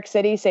stuff. New York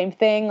City, same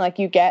thing. Like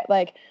you get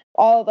like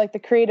all like the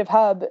creative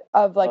hub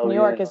of like New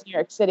York is New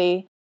York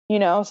City, you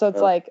know. So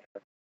it's like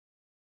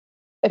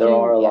there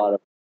are a lot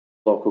of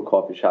local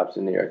coffee shops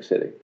in New York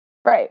City.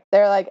 Right,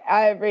 they're like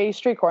every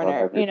street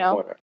corner, you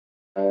know.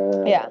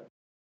 Yeah.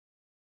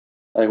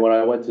 Like when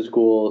I went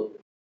to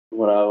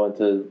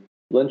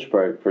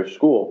Lynchburg for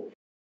school,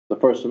 the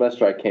first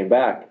semester I came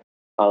back,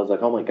 I was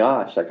like, oh my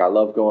gosh, like I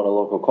love going to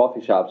local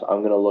coffee shops.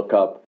 I'm gonna look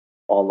up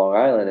on Long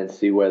Island and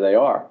see where they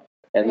are.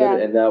 And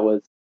that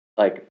was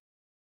like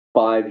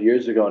 5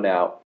 years ago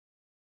now,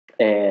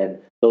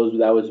 and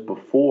that was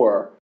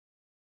before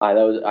I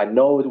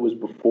know it was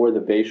before the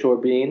Bayshore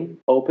Bean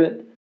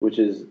opened, which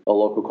is a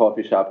local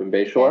coffee shop in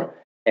Bayshore,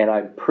 and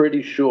I'm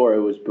pretty sure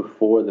it was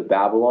before the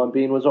Babylon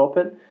Bean was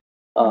open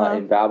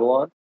in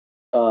Babylon.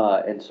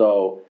 And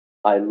so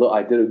I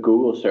did a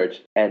Google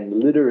search,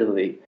 and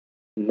literally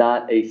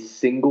not a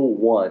single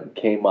one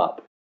came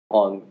up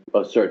on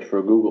a search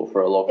for Google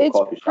for a local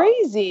coffee shop. It's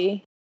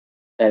crazy.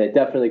 And it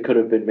definitely could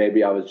have been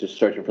maybe I was just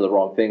searching for the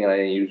wrong thing and I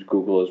didn't use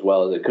Google as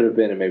well as it could have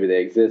been, and maybe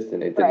they exist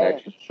and it didn't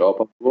actually show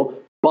up on Google.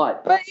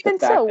 But even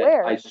so,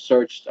 where? I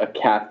searched a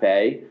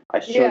cafe, I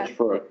searched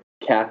for a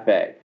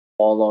cafe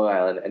on Long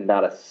Island, and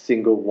not a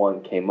single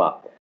one came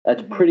up.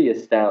 That's pretty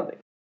astounding.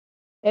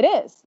 It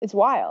is. It's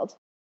wild.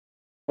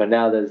 But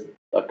now there's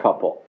a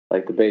couple.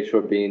 Like the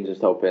Bayshore Bean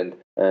just opened,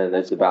 and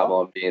there's the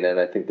Babylon Bean, and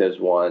I think there's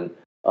one.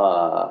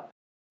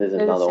 There's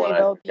another one. I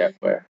forget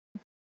where.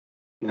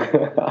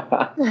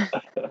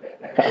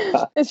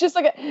 It's just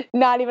like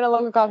not even a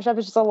local coffee shop.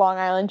 It's just a Long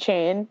Island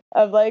chain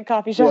of like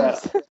coffee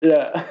shops.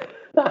 Yeah.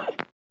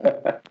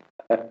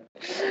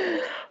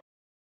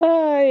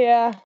 Oh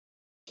yeah.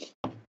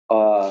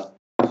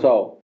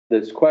 So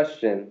this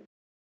question,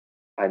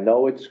 I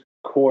know it's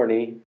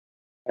corny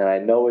and I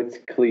know it's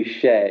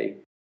cliche,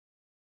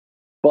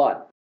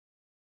 but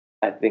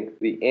I think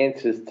the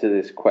answers to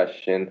this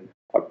question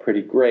are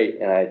pretty great,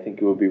 and I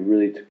think it would be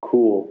really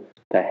cool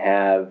to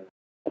have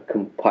a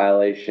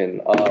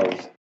compilation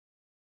of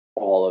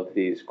all of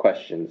these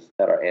questions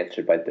that are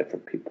answered by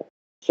different people.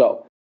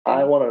 So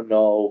I want to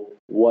know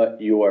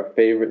what your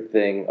favorite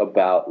thing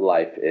about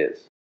life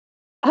is.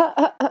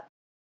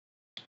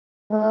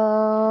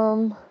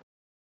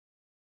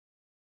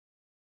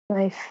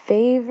 My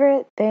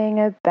favorite thing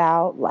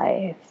about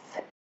life.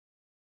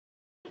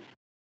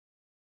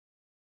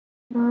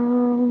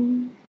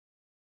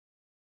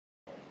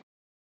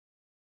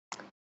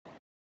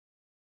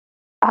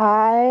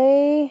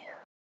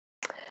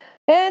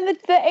 And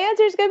the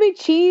answer's gonna be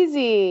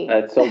cheesy.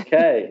 That's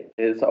okay.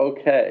 It's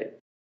okay.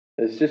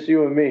 It's just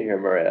you and me here,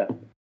 Maria.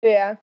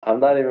 Yeah. I'm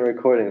not even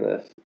recording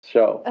this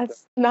show.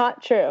 That's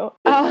not true.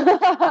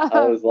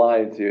 I was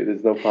lying to you.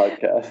 There's no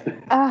podcast.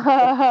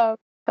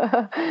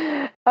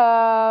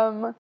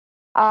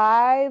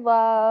 I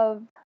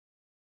love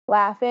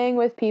laughing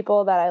with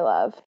people that I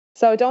love.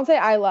 So don't say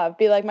I love.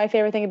 Be like, my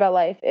favorite thing about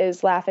life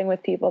is laughing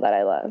with people that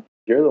I love.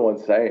 You're the one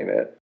saying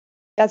it.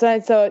 That's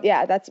what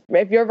that's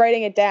if you're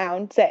writing it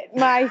down, say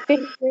my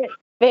favorite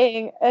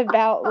thing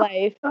about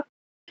life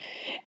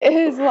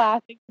is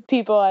laughing with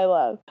people I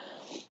love.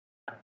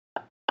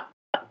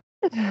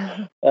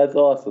 That's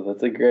awesome.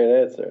 That's a great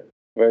answer.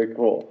 Very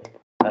cool.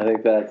 I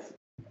think that's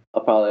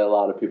probably a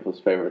lot of people's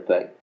favorite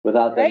thing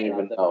without them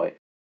even knowing.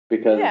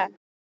 Because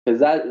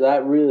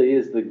that really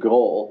is the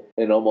goal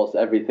in almost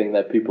everything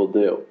that people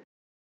do.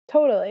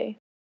 Totally.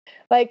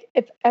 Like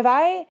if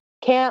I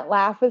can't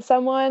laugh with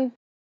someone,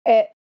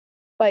 it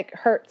like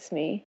hurts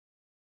me.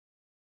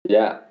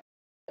 Yeah.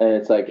 And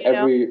it's like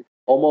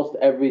almost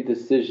every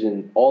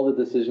decision, all the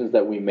decisions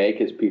that we make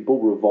as people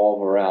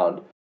revolve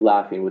around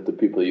laughing with the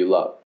people you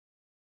love.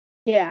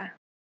 Yeah.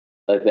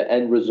 Like the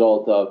end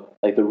result of,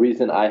 like, the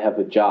reason I have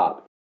a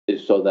job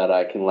is so that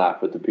I can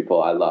laugh with the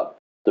people I love.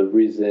 The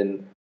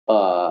reason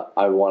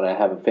I want to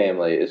have a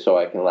family is so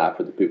I can laugh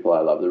with the people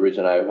I love. The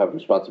reason I have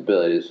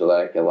responsibilities is so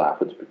that I can laugh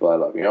with the people I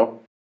love, you know?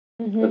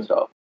 Mm-hmm. And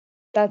so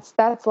that's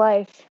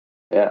life.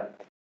 Yeah.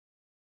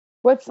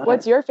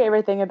 What's your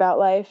favorite thing about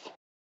life?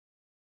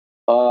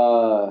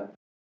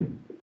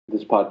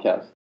 This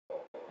podcast.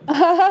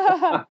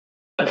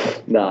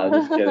 No, I'm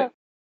just kidding.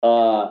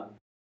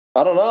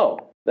 I don't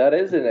know. That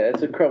isn't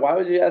it. Why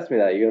would you ask me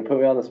that? You're gonna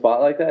put me on the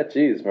spot like that?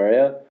 Jeez,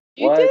 Maria.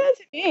 You did it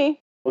to me.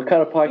 What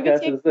kind of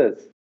podcast is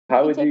this?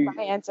 How would you?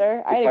 My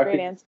answer. I had a great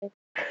answer.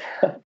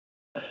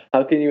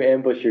 How can you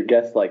ambush your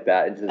guest like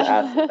that and just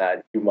ask them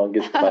that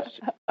humongous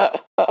question?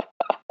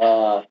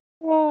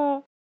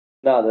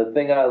 No, the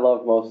thing I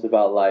love most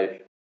about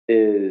life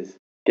is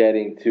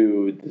getting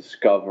to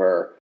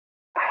discover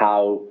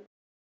how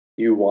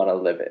you want to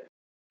live it.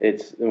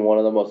 It's one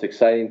of the most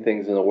exciting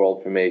things in the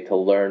world for me to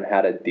learn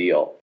how to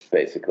deal,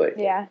 basically.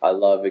 Yeah. I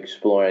love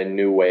exploring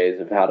new ways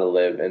of how to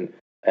live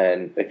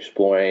and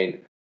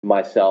exploring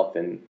myself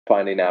and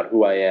finding out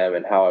who I am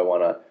and how I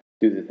want to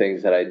do the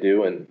things that I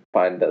do and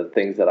find the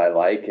things that I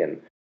like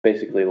and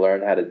basically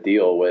learn how to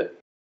deal with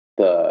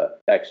the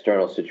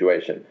external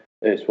situation.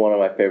 It's one of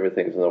my favorite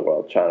things in the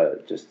world, trying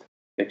to just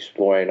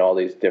exploring all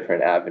these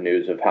different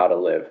avenues of how to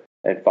live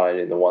and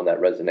finding the one that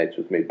resonates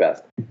with me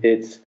best.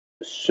 It's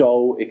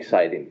so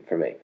exciting for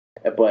me,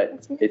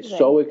 but it's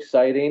so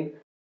exciting,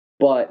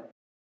 but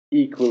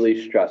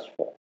equally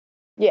stressful.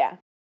 Yeah.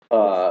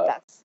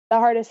 That's the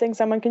hardest thing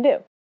someone can do.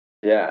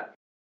 Yeah.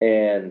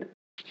 And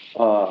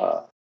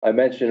I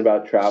mentioned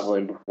about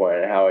traveling before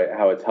and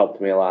how it's helped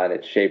me a lot and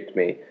it shaped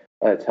me.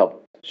 It's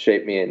helped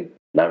shape me, and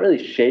not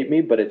really shape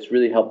me, but it's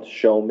really helped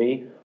show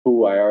me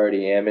who I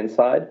already am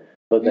inside.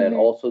 But then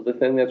also the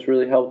thing that's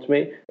really helped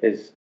me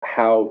is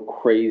how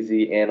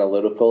crazy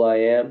analytical I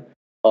am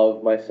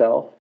of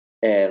myself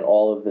and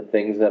all of the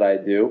things that I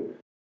do.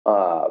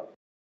 Uh,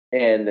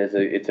 and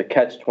it's a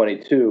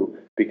catch-22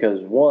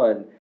 because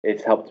one,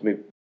 it's helped me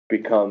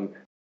become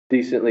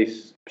decently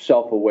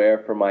self-aware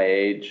for my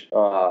age,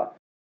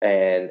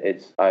 and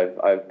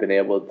I've been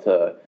able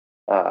to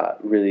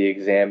really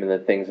examine the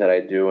things that I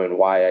do and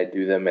why I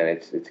do them, and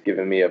it's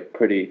given me a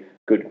pretty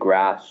good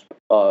grasp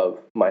of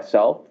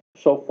myself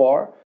so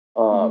far.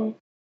 Mm-hmm.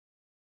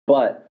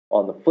 But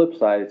on the flip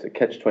side, it's a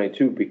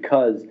catch-22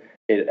 because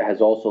it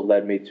has also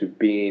led me to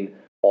being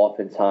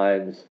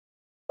oftentimes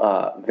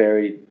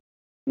very,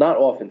 not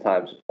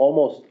oftentimes,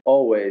 almost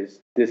always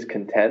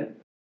discontent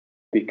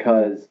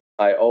because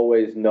I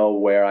always know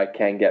where I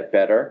can get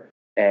better.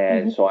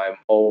 And so I'm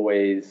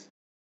always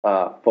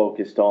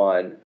focused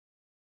on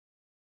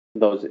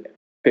those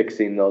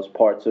fixing those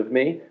parts of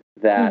me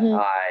that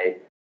I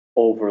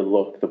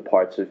overlook the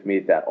parts of me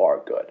that are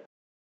good.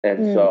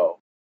 And so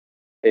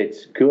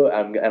it's good.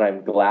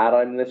 I'm glad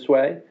I'm this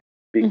way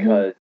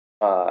because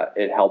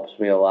it helps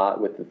me a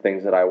lot with the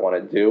things that I want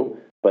to do.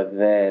 But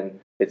then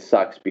it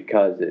sucks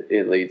because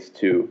it leads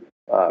to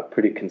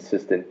pretty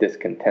consistent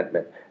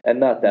discontentment. And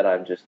not that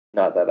I'm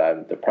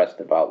depressed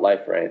about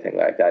life or anything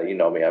like that. You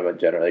know me, I'm a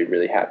generally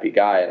really happy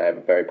guy and I have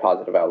a very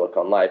positive outlook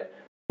on life.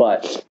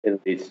 But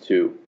it leads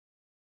to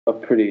a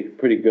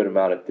pretty good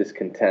amount of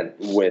discontent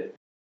with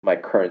my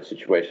current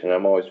situation.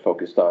 I'm always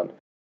focused on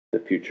the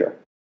future.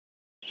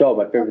 So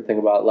my favorite thing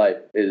about life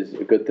is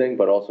a good thing,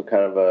 but also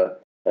kind of a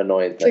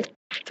annoying thing.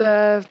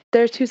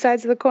 There's two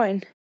sides of the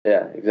coin.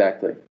 Yeah,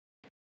 exactly.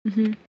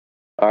 Mm-hmm.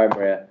 All right,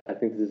 Maria. I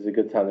think this is a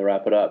good time to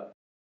wrap it up.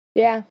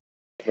 Yeah.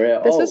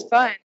 Maria, this was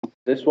fun.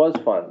 This was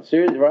fun.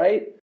 Seriously,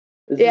 right?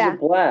 This is a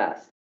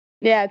blast.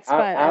 Yeah, it's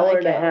fun. Hour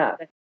and a half.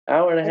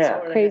 Hour and a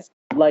half. Crazy.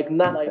 Like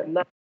nothing.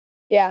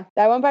 Yeah,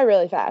 that went by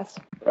really fast.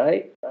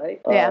 Right?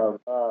 Yeah.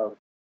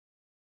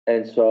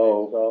 And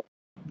so,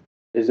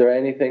 is there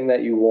anything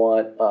that you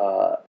want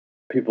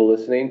people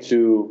listening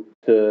to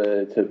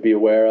be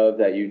aware of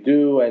that you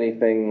do?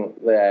 Anything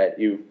that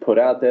you've put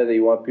out there that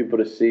you want people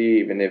to see,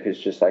 even if it's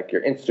just like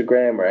your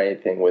Instagram or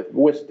anything with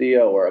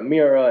Wistia or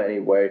Amira,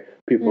 anyway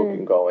people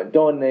can go and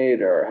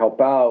donate or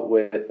help out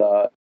with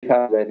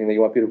anything that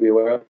you want people to be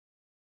aware of?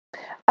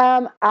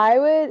 I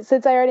would,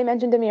 since I already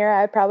mentioned Amira,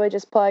 I'd probably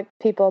just plug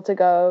people to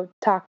go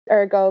talk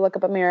or go look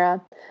up Amira.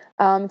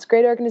 It's a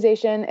great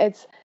organization.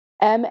 It's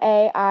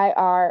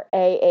MAIRAH.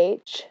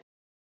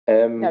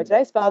 No, did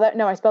I spell that?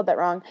 No, I spelled that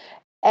wrong.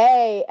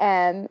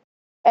 AMAIRAH.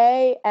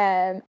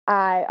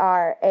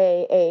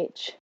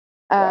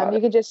 You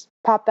can just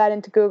pop that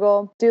into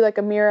Google, do like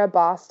Amira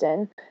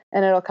Boston,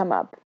 and it'll come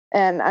up.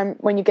 And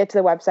when you get to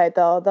the website,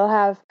 they'll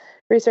have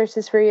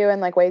resources for you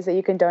and like ways that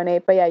you can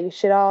donate. But yeah, you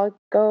should all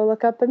go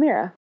look up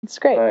Amira. It's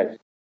great. Nice.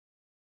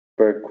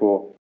 Very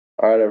cool.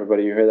 All right,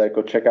 everybody, you hear that?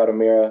 Go check out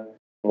Amira.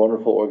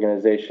 Wonderful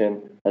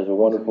organization. Has a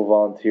wonderful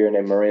volunteer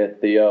named Maria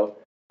Theo.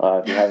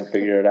 If you haven't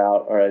figured it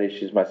out already,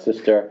 she's my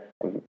sister.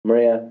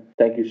 Maria,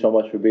 thank you so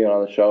much for being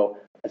on the show.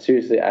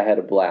 Seriously, I had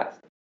a blast.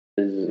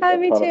 This is Hi,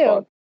 me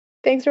too.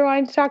 Thanks for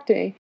wanting to talk to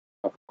me.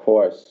 Of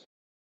course.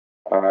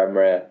 All right,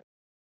 Maria.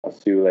 I'll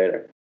see you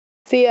later.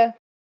 See ya.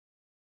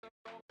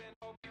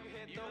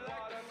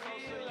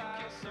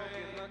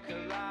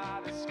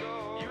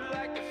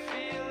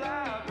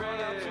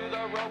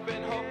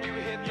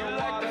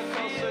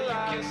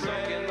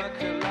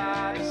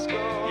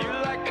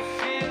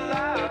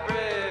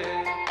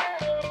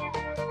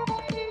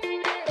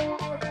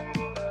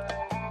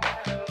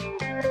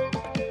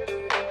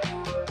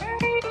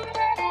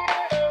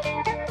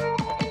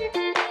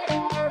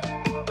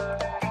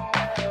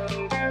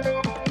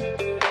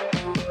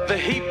 The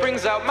heat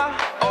brings out my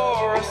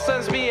aura,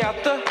 sends me out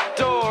the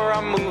door.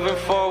 I'm moving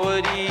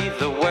forward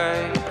either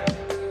way.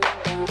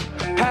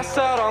 Pass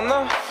out on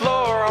the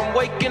floor, I'm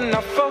waking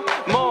up for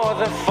more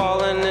than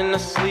falling in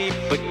asleep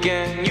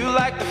again. You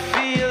like the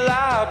feel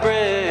I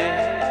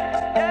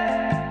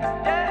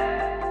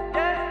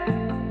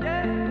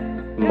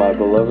bring. My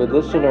beloved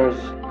listeners,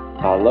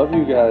 I love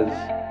you guys.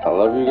 I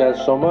love you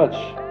guys so much.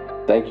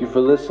 Thank you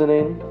for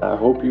listening. I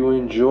hope you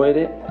enjoyed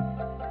it.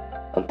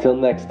 Until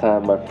next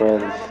time, my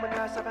friends.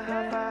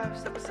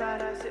 Step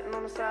aside, I sitting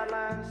on the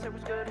sidelines. It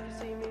was good if you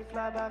see me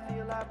fly by.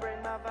 Feel I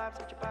bring my vibes,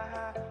 get you by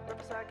high.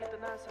 Rip aside, get the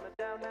nice, I'm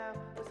down now.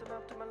 Listen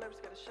up to my lyrics,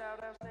 got a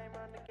shout out. Name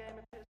run the game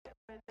and piss.